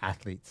 OPT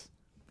athletes.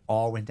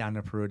 All went down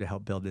to Peru to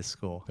help build this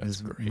school. It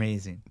was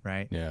amazing,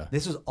 right? Yeah.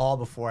 This was all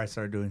before I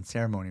started doing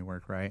ceremony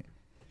work, right?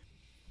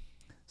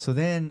 So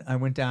then I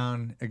went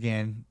down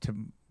again to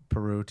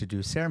Peru to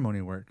do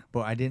ceremony work.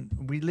 But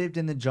we lived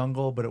in the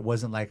jungle, but it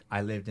wasn't like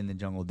I lived in the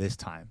jungle this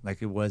time.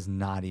 Like it was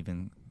not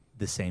even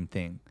the same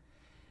thing.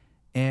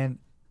 And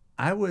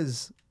I want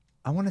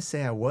to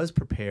say I was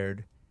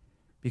prepared,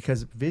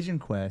 because Vision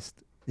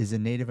Quest is a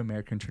Native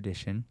American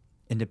tradition,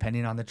 and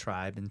depending on the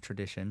tribe and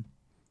tradition,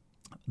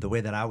 the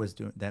way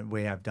that that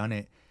way I've done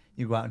it,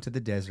 you go out into the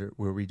desert.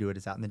 Where we do it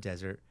is out in the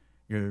desert.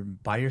 You're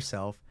by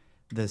yourself.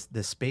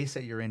 The space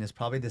that you're in is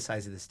probably the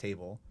size of this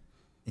table,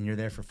 and you're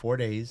there for 4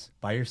 days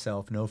by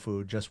yourself, no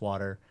food, just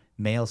water.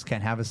 Males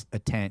can't have a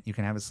tent. You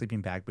can have a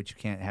sleeping bag, but you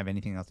can't have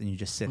anything else, and you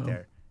just sit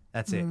there.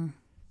 That's it.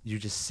 You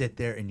just sit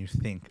there and you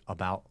think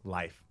about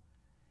life.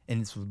 And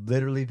it's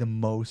literally the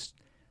most,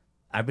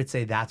 I would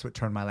say that's what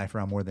turned my life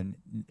around more than,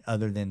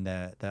 other than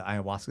the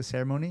ayahuasca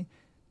ceremony.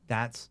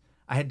 I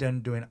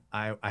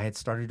had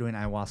started doing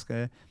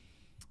ayahuasca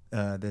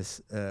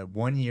this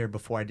 1 year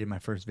before I did my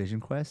first Vision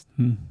Quest.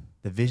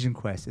 The Vision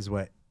Quest is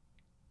what,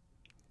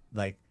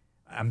 like,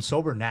 I'm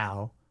sober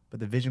now, but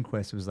the Vision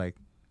Quest was like,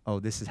 oh,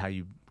 this is how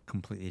you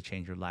completely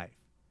change your life.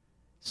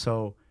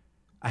 So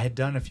I had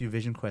done a few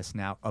Vision Quests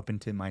now up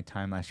into my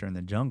time last year in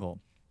the jungle.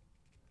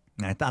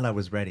 And I thought I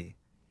was ready,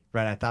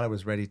 right? I thought I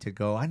was ready to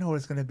go. I know what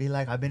it's going to be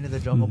like. I've been to the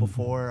jungle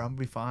before. I'm going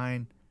to be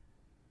fine.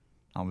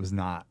 I was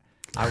not.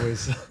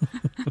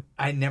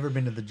 I'd never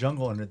been to the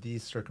jungle under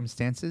these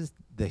circumstances.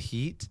 The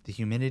heat, the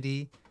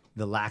humidity,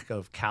 the lack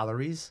of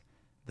calories,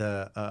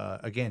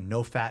 again,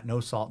 no fat, no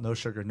salt, no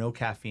sugar, no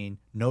caffeine,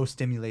 no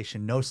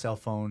stimulation, no cell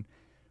phone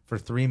for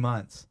 3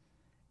 months.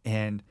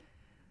 And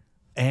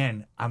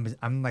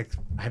I'm like,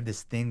 I have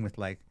this thing with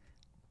like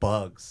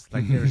bugs.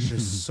 Like there's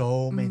just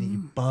so many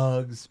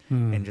bugs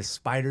and just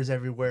spiders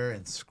everywhere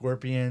and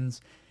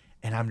scorpions.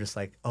 And I'm just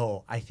like,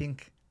 oh, I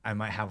think I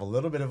might have a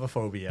little bit of a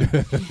phobia.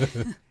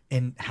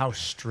 And how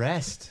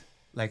stressed,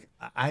 like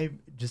I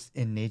just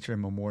in nature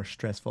am a more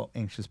stressful,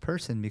 anxious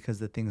person because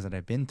of the things that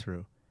I've been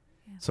through.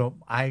 Yeah. So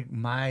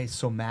my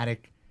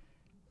somatic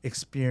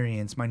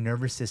experience, my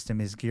nervous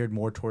system is geared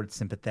more towards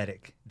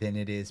sympathetic than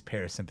it is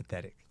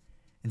parasympathetic.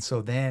 And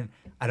so then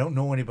I don't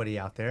know anybody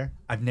out there.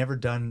 I've never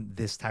done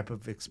this type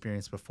of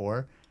experience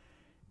before.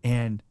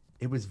 And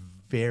it was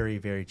very,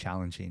 very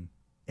challenging.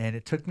 And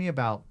it took me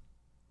about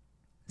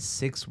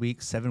 6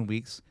 weeks, 7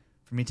 weeks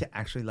for me to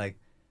actually like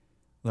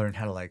learn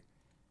how to like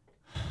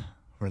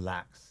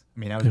relax. I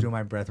mean, I was doing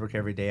my breath work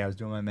every day. I was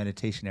doing my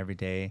meditation every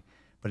day,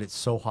 but it's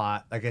so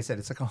hot. Like I said,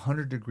 it's like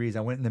 100 degrees.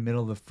 I went in the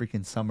middle of the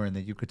freaking summer in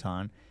the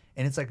Yucatan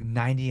and it's like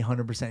 90,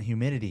 100%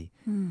 humidity.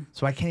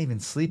 So I can't even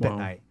sleep at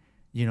night.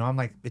 You know, I'm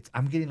like,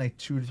 I'm getting like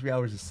 2 to 3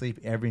 hours of sleep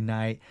every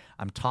night.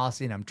 I'm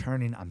tossing, I'm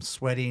turning, I'm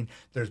sweating.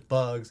 There's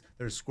bugs,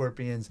 there's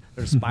scorpions,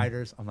 there's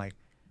spiders. I'm like,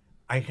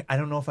 I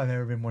don't know if I've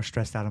ever been more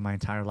stressed out in my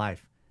entire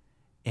life.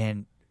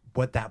 And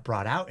what that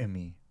brought out in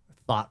me,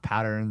 thought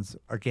patterns,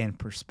 again,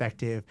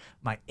 perspective,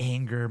 my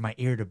anger, my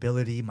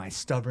irritability, my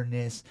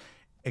stubbornness.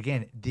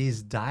 Again,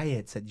 these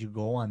diets that you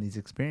go on, these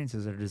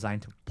experiences are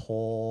designed to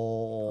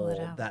pull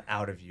that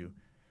out of you.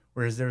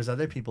 Whereas there's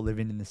other people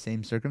living in the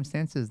same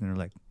circumstances and they're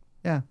like,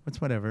 yeah, it's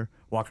whatever,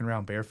 walking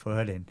around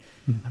barefoot. And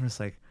I'm just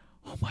like,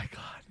 oh my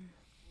God.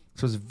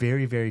 So it's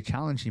very, very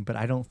challenging. But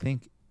I don't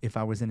think if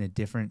I was in a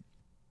different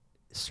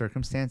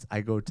circumstance,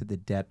 I go to the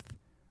depth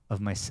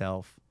of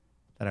myself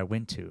that I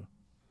went to.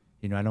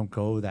 You know, I don't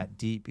go that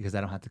deep because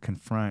I don't have to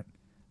confront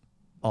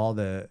all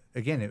the,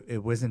 again,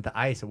 it wasn't the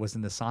ice, it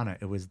wasn't the sauna,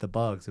 it was the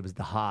bugs, it was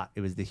the hot,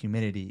 it was the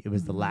humidity, it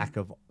was the lack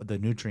of the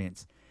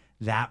nutrients.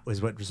 That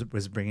was what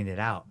was bringing it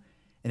out.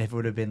 And if it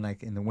would have been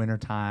like in the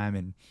wintertime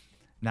and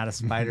not a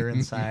spider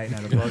inside,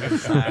 not a bug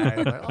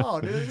inside. Like,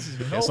 oh, dude, this is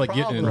no It's like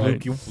problem.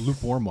 getting in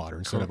lukewarm water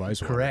instead of ice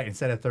water. Correct.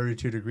 Instead of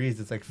 32 degrees,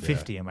 it's like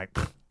 50. I'm like,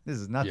 this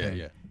is nothing.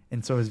 Yeah.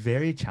 And so it was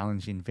very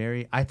challenging.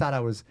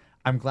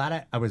 I'm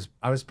glad I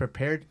was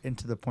prepared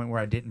into the point where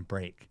I didn't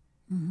break.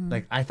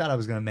 Like I thought I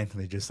was going to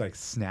mentally just like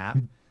snap,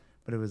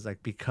 but it was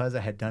like because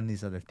I had done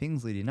these other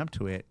things leading up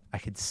to it, I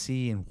could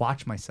see and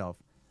watch myself.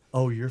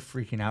 Oh, you're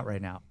freaking out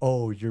right now.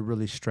 Oh, you're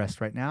really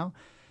stressed right now.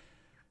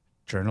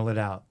 Journal it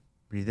out.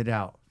 Breathe it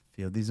out.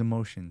 Feel these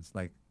emotions,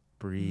 like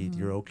breathe,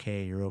 you're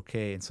okay.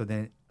 And so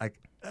then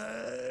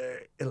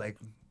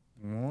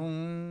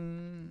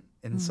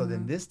so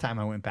then this time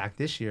I went back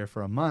this year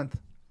for a month.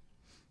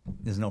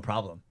 There's no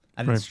problem.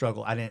 I didn't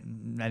struggle.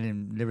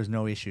 There was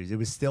no issues. It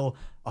was still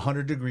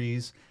 100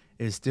 degrees.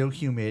 It was still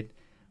humid,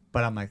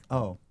 but I'm like,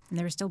 oh. And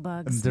there were still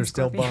bugs. There's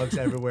still bugs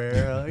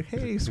everywhere. Like,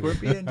 hey,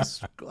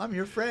 scorpions, I'm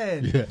your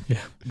friend. Yeah.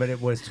 But it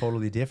was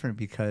totally different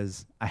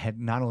because I had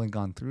not only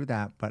gone through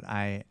that, but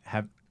I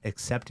have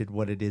accepted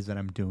what it is that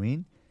I'm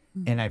doing,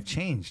 and I've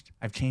changed.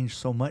 I've changed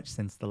so much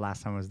since the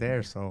last time I was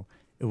there, so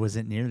it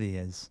wasn't nearly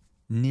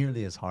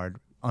as hard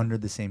under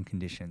the same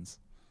conditions.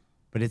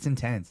 But it's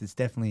intense. It's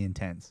definitely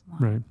intense. Wow.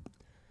 Right.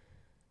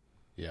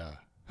 Yeah.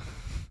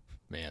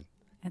 Man.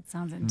 It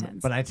sounds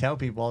intense. But I tell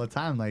people all the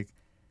time, like,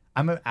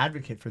 I'm an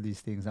advocate for these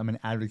things. I'm an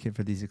advocate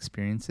for these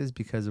experiences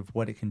because of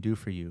what it can do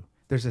for you.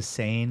 There's a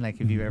saying,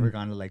 like, if you've ever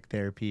gone to like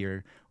therapy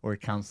or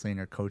counseling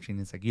or coaching,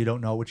 it's like, you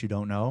don't know what you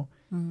don't know.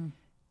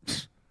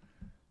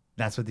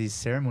 That's what these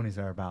ceremonies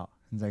are about.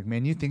 It's like,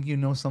 man, you think you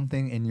know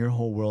something and your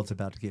whole world's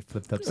about to get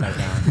flipped upside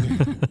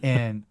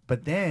down.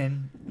 But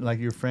then, like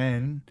your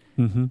friend,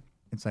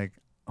 it's like,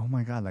 oh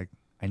my God, like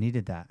I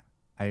needed that.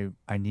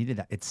 I needed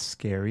that. It's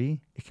scary.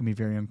 It can be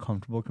very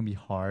uncomfortable. It can be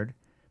hard.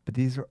 But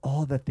these are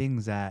all the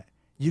things that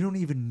you don't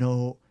even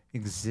know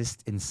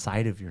exist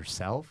inside of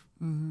yourself.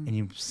 And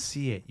you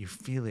see it, you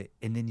feel it,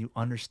 and then you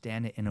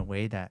understand it in a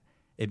way that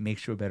it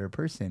makes you a better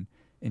person.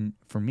 And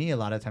for me, a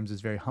lot of times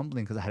it's very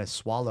humbling because I had to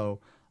swallow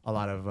a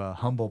lot of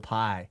humble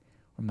pie.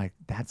 I'm like,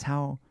 that's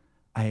how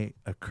I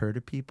occur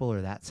to people,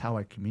 or that's how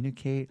I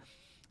communicate.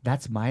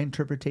 That's my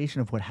interpretation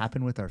of what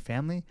happened with our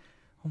family.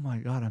 Oh my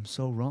God, I'm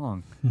so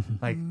wrong.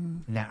 Like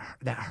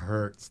that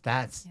hurts.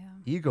 That's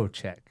ego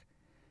check.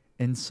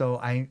 And so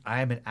I'm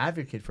an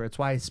advocate for it. That's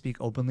why I speak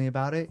openly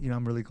about it. You know,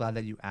 I'm really glad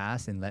that you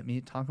asked and let me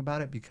talk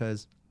about it,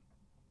 because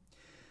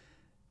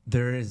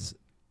there is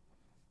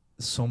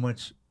so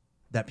much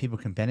that people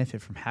can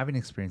benefit from having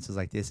experiences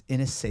like this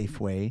in a safe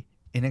way,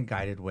 in a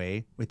guided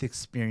way, with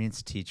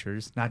experienced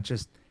teachers, not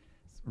just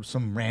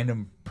some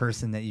random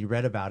person that you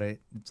read about it.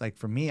 It's like,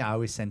 for me, I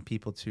always send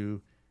people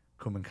to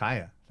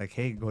Kumankaya. Like,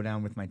 hey, go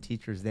down with my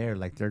teachers there.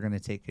 Like, they're going to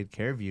take good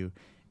care of you.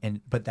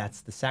 But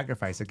that's the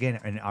sacrifice. Again,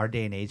 in our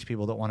day and age,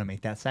 people don't want to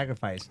make that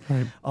sacrifice.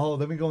 Right. Oh,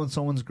 let me go in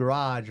someone's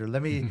garage, or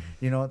let me,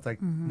 it's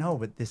like, no,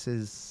 but this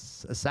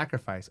is a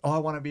sacrifice. Oh, I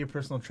want to be a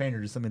personal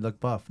trainer. Just let me look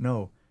buff.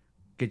 No,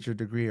 get your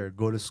degree or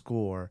go to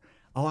school, or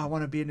oh, I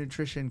want to be a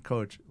nutrition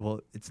coach.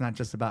 Well, it's not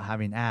just about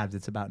having abs.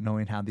 It's about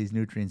knowing how these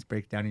nutrients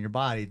break down in your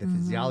body, the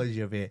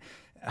physiology of it,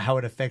 how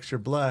it affects your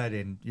blood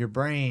and your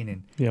brain.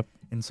 And Yep.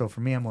 and so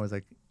for me, I'm always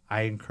like,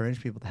 I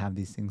encourage people to have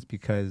these things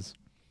because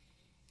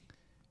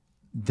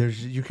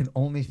you can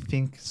only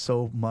think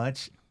so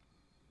much.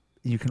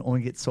 You can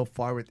only get so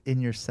far within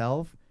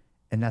yourself.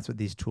 And that's what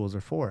these tools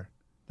are for.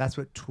 That's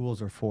what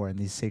tools are for. And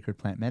these sacred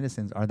plant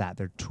medicines are that.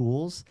 They're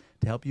tools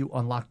to help you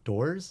unlock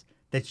doors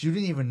that you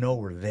didn't even know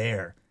were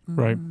there.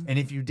 Right. And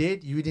if you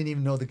did, you didn't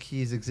even know the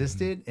keys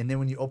existed. And then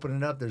when you open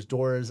it up, there's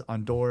doors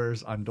on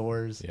doors on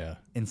doors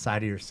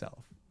inside of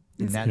yourself.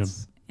 And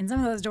that's... And some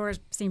of those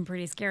doors seem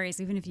pretty scary.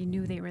 So even if you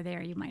knew they were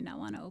there, you might not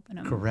want to open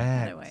them.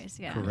 Correct. Otherwise,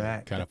 yeah.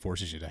 Correct. Kind of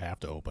forces you to have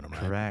to open them,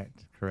 right?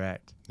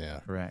 Correct.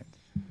 Yeah. Correct.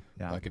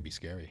 Yeah. That could be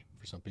scary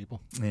for some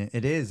people.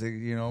 It is,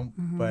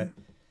 but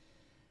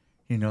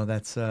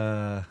that's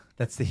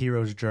the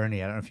hero's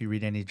journey. I don't know if you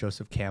read any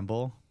Joseph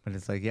Campbell, but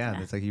it's like,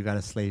 it's like you got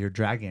to slay your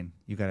dragon.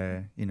 You got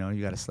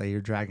to slay your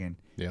dragon.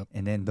 Yep.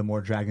 And then the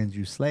more dragons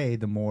you slay,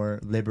 the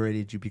more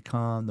liberated you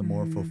become, the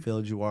more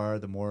fulfilled you are,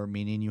 the more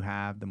meaning you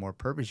have, the more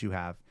purpose you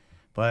have.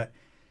 But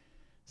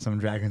some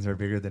dragons are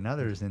bigger than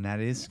others, and that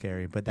is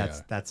scary. But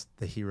that's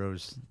the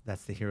hero's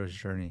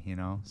journey,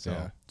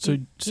 So So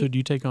do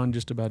you take on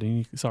just about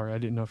any? Sorry, I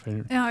didn't know if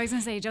I. No, I was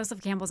gonna say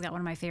Joseph Campbell's got one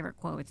of my favorite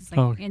quotes. It's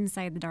like,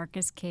 "Inside the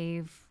darkest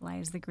cave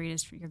lies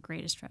your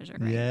greatest treasure."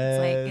 Right?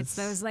 Yes. It's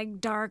those like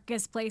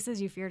darkest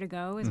places you fear to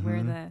go is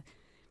where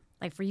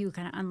for you,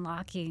 kind of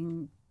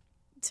unlocking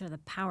sort of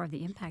the power of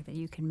the impact that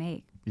you can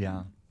make.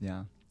 Yeah.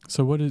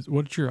 So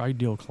what's your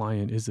ideal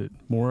client? Is it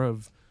more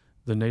of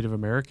the Native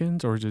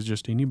Americans, or is it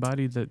just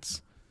anybody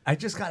that's... I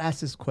just got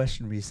asked this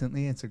question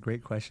recently. It's a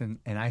great question.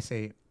 And I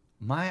say,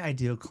 my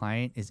ideal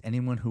client is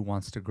anyone who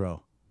wants to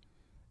grow.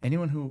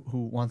 Anyone who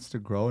wants to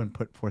grow and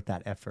put forth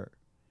that effort.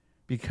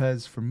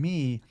 Because for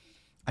me,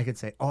 I could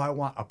say, I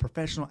want a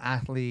professional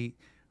athlete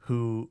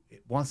who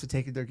wants to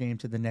take their game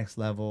to the next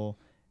level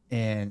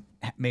and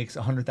makes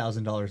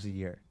 $100,000 a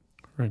year.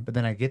 Right. But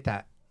then I get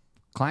that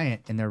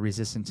client and they're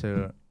resistant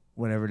to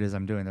whatever it is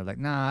I'm doing. They're like,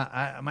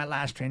 nah, my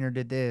last trainer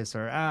did this,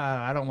 or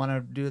I don't want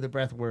to do the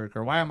breath work,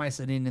 or why am I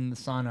sitting in the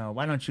sauna?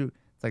 Why don't you?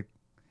 It's like,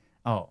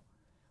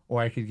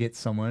 or I could get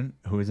someone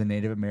who is a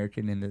Native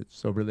American in the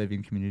sober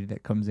living community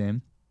that comes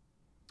in.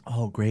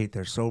 Oh, great,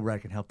 they're sober. I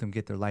can help them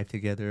get their life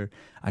together.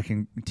 I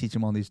can teach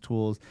them all these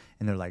tools.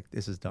 And they're like,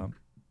 this is dumb.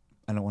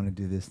 I don't want to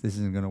do this. This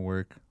isn't going to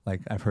work. Like,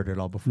 I've heard it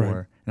all before.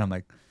 Right. And I'm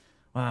like,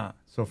 wow.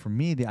 So for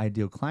me, the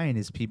ideal client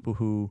is people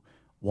who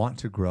want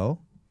to grow,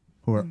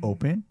 who are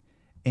open.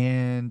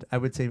 And I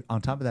would say on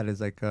top of that is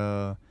like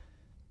they're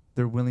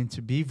willing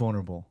to be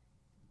vulnerable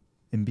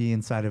and be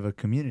inside of a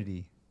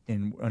community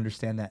and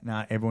understand that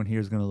not everyone here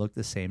is going to look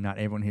the same. Not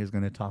everyone here is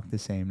going to talk the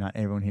same. Not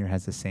everyone here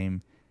has the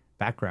same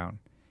background.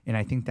 And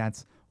I think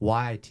that's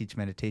why I teach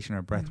meditation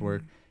or breath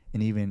work.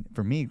 And even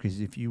for me, because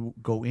if you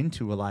go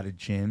into a lot of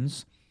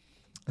gyms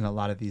and a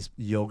lot of these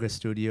yoga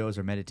studios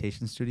or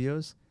meditation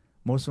studios,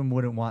 most of them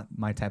wouldn't want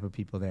my type of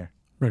people there.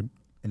 Right.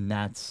 And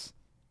that's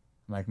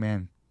like,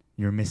 man,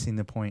 you're missing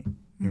the point.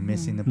 You're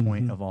missing the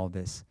point of all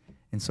this.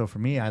 And so for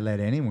me, I let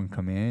anyone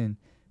come in,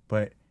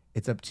 but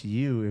it's up to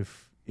you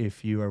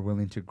if you are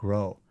willing to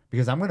grow,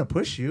 because I'm going to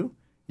push you.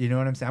 You know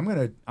what I'm saying?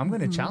 I'm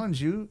going to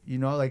challenge you, I'm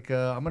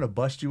going to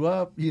bust you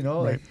up,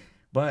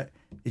 but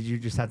you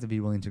just have to be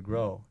willing to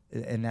grow.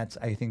 And that's,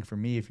 I think for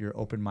me, if you're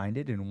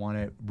open-minded and want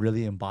to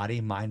really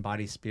embody mind,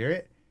 body,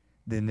 spirit,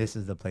 then this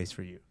is the place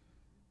for you.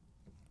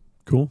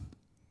 Cool.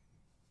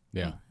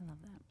 Yeah. I love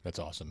that. That's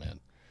awesome, man.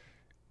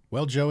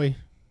 Well, Joey,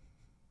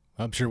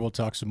 I'm sure we'll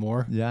talk some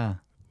more. Yeah.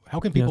 How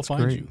can people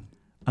find great. you?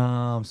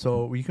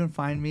 So you can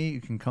find me. You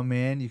can come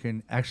in. You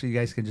can you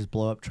guys can just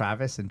blow up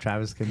Travis, and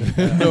Travis can.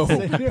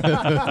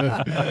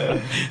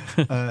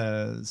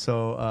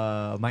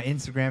 So my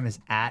Instagram is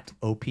at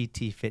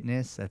OPT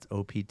Fitness. That's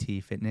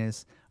OPT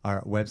Fitness.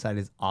 Our website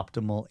is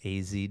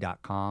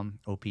optimalaz.com.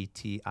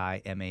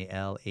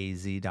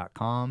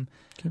 OPTIMALAZ.com.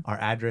 Okay. Our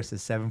address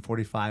is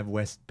 745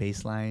 West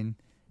Baseline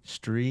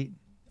Street,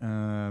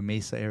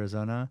 Mesa,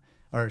 Arizona,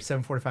 or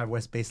 745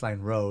 West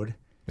Baseline Road.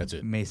 That's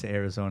it. Mesa,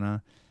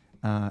 Arizona.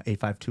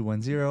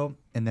 85210.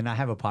 And then I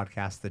have a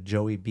podcast, the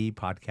Joey B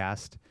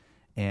podcast,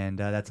 and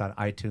that's on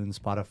iTunes,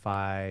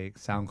 Spotify,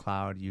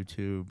 SoundCloud,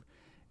 YouTube,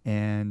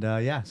 and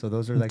so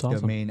those are That's like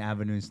awesome. the main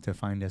avenues to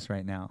find us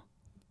right now.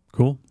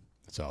 Cool.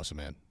 That's awesome,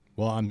 man.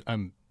 Well,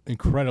 I'm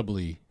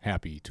incredibly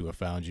happy to have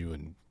found you,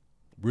 and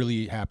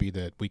really happy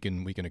that we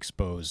can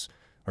expose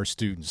our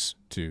students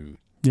to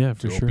Yeah,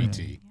 for sure.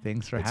 OPT.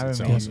 Thanks for It's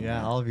having me. awesome, yeah,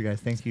 man. all of you guys,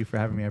 thank you for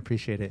having me. I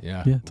appreciate it.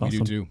 Yeah, Yeah, it's we do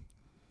awesome. too.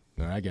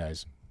 All right,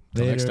 guys.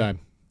 Till next Later. time.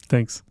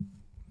 Thanks.